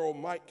Elder Earl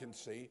Mike can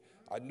say,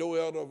 I know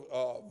Elder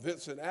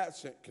Vincent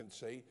Accent can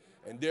say,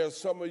 and there's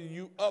some of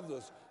you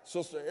others,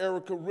 Sister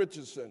Erica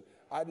Richardson,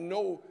 I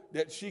know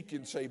that she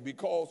can say,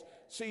 because,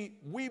 see,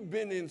 we've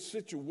been in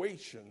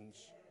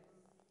situations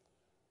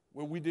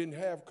where we didn't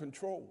have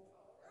control.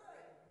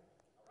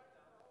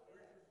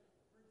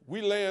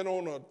 We land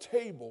on a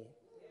table,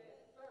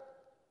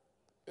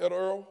 Elder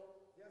Earl,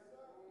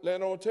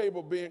 land on a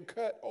table being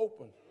cut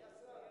open.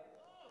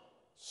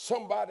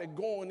 Somebody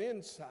going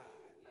inside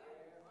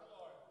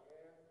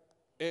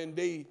and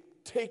they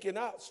taking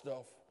out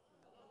stuff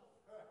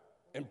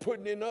and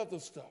putting in other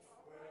stuff.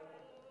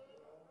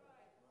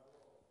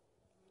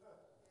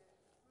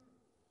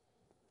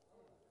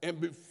 And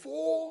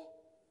before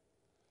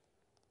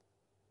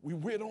we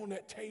went on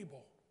that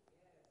table,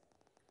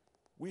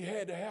 we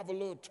had to have a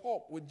little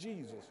talk with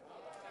Jesus.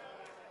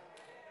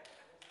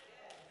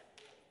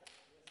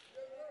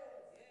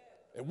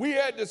 And we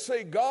had to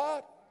say,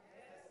 God,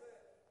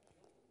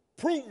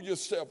 prove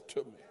yourself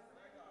to me.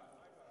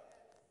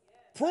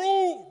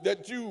 Prove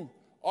that you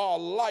are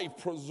a life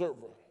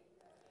preserver.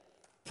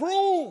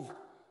 Prove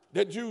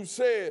that you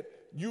said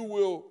you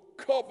will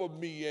cover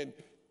me and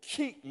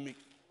keep me.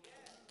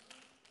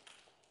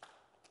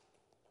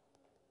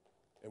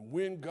 And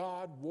when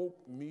God woke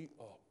me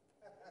up,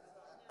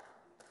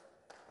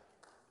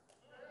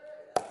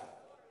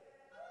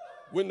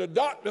 when the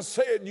doctor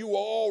said you were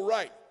all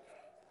right,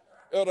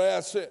 Elder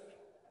Asset,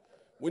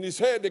 when he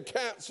said the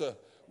cancer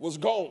was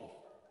gone,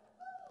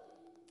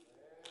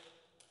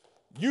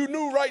 you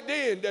knew right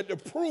then that the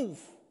proof,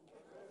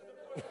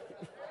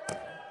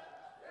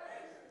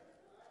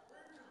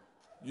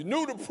 you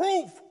knew the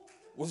proof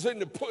was in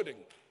the pudding.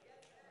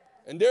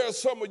 And there are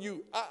some of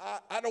you,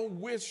 I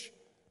don't wish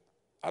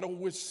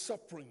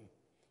suffering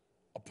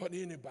upon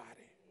anybody.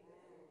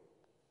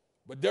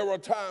 But there are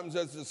times,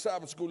 as the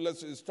Sabbath school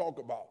lessons talk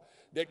about,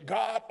 that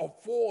God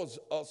affords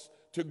us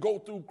to go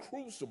through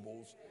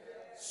crucibles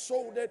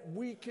so that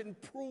we can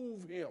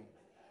prove him,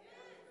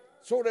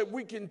 so that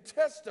we can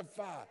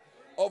testify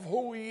of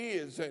who he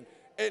is.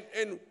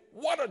 And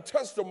what a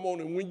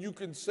testimony when you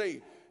can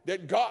say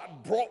that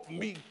God brought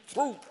me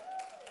through,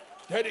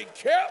 that he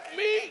kept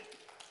me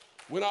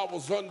when I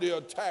was under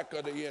attack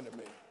of the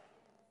enemy.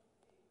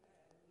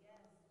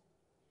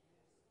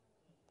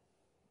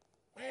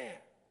 Man,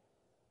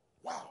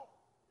 wow.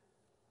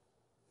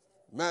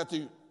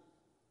 Matthew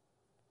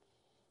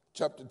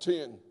chapter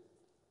 10,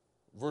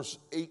 verse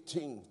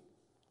 18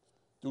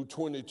 through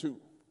 22.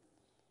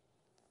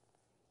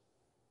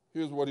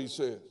 Here's what he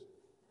says.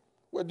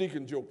 Well,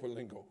 Deacon Joe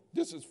Palingo,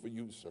 this is for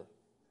you, sir.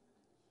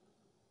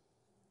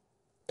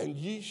 And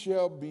ye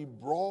shall be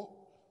brought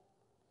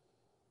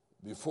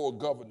before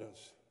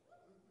governors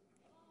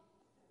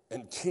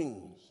and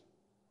kings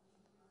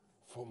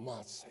for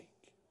my sake,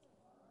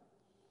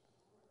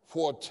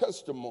 for a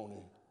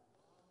testimony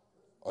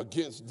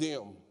against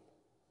them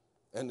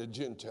and the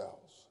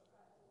Gentiles.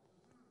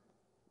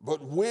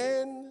 But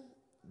when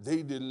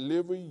they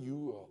deliver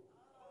you up,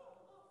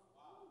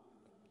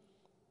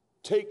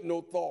 take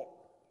no thought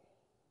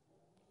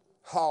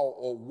how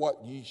or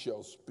what ye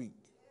shall speak,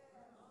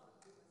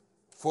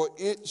 for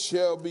it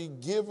shall be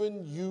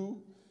given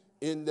you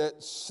in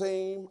that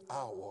same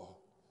hour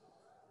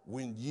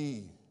when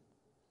ye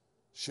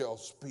shall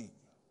speak.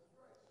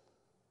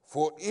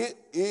 For it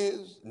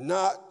is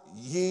not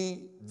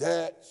ye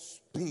that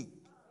speak,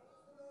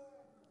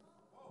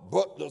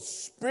 but the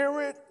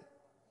Spirit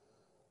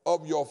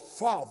of your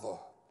Father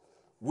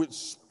which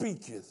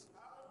speaketh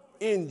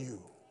in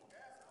you.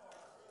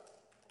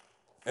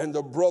 And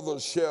the brother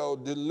shall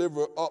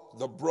deliver up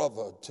the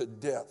brother to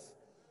death,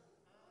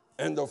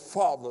 and the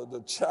father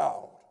the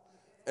child,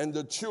 and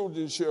the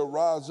children shall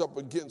rise up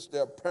against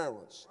their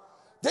parents.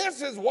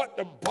 This is what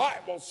the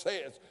Bible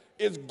says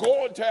is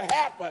going to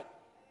happen.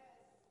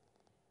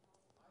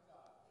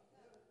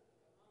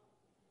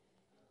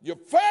 Your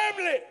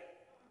family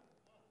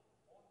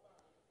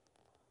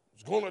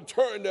is going to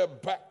turn their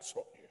backs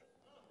on you.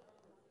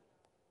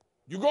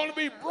 You're going to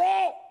be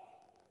brought,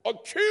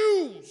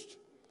 accused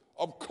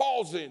of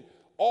causing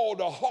all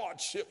the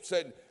hardships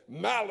and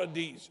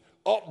maladies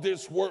of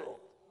this world.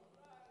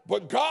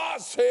 But God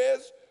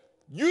says,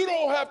 you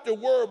don't have to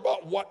worry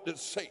about what to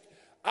say.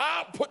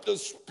 I'll put the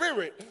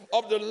spirit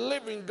of the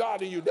living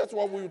God in you. That's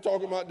what we were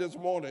talking about this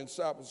morning in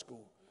Sabbath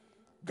school.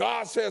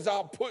 God says,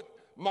 I'll put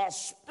my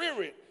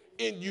spirit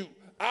in you.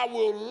 I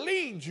will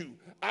lead you.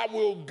 I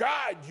will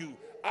guide you.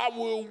 I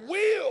will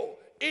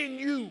in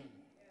you.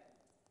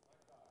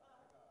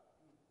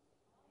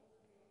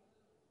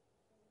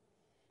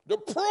 The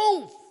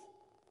proof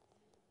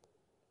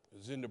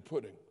is in the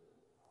pudding.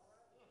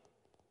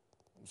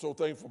 I'm so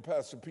thankful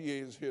Pastor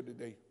P.A. is here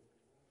today,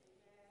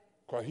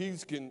 because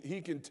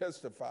he can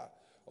testify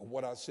of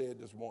what I said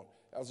this morning.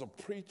 As a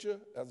preacher,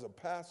 as a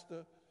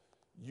pastor,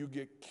 you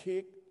get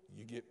kicked,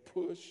 you get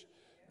pushed,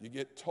 you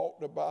get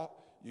talked about,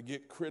 you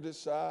get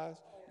criticized,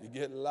 you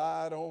get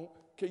lied on.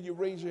 Can you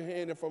raise your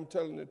hand if I'm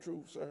telling the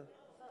truth, sir?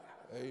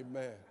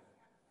 Amen.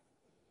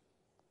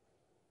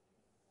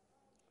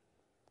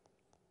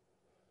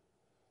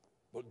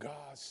 But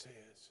God says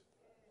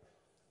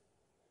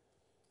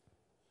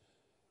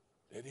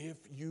that if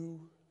you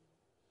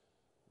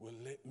will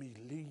let me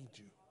lead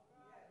you,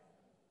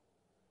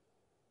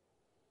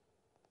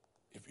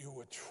 if you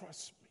will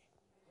trust me.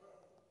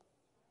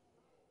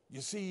 You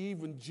see,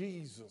 even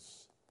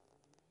Jesus,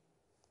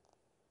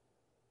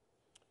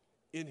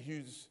 in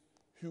his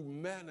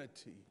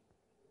humanity,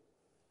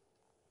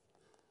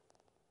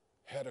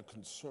 had a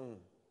concern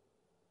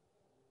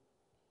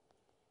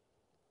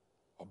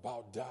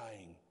about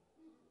dying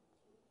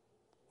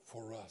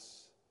for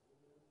us.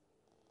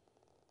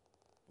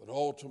 But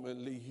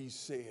ultimately, he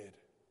said,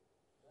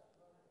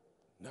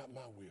 not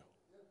my will.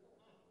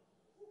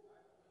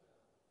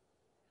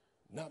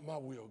 Not my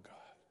will, God,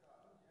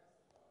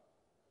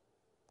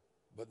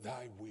 but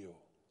thy will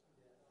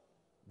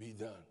be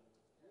done.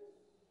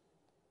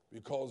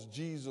 Because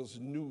Jesus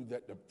knew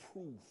that the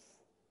proof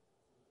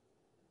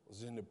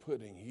was in the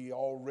pudding. He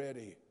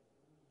already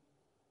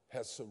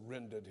has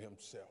surrendered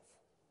himself.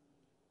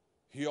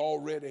 He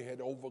already had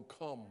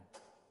overcome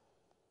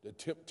the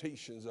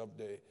temptations of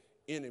the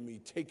enemy,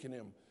 taking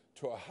him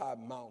to a high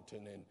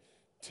mountain and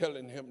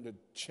telling him to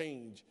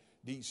change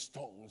these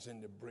stones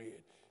into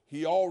bread.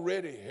 He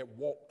already had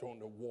walked on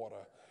the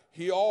water.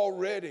 He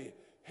already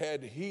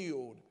had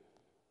healed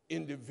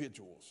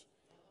individuals.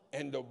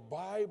 And the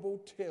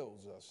Bible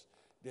tells us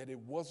that it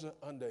wasn't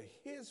under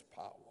his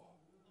power,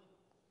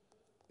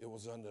 it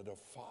was under the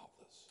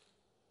Father's.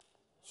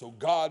 So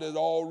God had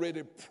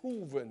already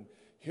proven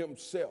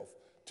himself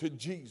to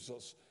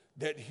Jesus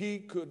that he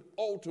could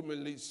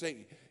ultimately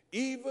say,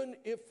 even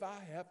if I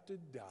have to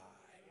die,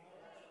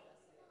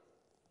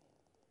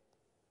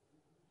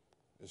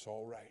 it's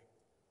all right.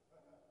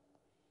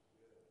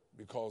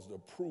 Because the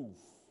proof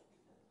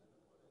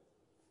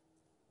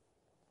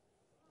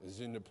is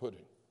in the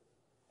pudding.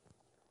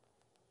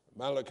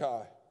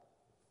 Malachi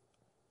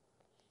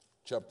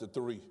chapter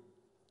 3,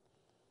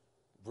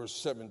 verse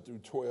 7 through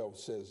 12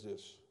 says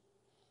this.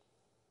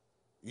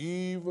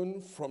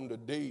 Even from the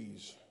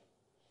days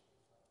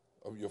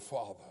of your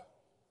father,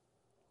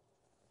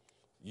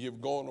 ye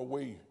have gone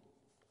away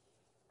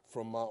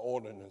from my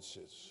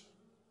ordinances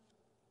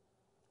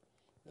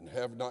and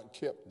have not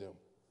kept them.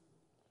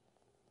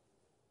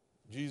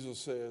 Jesus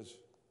says,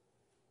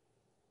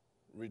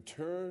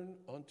 return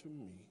unto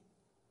me,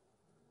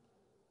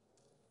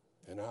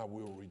 and I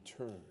will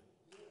return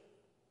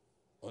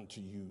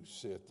unto you,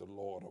 saith the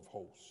Lord of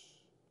hosts.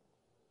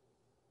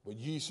 But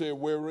ye say,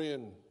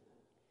 wherein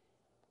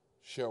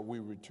shall we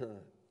return?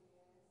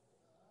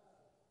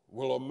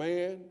 Will a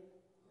man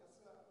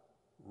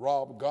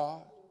rob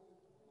God?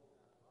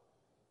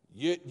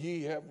 Yet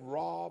ye have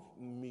robbed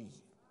me.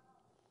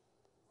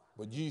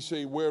 But ye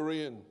say,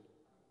 wherein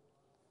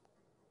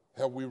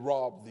have we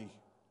robbed thee?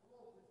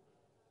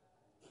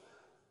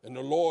 And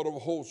the Lord of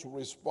hosts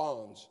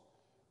responds,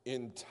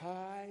 in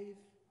tithe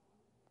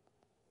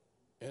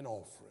and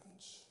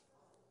offerings.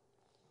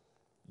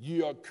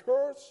 Ye are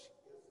cursed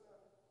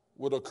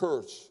with a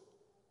curse,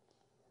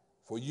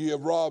 for ye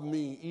have robbed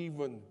me,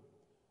 even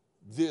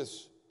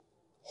this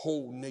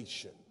whole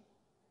nation.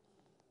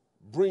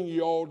 Bring ye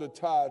all the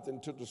tithe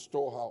into the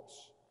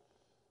storehouse,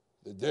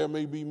 that there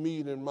may be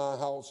meat in my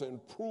house, and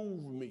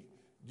prove me.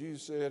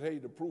 Jesus said, hey,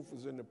 the proof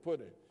is in the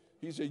pudding.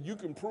 He said, you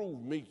can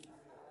prove me.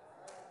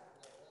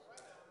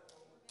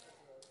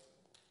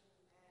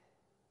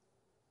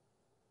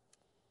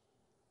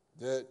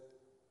 That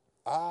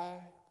I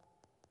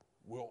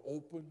will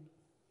open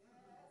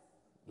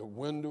the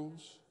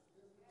windows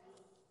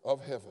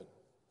of heaven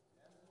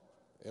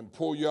and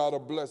pour you out a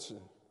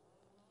blessing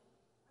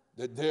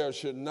that there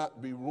should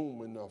not be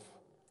room enough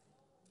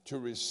to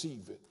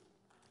receive it.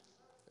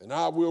 And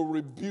I will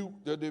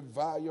rebuke the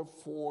devourer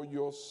for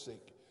your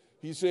sake.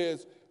 He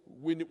says,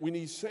 when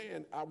he's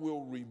saying, I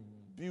will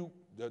rebuke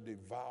the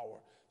devourer,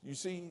 you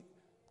see,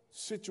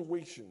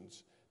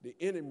 situations, the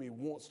enemy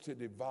wants to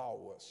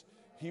devour us.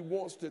 He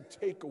wants to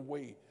take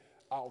away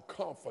our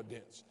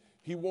confidence.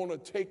 He wants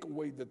to take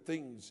away the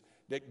things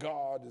that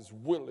God is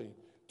willing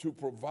to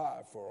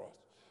provide for us.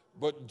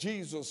 But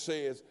Jesus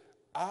says,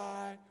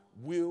 I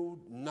will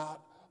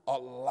not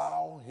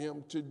allow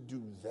him to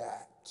do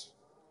that.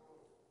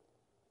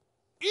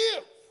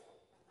 If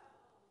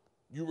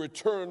you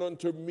return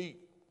unto me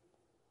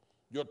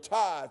your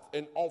tithe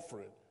and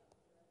offering.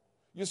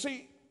 You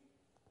see,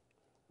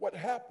 what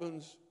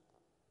happens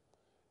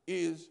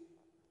is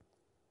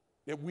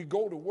that we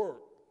go to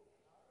work.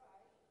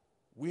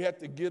 We have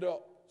to get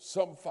up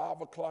some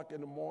 5 o'clock in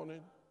the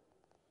morning,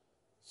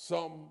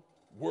 some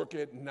work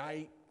at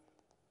night,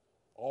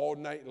 all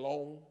night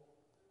long.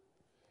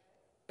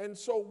 And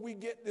so we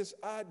get this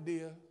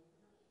idea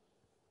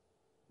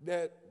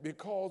that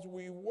because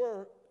we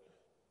work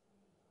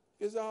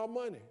is our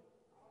money.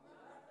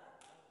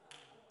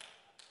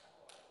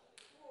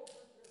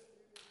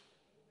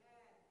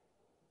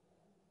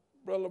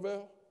 Brother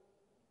Bell,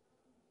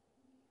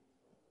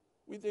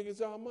 we think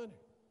it's our money.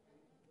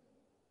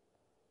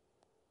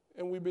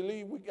 And we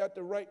believe we got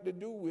the right to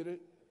do with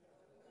it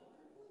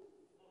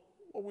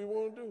what we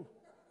want to do.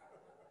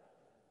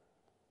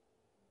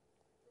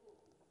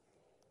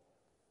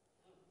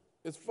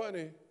 It's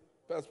funny,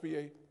 Pastor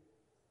P.A.,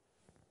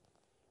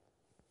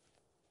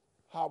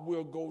 how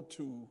we'll go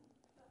to,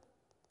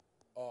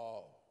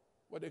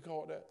 what they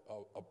call that,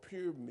 a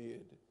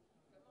pyramid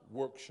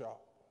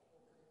workshop.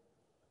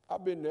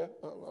 I've been there.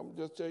 I'm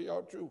just telling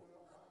y'all the truth.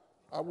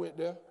 I went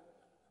there.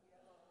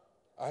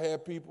 I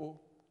had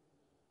people,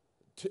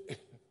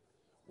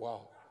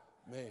 wow,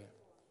 man.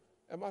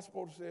 Am I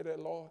supposed to say that,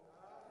 Lord?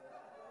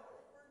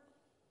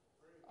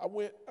 I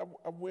went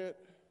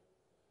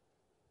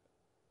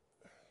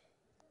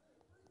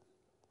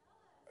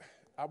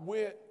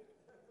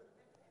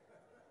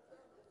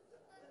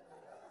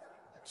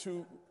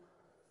to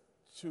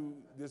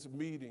this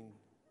meeting,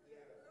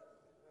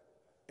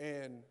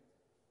 and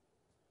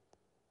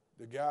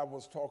the guy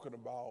was talking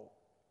about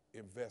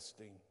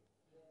investing.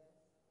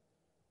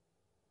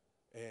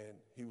 And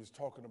he was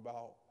talking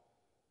about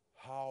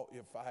how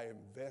if I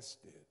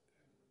invested,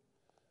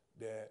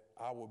 that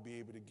I would be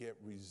able to get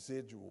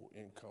residual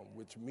income,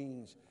 which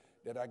means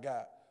that I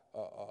got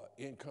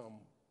income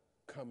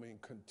coming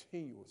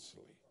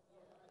continuously.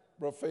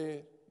 Bro,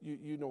 Fed,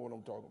 you know what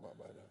I'm talking about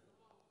by that.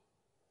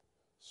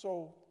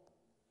 So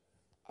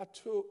I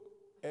took,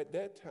 at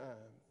that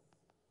time,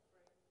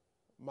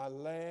 my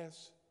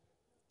last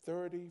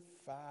 $35,000.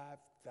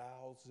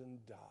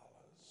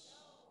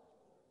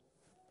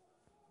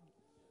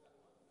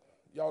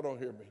 Y'all don't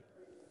hear me.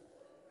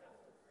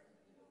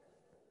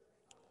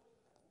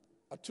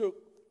 I took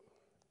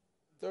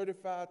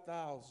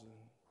 35,000.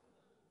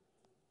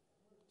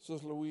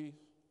 Sister Louise,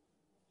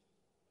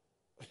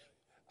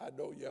 I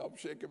know I'm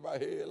shaking my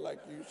head like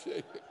you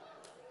shake it.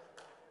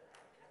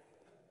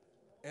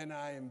 And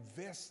I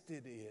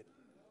invested it.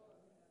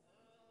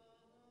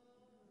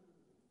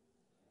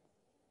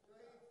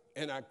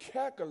 And I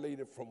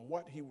calculated from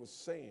what he was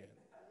saying,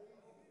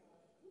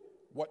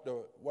 what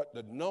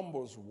the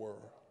numbers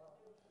were,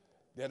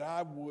 that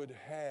I would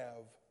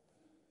have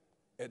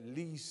at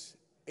least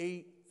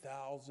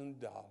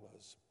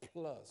 $8,000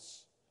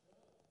 plus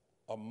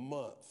a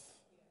month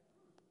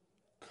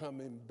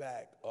coming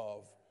back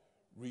of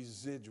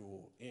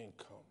residual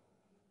income.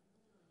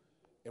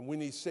 And when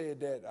he said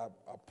that, I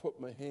put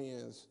my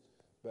hands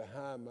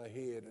behind my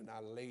head and I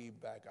laid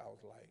back. I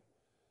was like,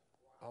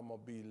 I'm going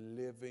to be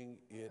living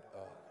it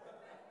up.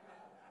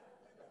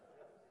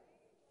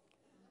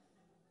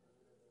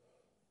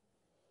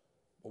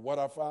 But what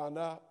I found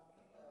out,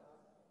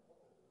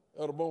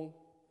 Elder Boone,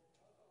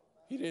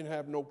 he didn't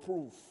have no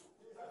proof.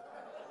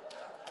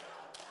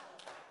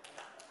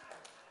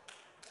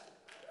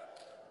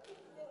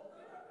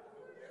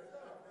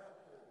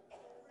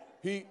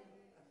 He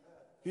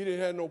didn't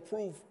have no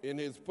proof in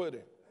his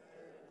pudding.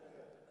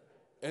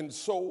 And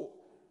so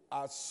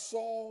I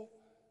saw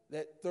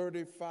that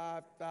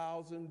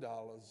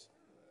 $35,000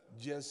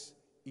 just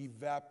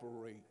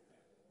evaporate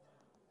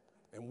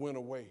and went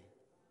away.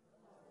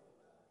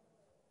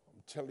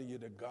 I'm telling you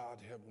the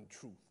God-heaven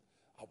truth.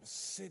 I was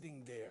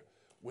sitting there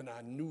when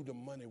I knew the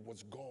money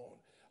was gone.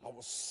 I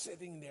was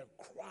sitting there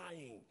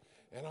crying,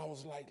 and I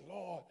was like,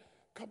 Lord,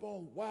 come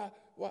on, why?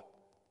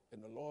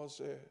 And the Lord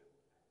said,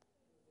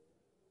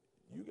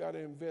 you got to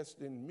invest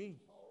in me.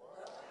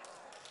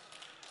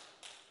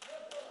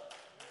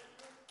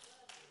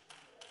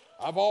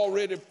 I've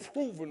already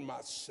proven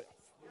myself.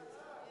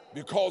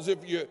 Because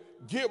if you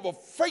give a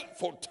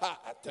faithful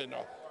tithe and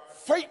a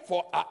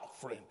faithful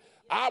offering,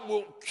 I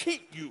will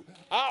keep you.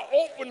 I'll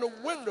open the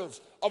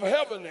windows of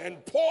heaven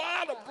and pour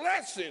out a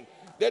blessing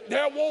that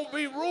there won't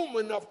be room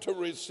enough to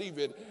receive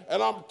it.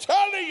 And I'm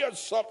telling you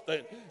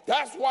something.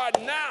 That's why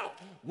now,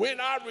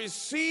 when I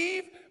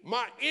receive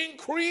my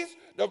increase,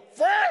 the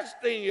first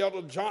thing,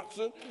 Elder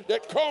Johnson,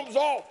 that comes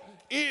off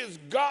is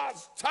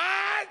God's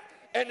tithe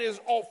and his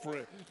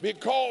offering.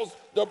 Because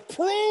the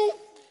proof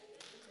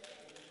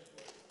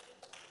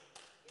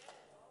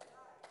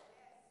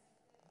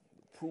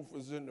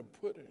is in the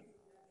pudding.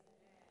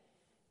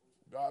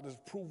 God has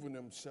proven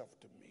himself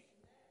to me.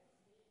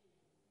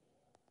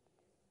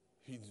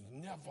 He's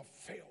never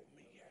failed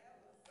me yet.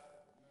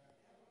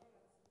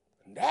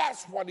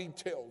 That's what he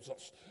tells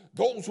us.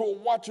 Those who are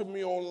watching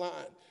me online,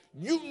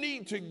 you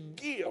need to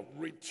give,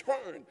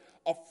 return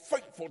a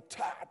faithful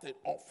tithe and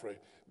offering,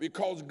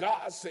 because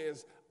God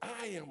says,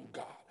 I am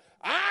God.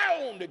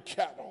 I own the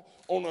cattle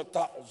on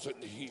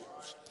 1,000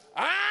 hills.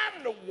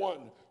 I'm the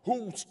one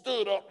who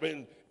stood up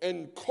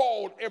and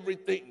called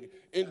everything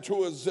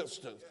into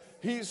existence.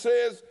 He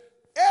says,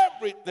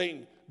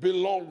 everything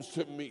belongs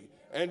to me.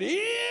 And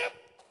if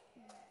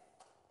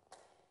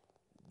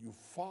you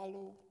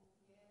follow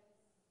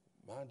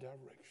my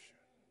direction,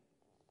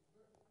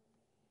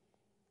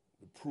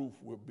 the proof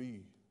will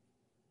be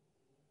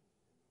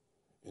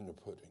in the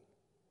pudding.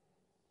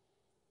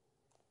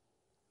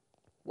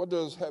 What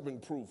does having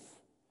proof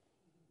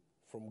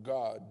from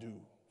God do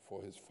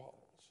for his followers?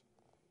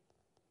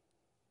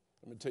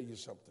 Let me tell you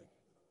something,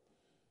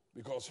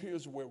 because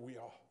here's where we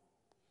are.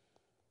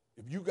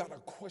 If you got a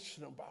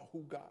question about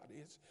who God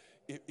is,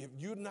 if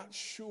you're not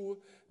sure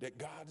that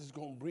God is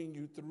going to bring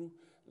you through,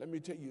 let me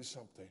tell you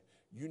something.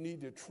 You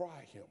need to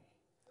try him.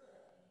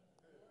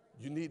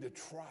 You need to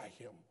try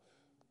him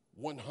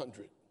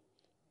 100.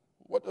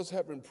 What does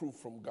having proof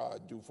from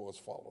God do for his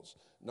followers?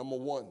 Number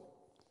one,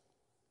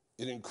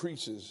 it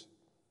increases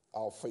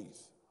our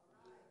faith.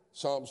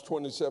 Psalms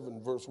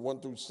 27, verse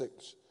 1 through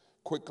 6.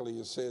 Quickly,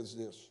 it says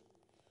this: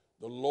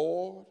 the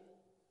Lord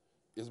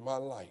is my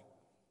light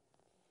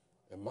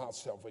and my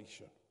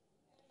salvation.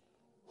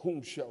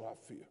 Whom shall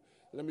I fear?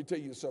 Let me tell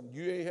you something.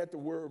 You ain't had to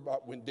worry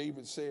about when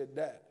David said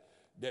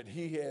that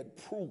he had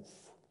proof.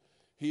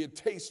 He had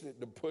tasted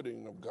the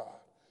pudding of God.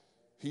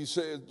 He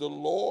says, the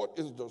Lord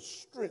is the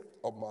strength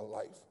of my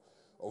life.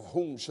 Of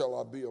whom shall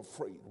I be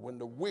afraid? When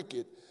the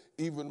wicked,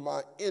 even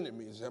my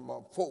enemies and my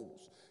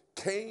foes,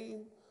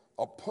 came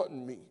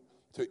upon me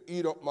to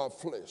eat up my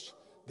flesh,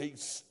 they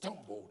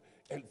stumbled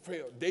and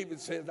failed. David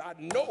says, I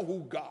know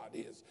who God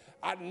is.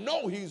 I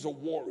know he's a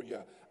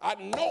warrior. I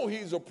know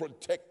he's a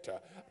protector.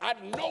 I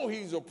know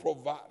he's a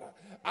provider.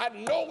 I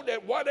know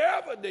that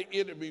whatever the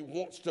enemy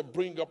wants to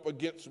bring up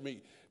against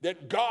me,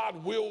 that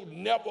God will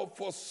never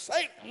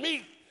forsake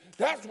me.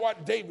 That's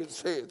what David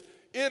said.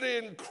 It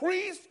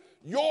increased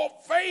your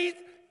faith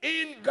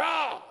in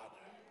God.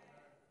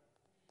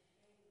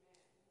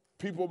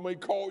 People may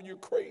call you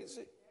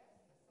crazy.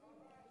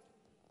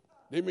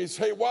 They may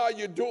say, why are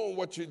you doing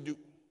what you do?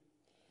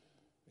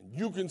 And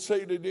you can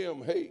say to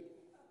them, hey,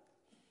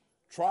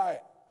 try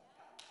it.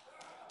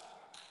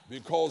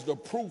 Because the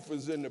proof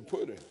is in the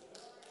pudding.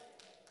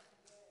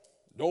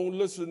 Don't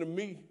listen to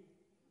me.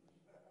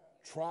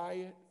 Try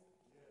it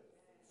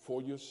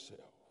for yourself.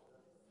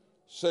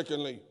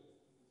 Secondly,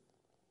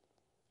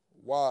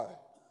 why?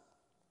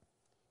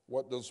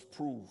 What does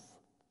proof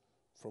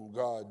from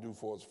God do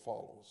for his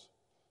followers?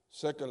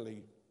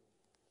 Secondly,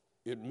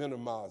 it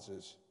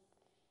minimizes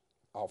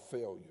our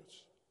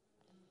failures.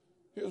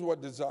 Here's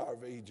what Desire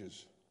of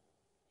Ages,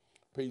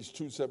 page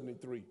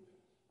 273,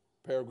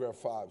 paragraph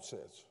 5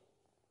 says.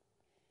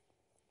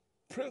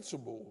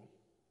 Principle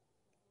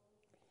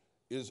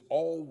is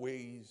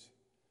always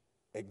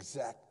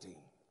exacting.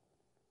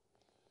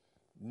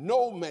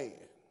 No man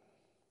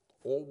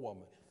or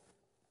woman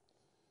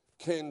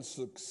can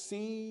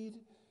succeed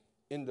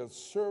in the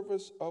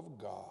service of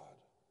God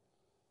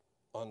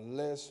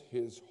unless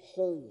his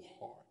whole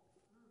heart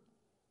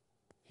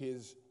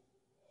is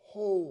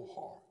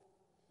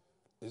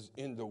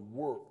in the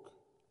work,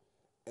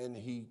 and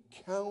he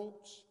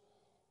counts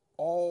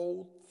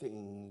all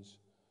things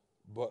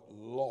but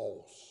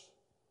loss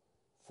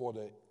for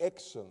the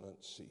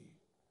excellency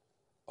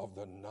of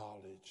the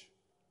knowledge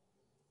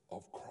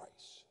of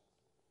Christ.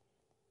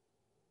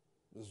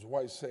 Mrs.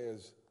 White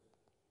says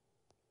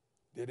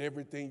that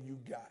everything you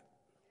got,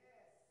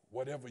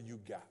 whatever you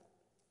got,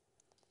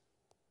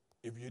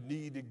 if you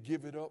need to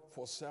give it up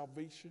for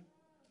salvation,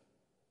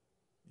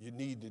 you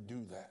need to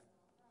do that.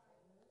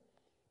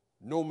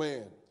 No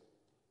man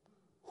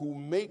who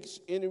makes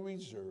any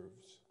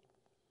reserves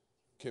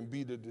can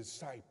be the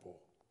disciple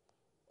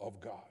of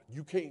God.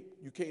 You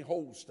can't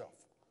hold stuff.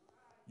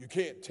 You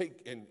can't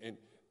take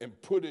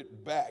and put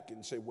it back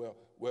and say, well,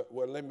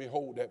 let me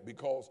hold that,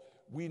 because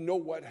we know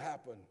what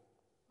happened.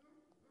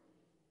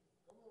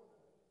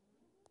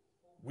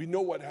 We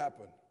know what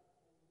happened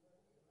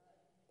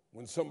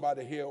when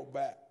somebody held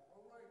back.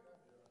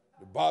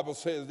 The Bible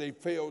says they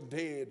fell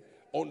dead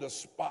on the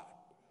spot.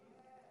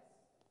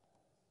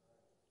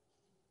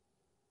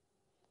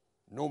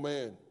 No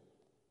man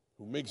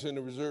who makes any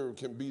reserve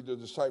can be the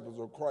disciples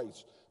of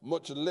Christ,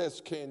 much less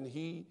can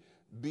he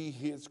be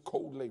his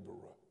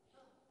co-laborer.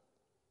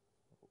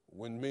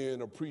 When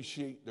men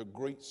appreciate the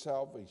great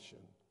salvation,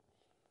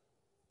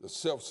 the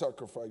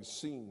self-sacrifice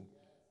seen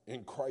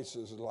in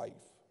Christ's life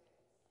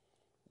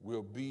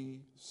will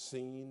be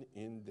seen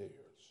in theirs.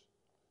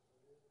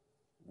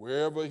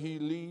 Wherever he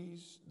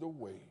leads the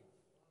way,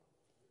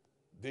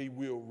 they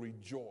will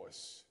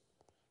rejoice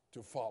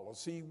to follow.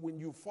 See, when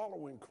you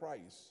follow in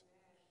Christ,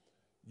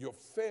 your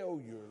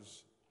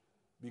failures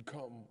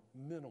become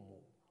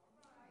minimal.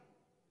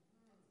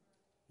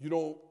 You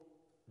don't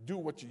do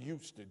what you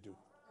used to do.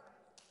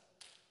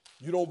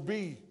 You don't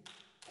be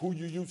who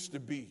you used to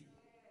be.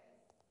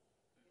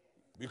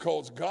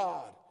 Because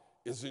God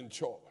is in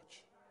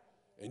charge.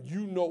 And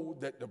you know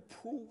that the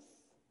proof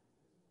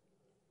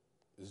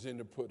is in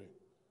the pudding.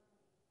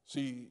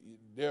 See,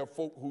 there are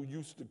folk who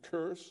used to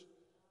curse,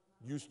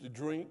 used to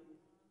drink,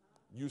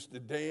 used to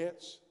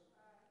dance.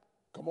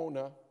 Come on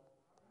now.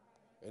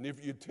 And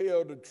if you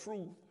tell the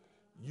truth,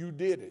 you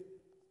did it.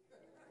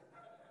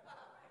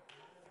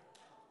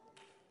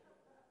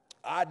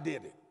 I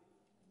did it.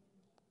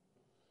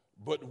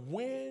 But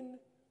when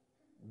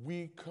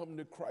we come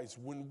to Christ,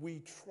 when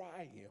we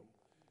try him,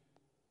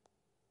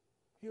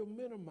 he'll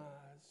minimize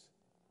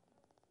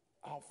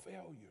our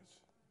failures.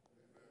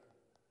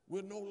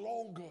 We're no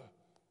longer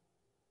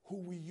who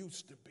we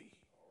used to be.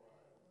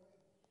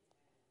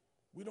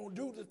 We don't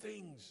do the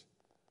things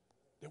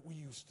that we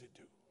used to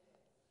do.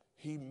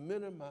 He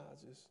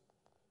minimizes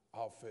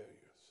our failures.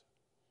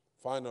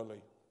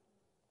 Finally,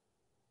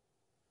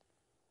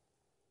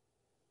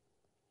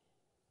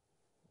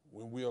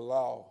 when we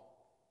allow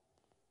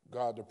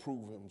God to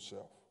prove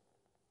himself,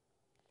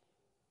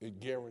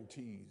 it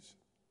guarantees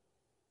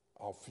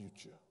our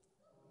future.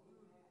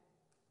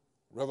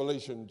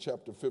 Revelation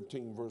chapter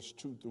 15, verse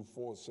 2 through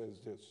 4 says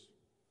this.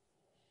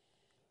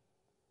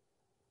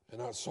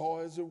 And I saw,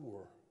 as it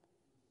were,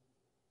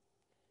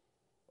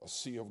 a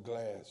sea of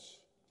glass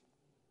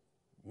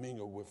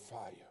mingled with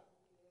fire,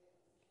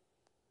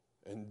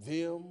 and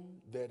them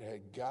that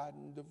had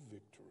gotten the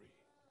victory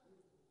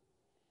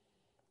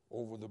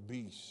over the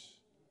beast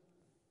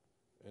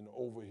and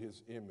over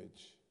his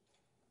image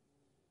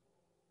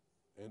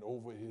and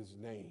over his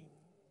name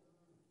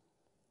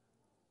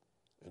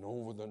and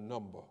over the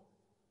number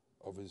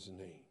of his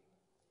name,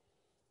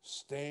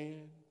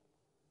 stand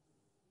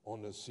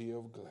on the sea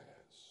of glass,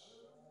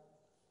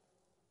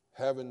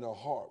 having the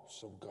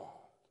harps of God.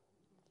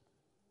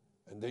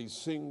 And they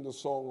sing the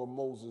song of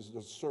Moses,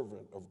 the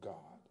servant of God,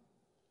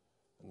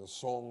 and the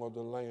song of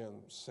the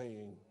Lamb,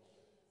 saying,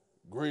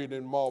 great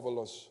and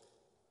marvelous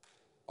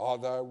are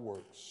thy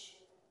works,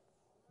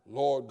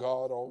 Lord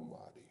God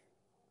Almighty.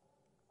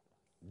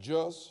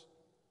 Just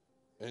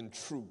and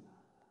true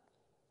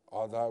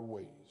are thy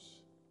ways,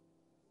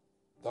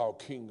 thou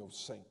King of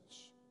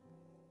saints.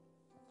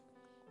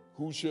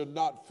 Who shall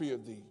not fear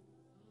thee,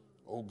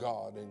 O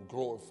God, and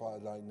glorify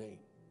thy name?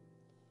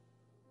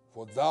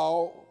 For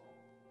thou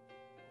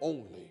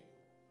only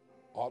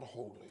art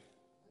holy.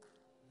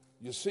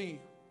 You see,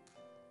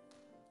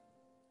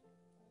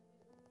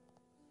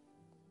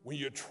 when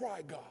you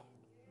try God,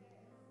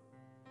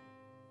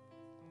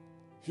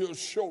 he'll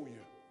show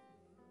you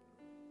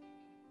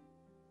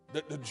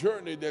that the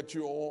journey that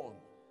you're on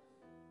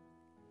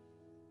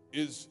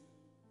is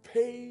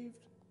paved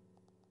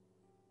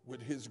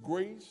with his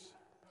grace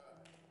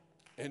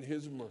and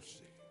his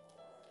mercy.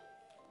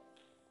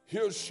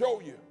 He'll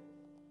show you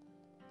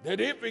that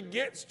if it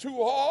gets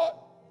too hard,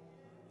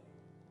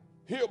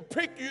 he'll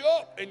pick you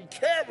up and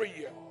carry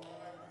you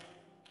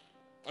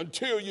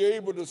until you're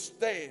able to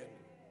stand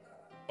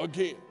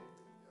again.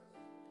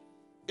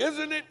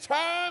 Isn't it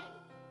time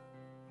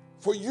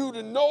for you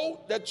to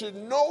know that you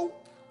know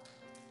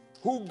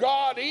who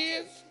God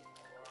is,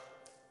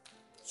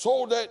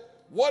 so that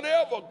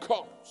whatever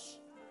comes,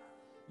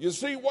 you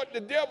see what the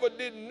devil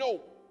didn't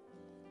know.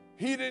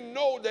 He didn't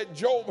know that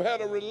Job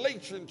had a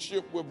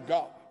relationship with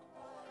God.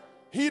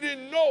 He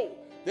didn't know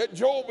that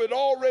Job had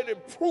already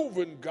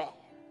proven God.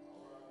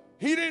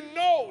 He didn't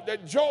know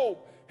that Job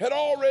had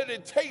already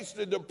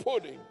tasted the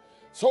pudding,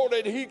 so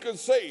that he could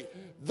say,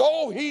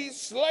 though he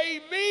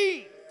slay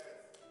me,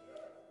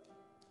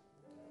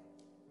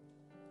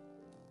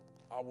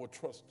 I will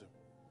trust him.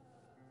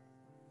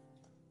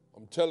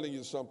 I'm telling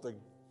you something,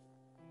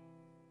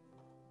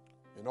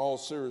 in all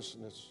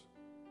seriousness,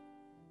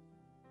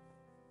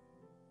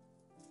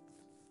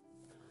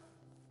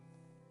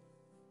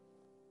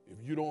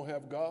 if you don't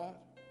have God,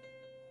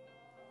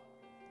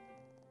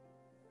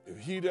 if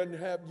he doesn't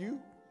have you,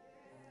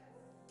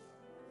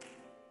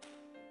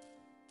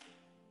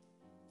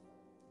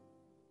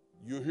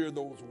 you'll hear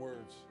those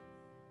words,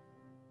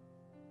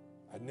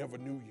 I never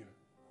knew you.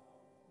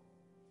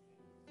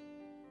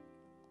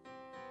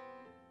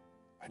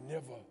 I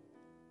never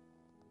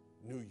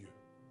knew you.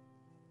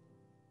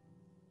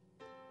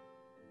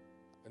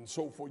 And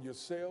so for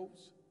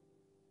yourselves,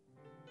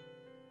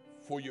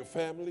 for your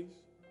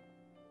families,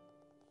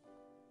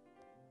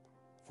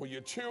 for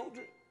your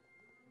children,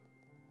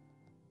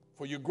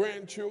 for your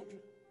grandchildren,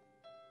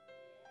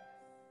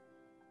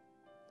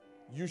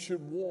 you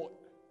should want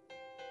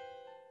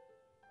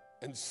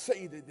and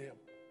say to them,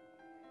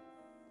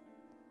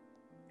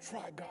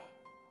 try God.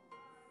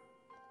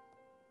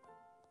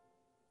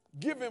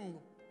 Give him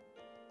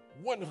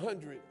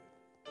 100%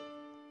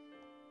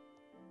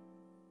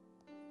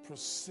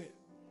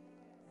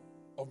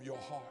 of your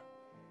heart,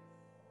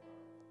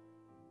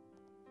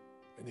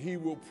 and he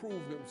will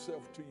prove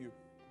himself to you.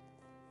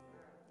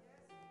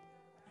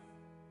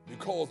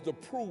 Because the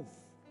proof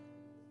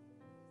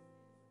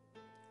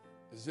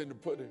is in the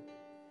pudding.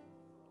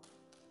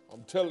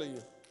 I'm telling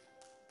you.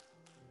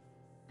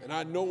 And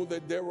I know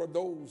that there are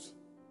those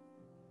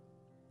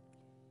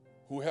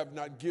who have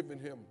not given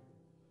him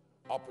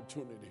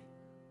opportunity.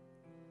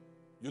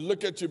 You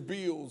look at your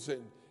bills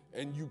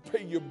and you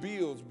pay your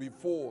bills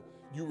before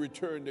you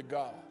return to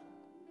God.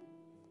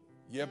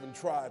 You haven't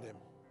tried him.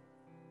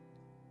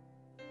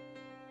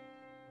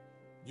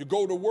 You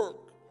go to work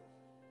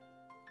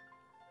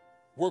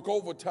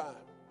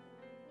overtime,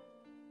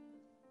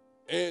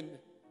 and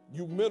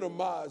you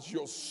minimize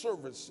your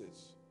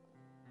services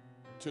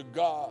to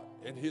God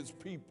and his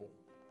people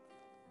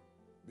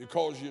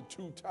because you're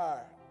too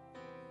tired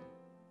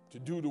to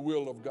do the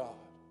will of God.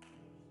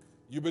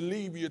 You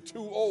believe you're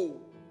too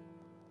old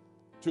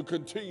to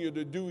continue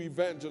to do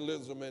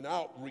evangelism and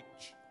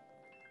outreach.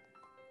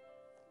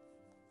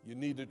 You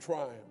need to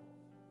try him.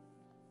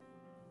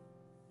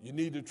 You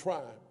need to try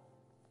him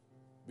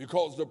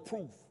because the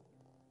proof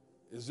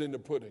is in the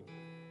pudding.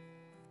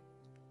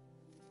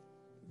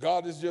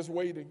 God is just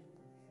waiting.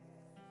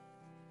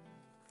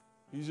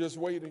 He's just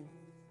waiting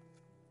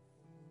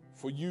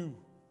for you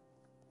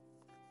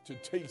to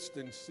taste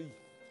and see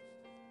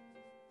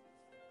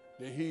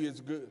that he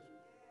is good.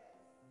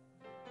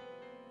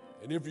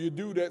 And if you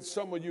do that,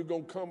 some of you are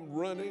going to come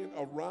running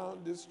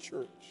around this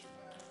church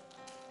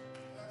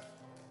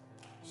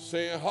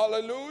saying,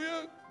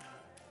 hallelujah,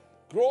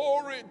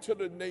 glory to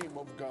the name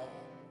of God.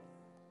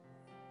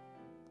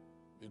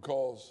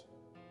 Because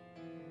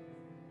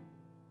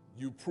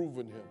you've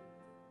proven him.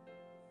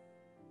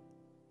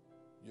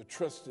 You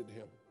trusted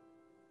him.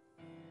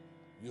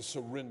 You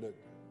surrendered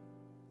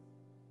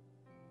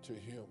to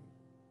him.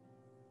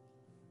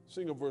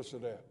 Sing a verse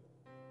of that.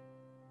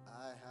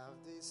 I have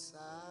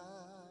decided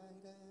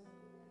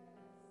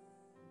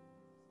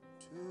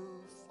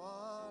to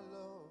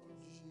follow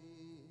Jesus.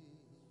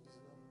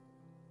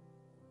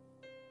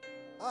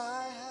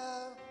 I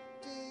have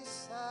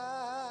decided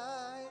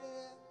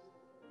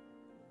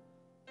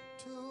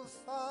to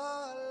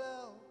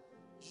follow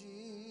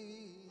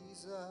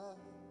Jesus.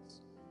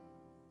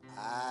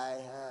 I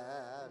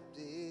have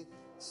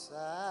decided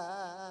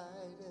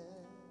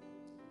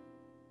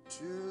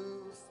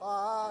to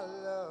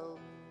follow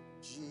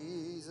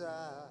Jesus.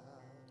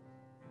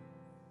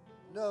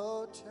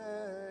 No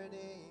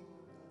turning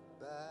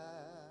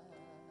back.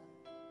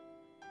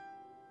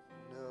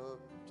 No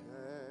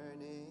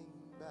turning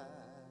back.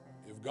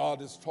 If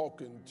God is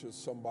talking to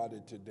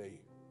somebody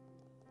today,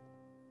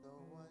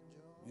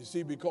 you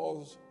see,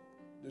 because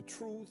the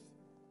truth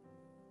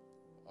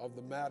of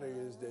the matter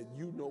is that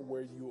you know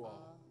where you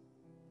are.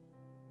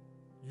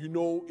 You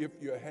know if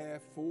you're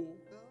half full,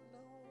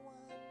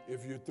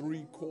 if you're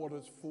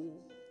 3/4 full.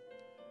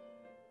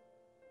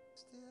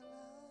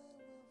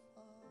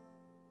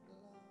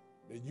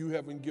 That you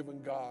haven't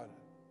given God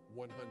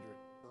 100.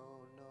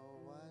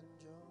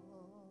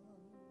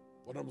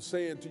 What I'm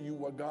saying to you,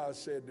 what God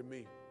said to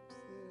me,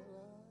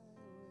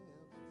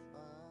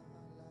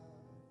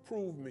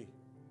 prove me.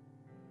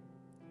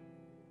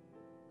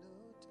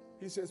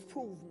 He says,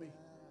 prove me.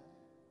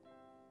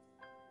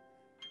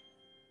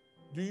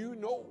 Do you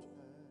know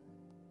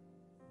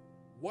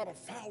what a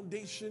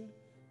foundation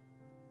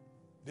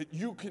that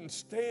you can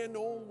stand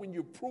on when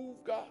you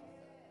prove God?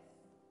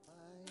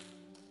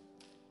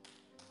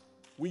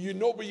 When you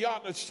know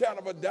beyond a shadow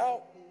of a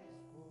doubt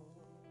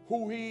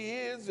who he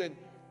is and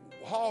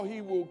how he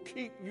will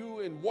keep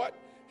you and what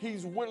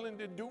he's willing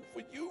to do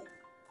for you.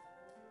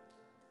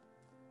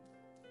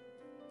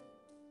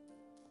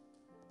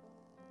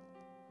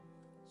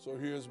 So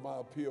here's my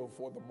appeal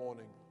for the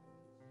morning.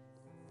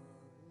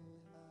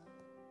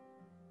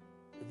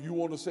 If you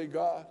want to say,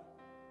 God,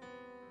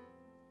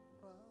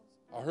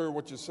 I heard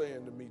what you're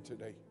saying to me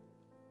today,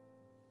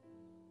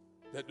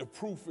 that the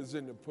proof is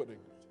in the pudding.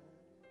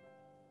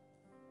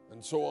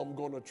 And so I'm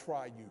going to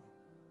try you.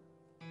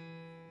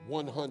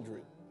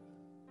 100.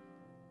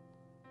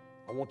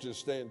 I want you to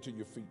stand to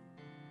your feet.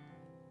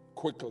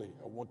 Quickly,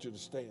 I want you to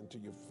stand to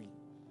your feet.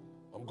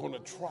 I'm going to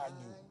try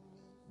you.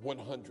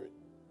 100.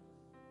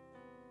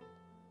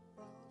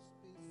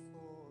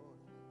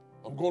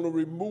 I'm going to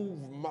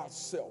remove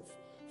myself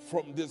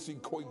from this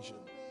equation.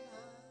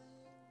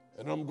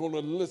 And I'm going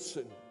to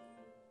listen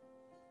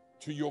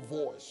to your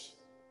voice.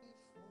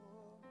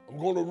 I'm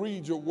going to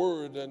read your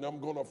word and I'm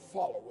going to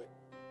follow it.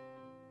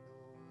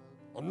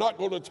 I'm not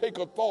going to take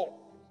a thought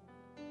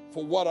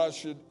for what I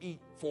should eat,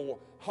 for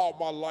how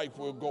my life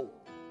will go.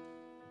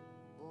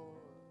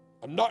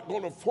 I'm not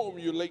going to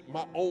formulate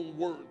my own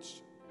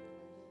words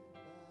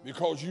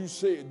because you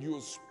said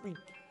you'll speak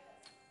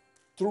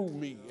through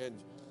me and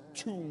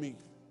to me.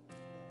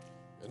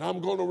 And I'm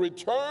going to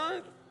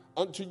return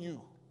unto you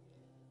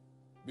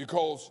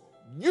because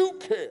you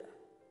care.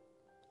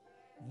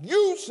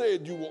 You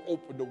said you will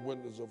open the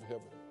windows of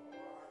heaven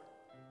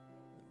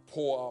and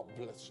pour out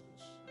blessings.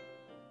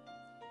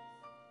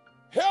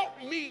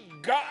 Help me,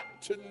 God,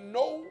 to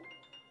know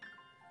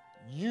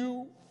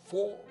you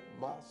for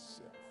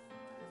myself.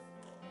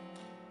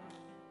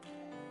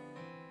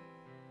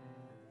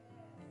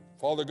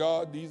 Father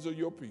God, these are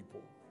your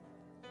people.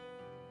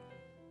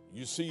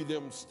 You see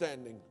them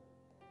standing,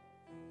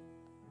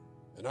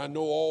 and I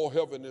know all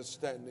heaven is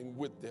standing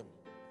with them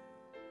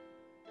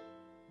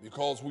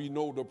because we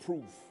know the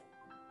proof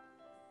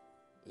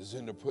is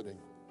in the pudding.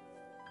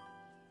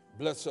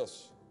 Bless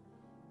us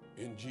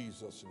in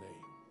Jesus' name.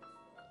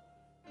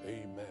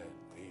 Amen.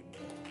 Amen.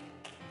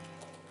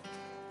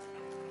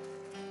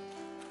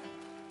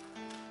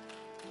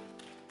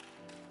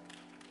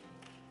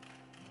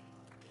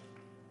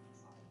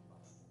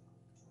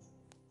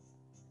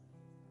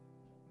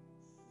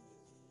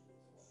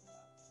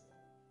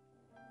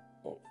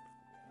 Oh.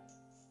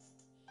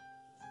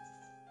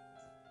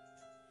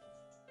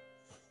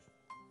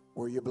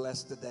 Were you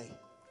blessed today?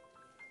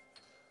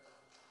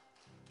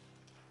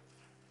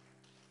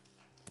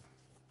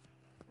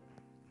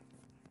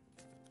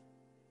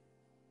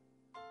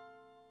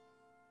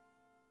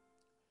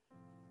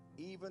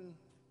 Even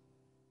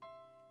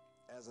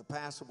as a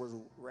pastor was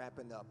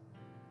wrapping up,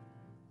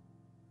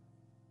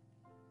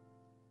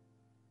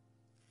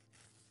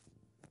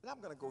 and I'm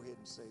going to go ahead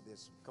and say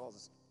this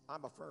because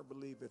I'm a firm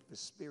believer if the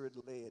Spirit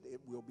led, it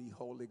will be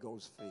Holy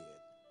Ghost fed.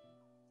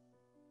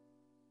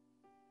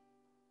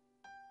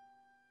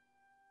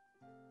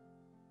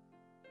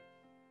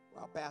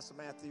 While Pastor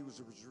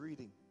Matthews was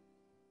reading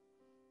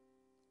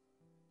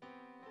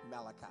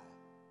Malachi,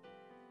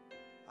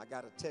 I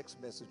got a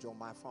text message on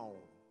my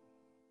phone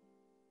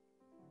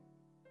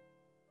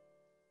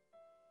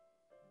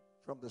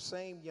from the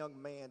same young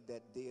man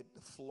that did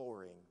the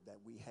flooring that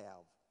we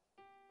have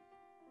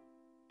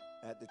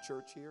at the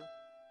church here.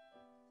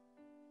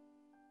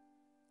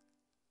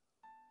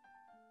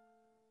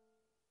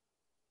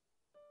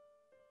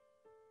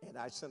 And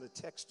I sent a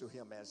text to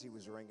him as he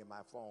was ringing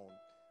my phone.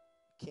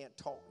 Can't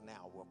talk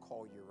now, we'll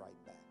call you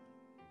right back.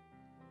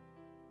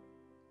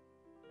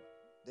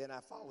 Then I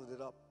followed it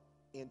up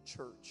in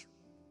church.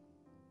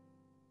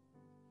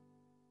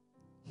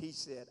 He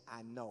said,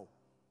 I know.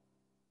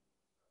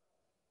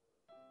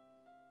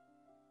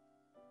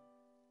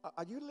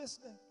 Are you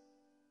listening?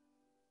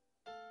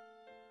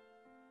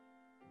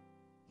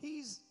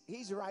 He's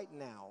right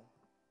now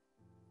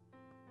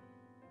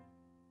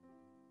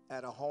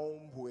at a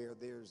home where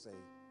there's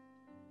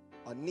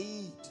a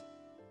need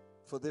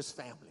for this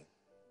family.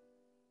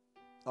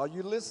 Are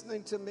you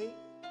listening to me?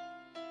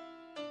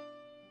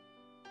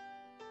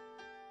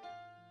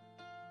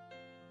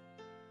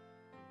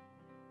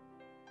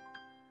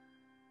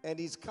 And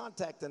he's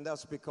contacting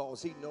us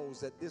because he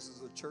knows that this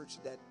is a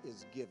church that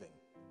is giving,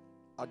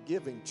 a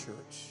giving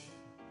church.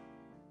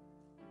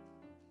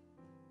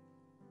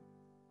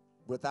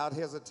 Without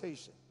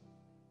hesitation.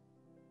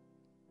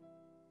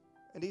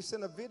 And he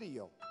sent a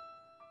video.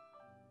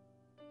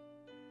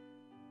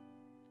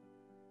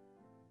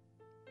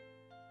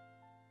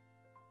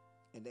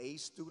 An A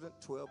student,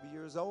 12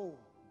 years old.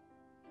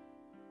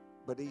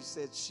 But he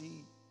said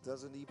she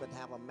doesn't even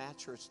have a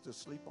mattress to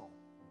sleep on.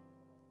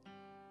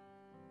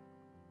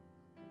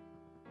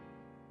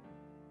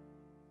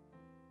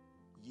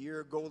 A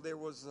year ago, there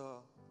was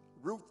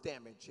roof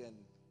damage, and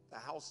the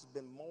house has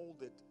been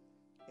molded,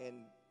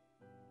 and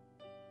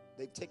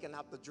they've taken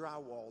out the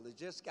drywall. They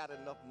just got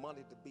enough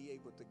money to be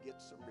able to get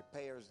some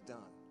repairs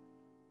done.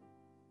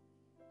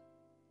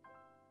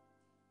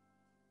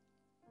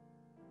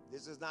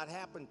 This has not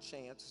happened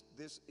chance.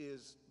 This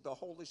is the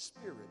Holy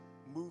Spirit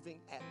moving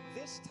at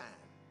this time,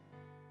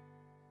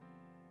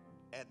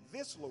 at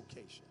this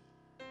location,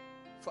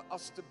 for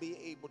us to be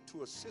able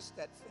to assist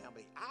that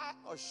family. I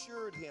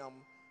assured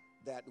him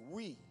that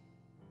we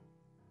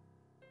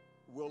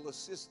will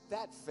assist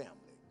that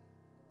family.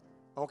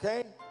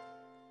 Okay?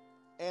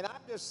 And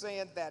I'm just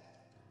saying that,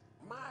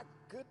 my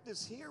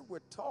goodness, here we're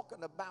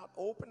talking about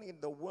opening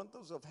the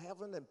windows of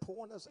heaven and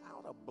pouring us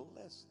out a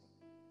blessing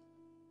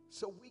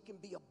so we can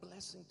be a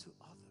blessing to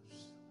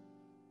others.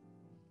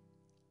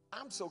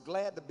 I'm so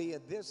glad to be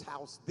in this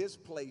house, this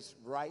place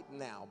right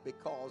now,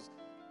 because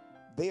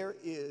there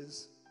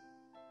is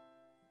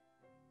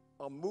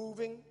a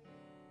moving.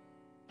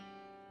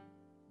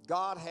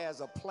 God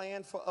has a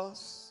plan for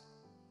us.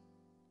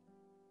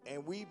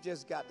 And we've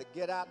just got to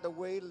get out the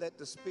way, let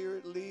the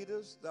Spirit lead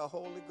us. The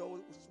Holy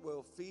Ghost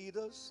will feed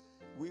us.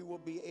 We will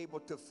be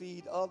able to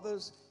feed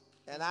others.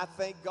 And I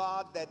thank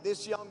God that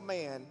this young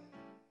man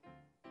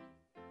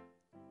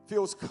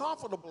feels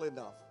comfortable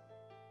enough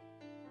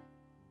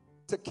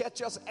to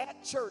catch us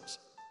at church.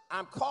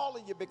 I'm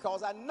calling you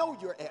because I know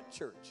you're at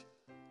church.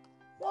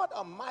 What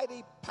a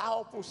mighty,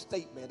 powerful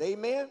statement.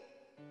 Amen.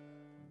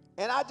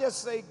 And I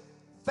just say,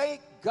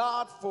 thank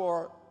God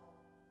for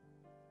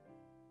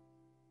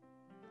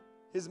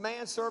his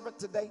manservant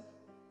today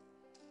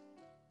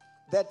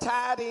that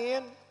tied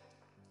in.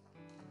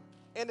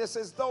 And it's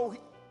as though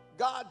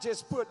God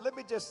just put, let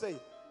me just say,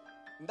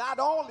 not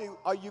only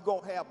are you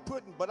going to have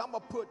pudding, but I'm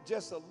going to put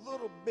just a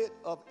little bit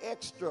of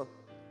extra.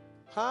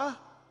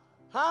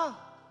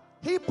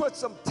 He put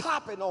some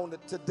topping on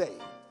it today.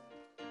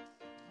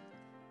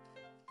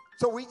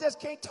 So we just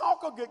can't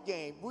talk a good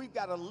game. We've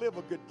got to live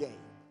a good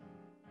game.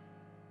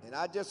 And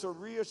I just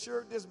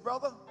reassured this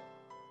brother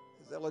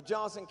as Ella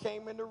Johnson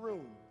came in the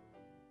room.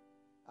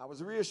 I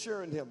was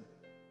reassuring him,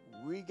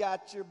 we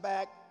got your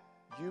back,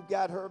 you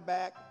got her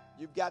back,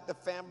 you've got the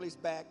family's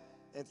back,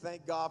 and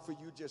thank God for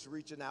you just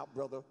reaching out,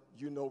 brother.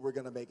 You know we're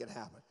going to make it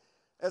happen.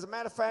 As a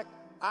matter of fact,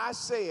 I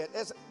said,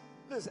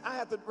 listen, I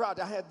had to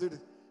do this.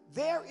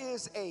 There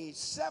is a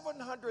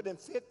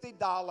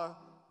 $750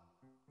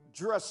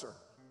 dresser.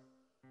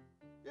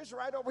 It's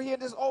right over here in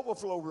this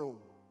overflow room.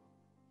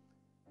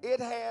 It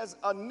has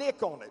a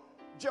nick on it.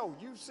 Joe,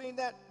 you've seen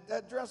that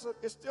dresser?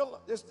 It's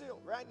still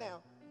right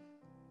now.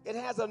 It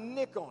has a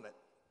nick on it.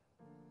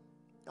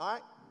 All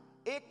right?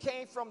 It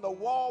came from the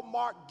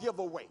Walmart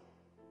giveaway.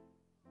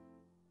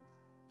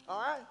 All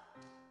right?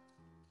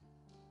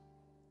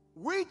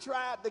 We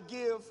tried to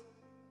give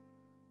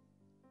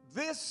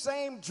this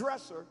same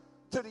dresser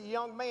to the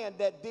young man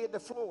that did the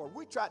floor.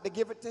 We tried to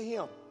give it to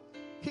him.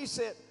 He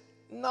said,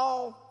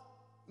 no,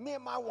 me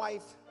and my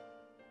wife,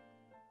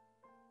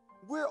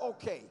 we're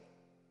okay.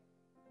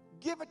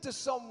 Give it to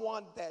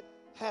someone that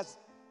has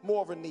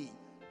more of a need.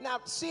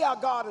 Now, see how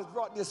God has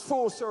brought this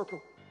full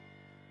circle.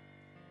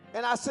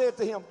 And I said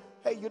to him,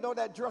 hey, you know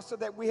that dresser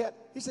that we had?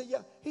 He said, yeah.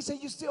 He said,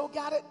 you still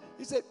got it?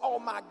 He said, oh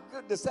my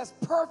goodness, that's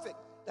perfect.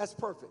 That's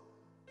perfect.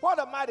 What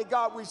a mighty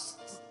God. We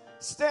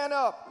stand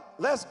up.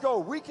 Let's go.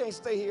 We can't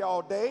stay here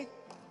all day.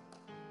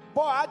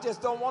 Boy, I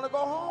just don't want to go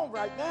home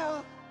right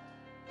now.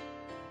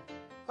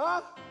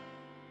 Huh?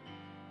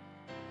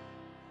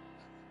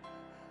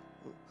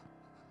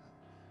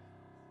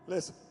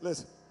 Listen.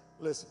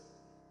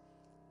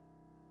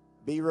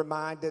 Be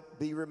reminded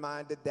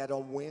that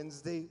on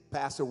Wednesday,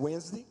 Pastor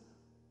Wednesday,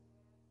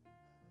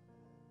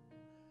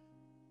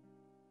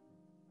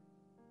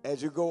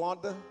 as you go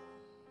under,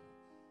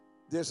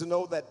 just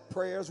know that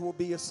prayers will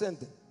be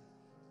ascending.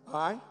 All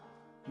right?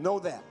 Know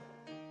that.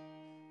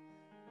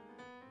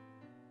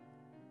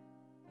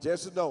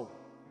 Just know.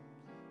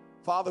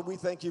 Father, we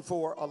thank you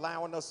for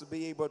allowing us to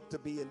be able to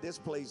be in this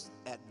place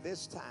at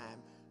this time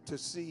to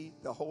see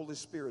the Holy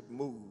Spirit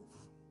move.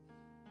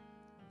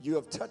 You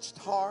have touched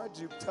hearts,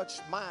 you've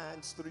touched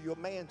minds through your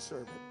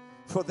manservant.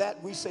 For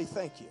that, we say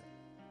thank you.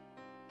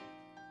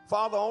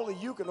 Father, only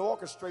you can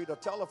orchestrate a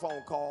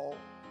telephone call,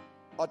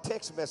 a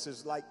text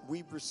message like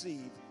we've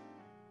received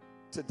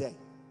today.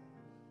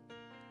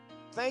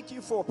 Thank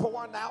you for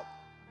pouring out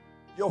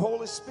your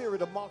Holy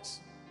Spirit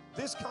amongst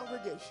this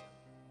congregation.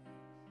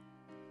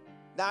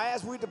 Now,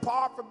 as we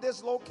depart from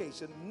this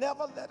location,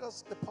 never let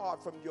us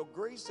depart from your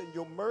grace and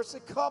your mercy.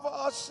 Cover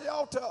us,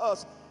 shelter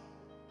us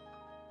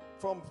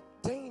from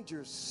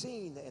dangers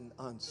seen and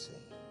unseen.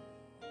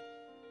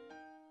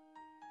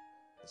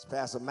 As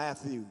Pastor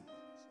Matthew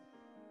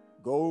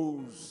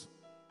goes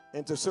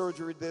into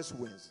surgery this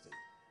Wednesday,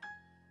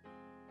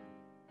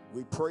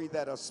 we pray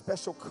that a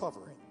special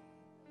covering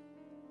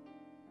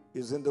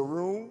is in the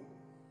room.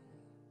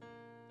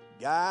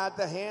 Guide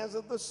the hands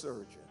of the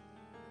surgeon.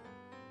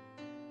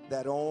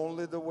 That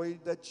only the way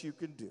that you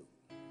can do.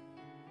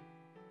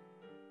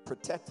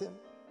 Protect him,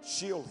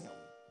 shield him.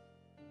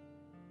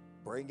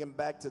 Bring him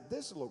back to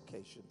this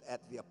location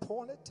at the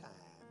appointed time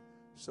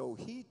so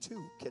he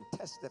too can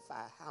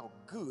testify how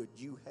good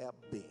you have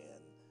been.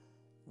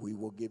 We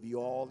will give you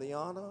all the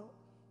honor,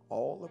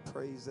 all the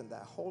praise. In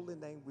that holy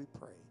name we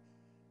pray.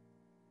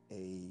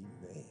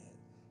 Amen.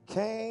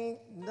 Can't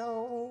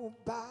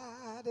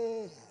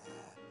nobody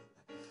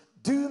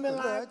do me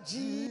like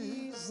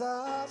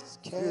Jesus.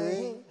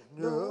 Can't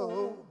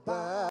nobody.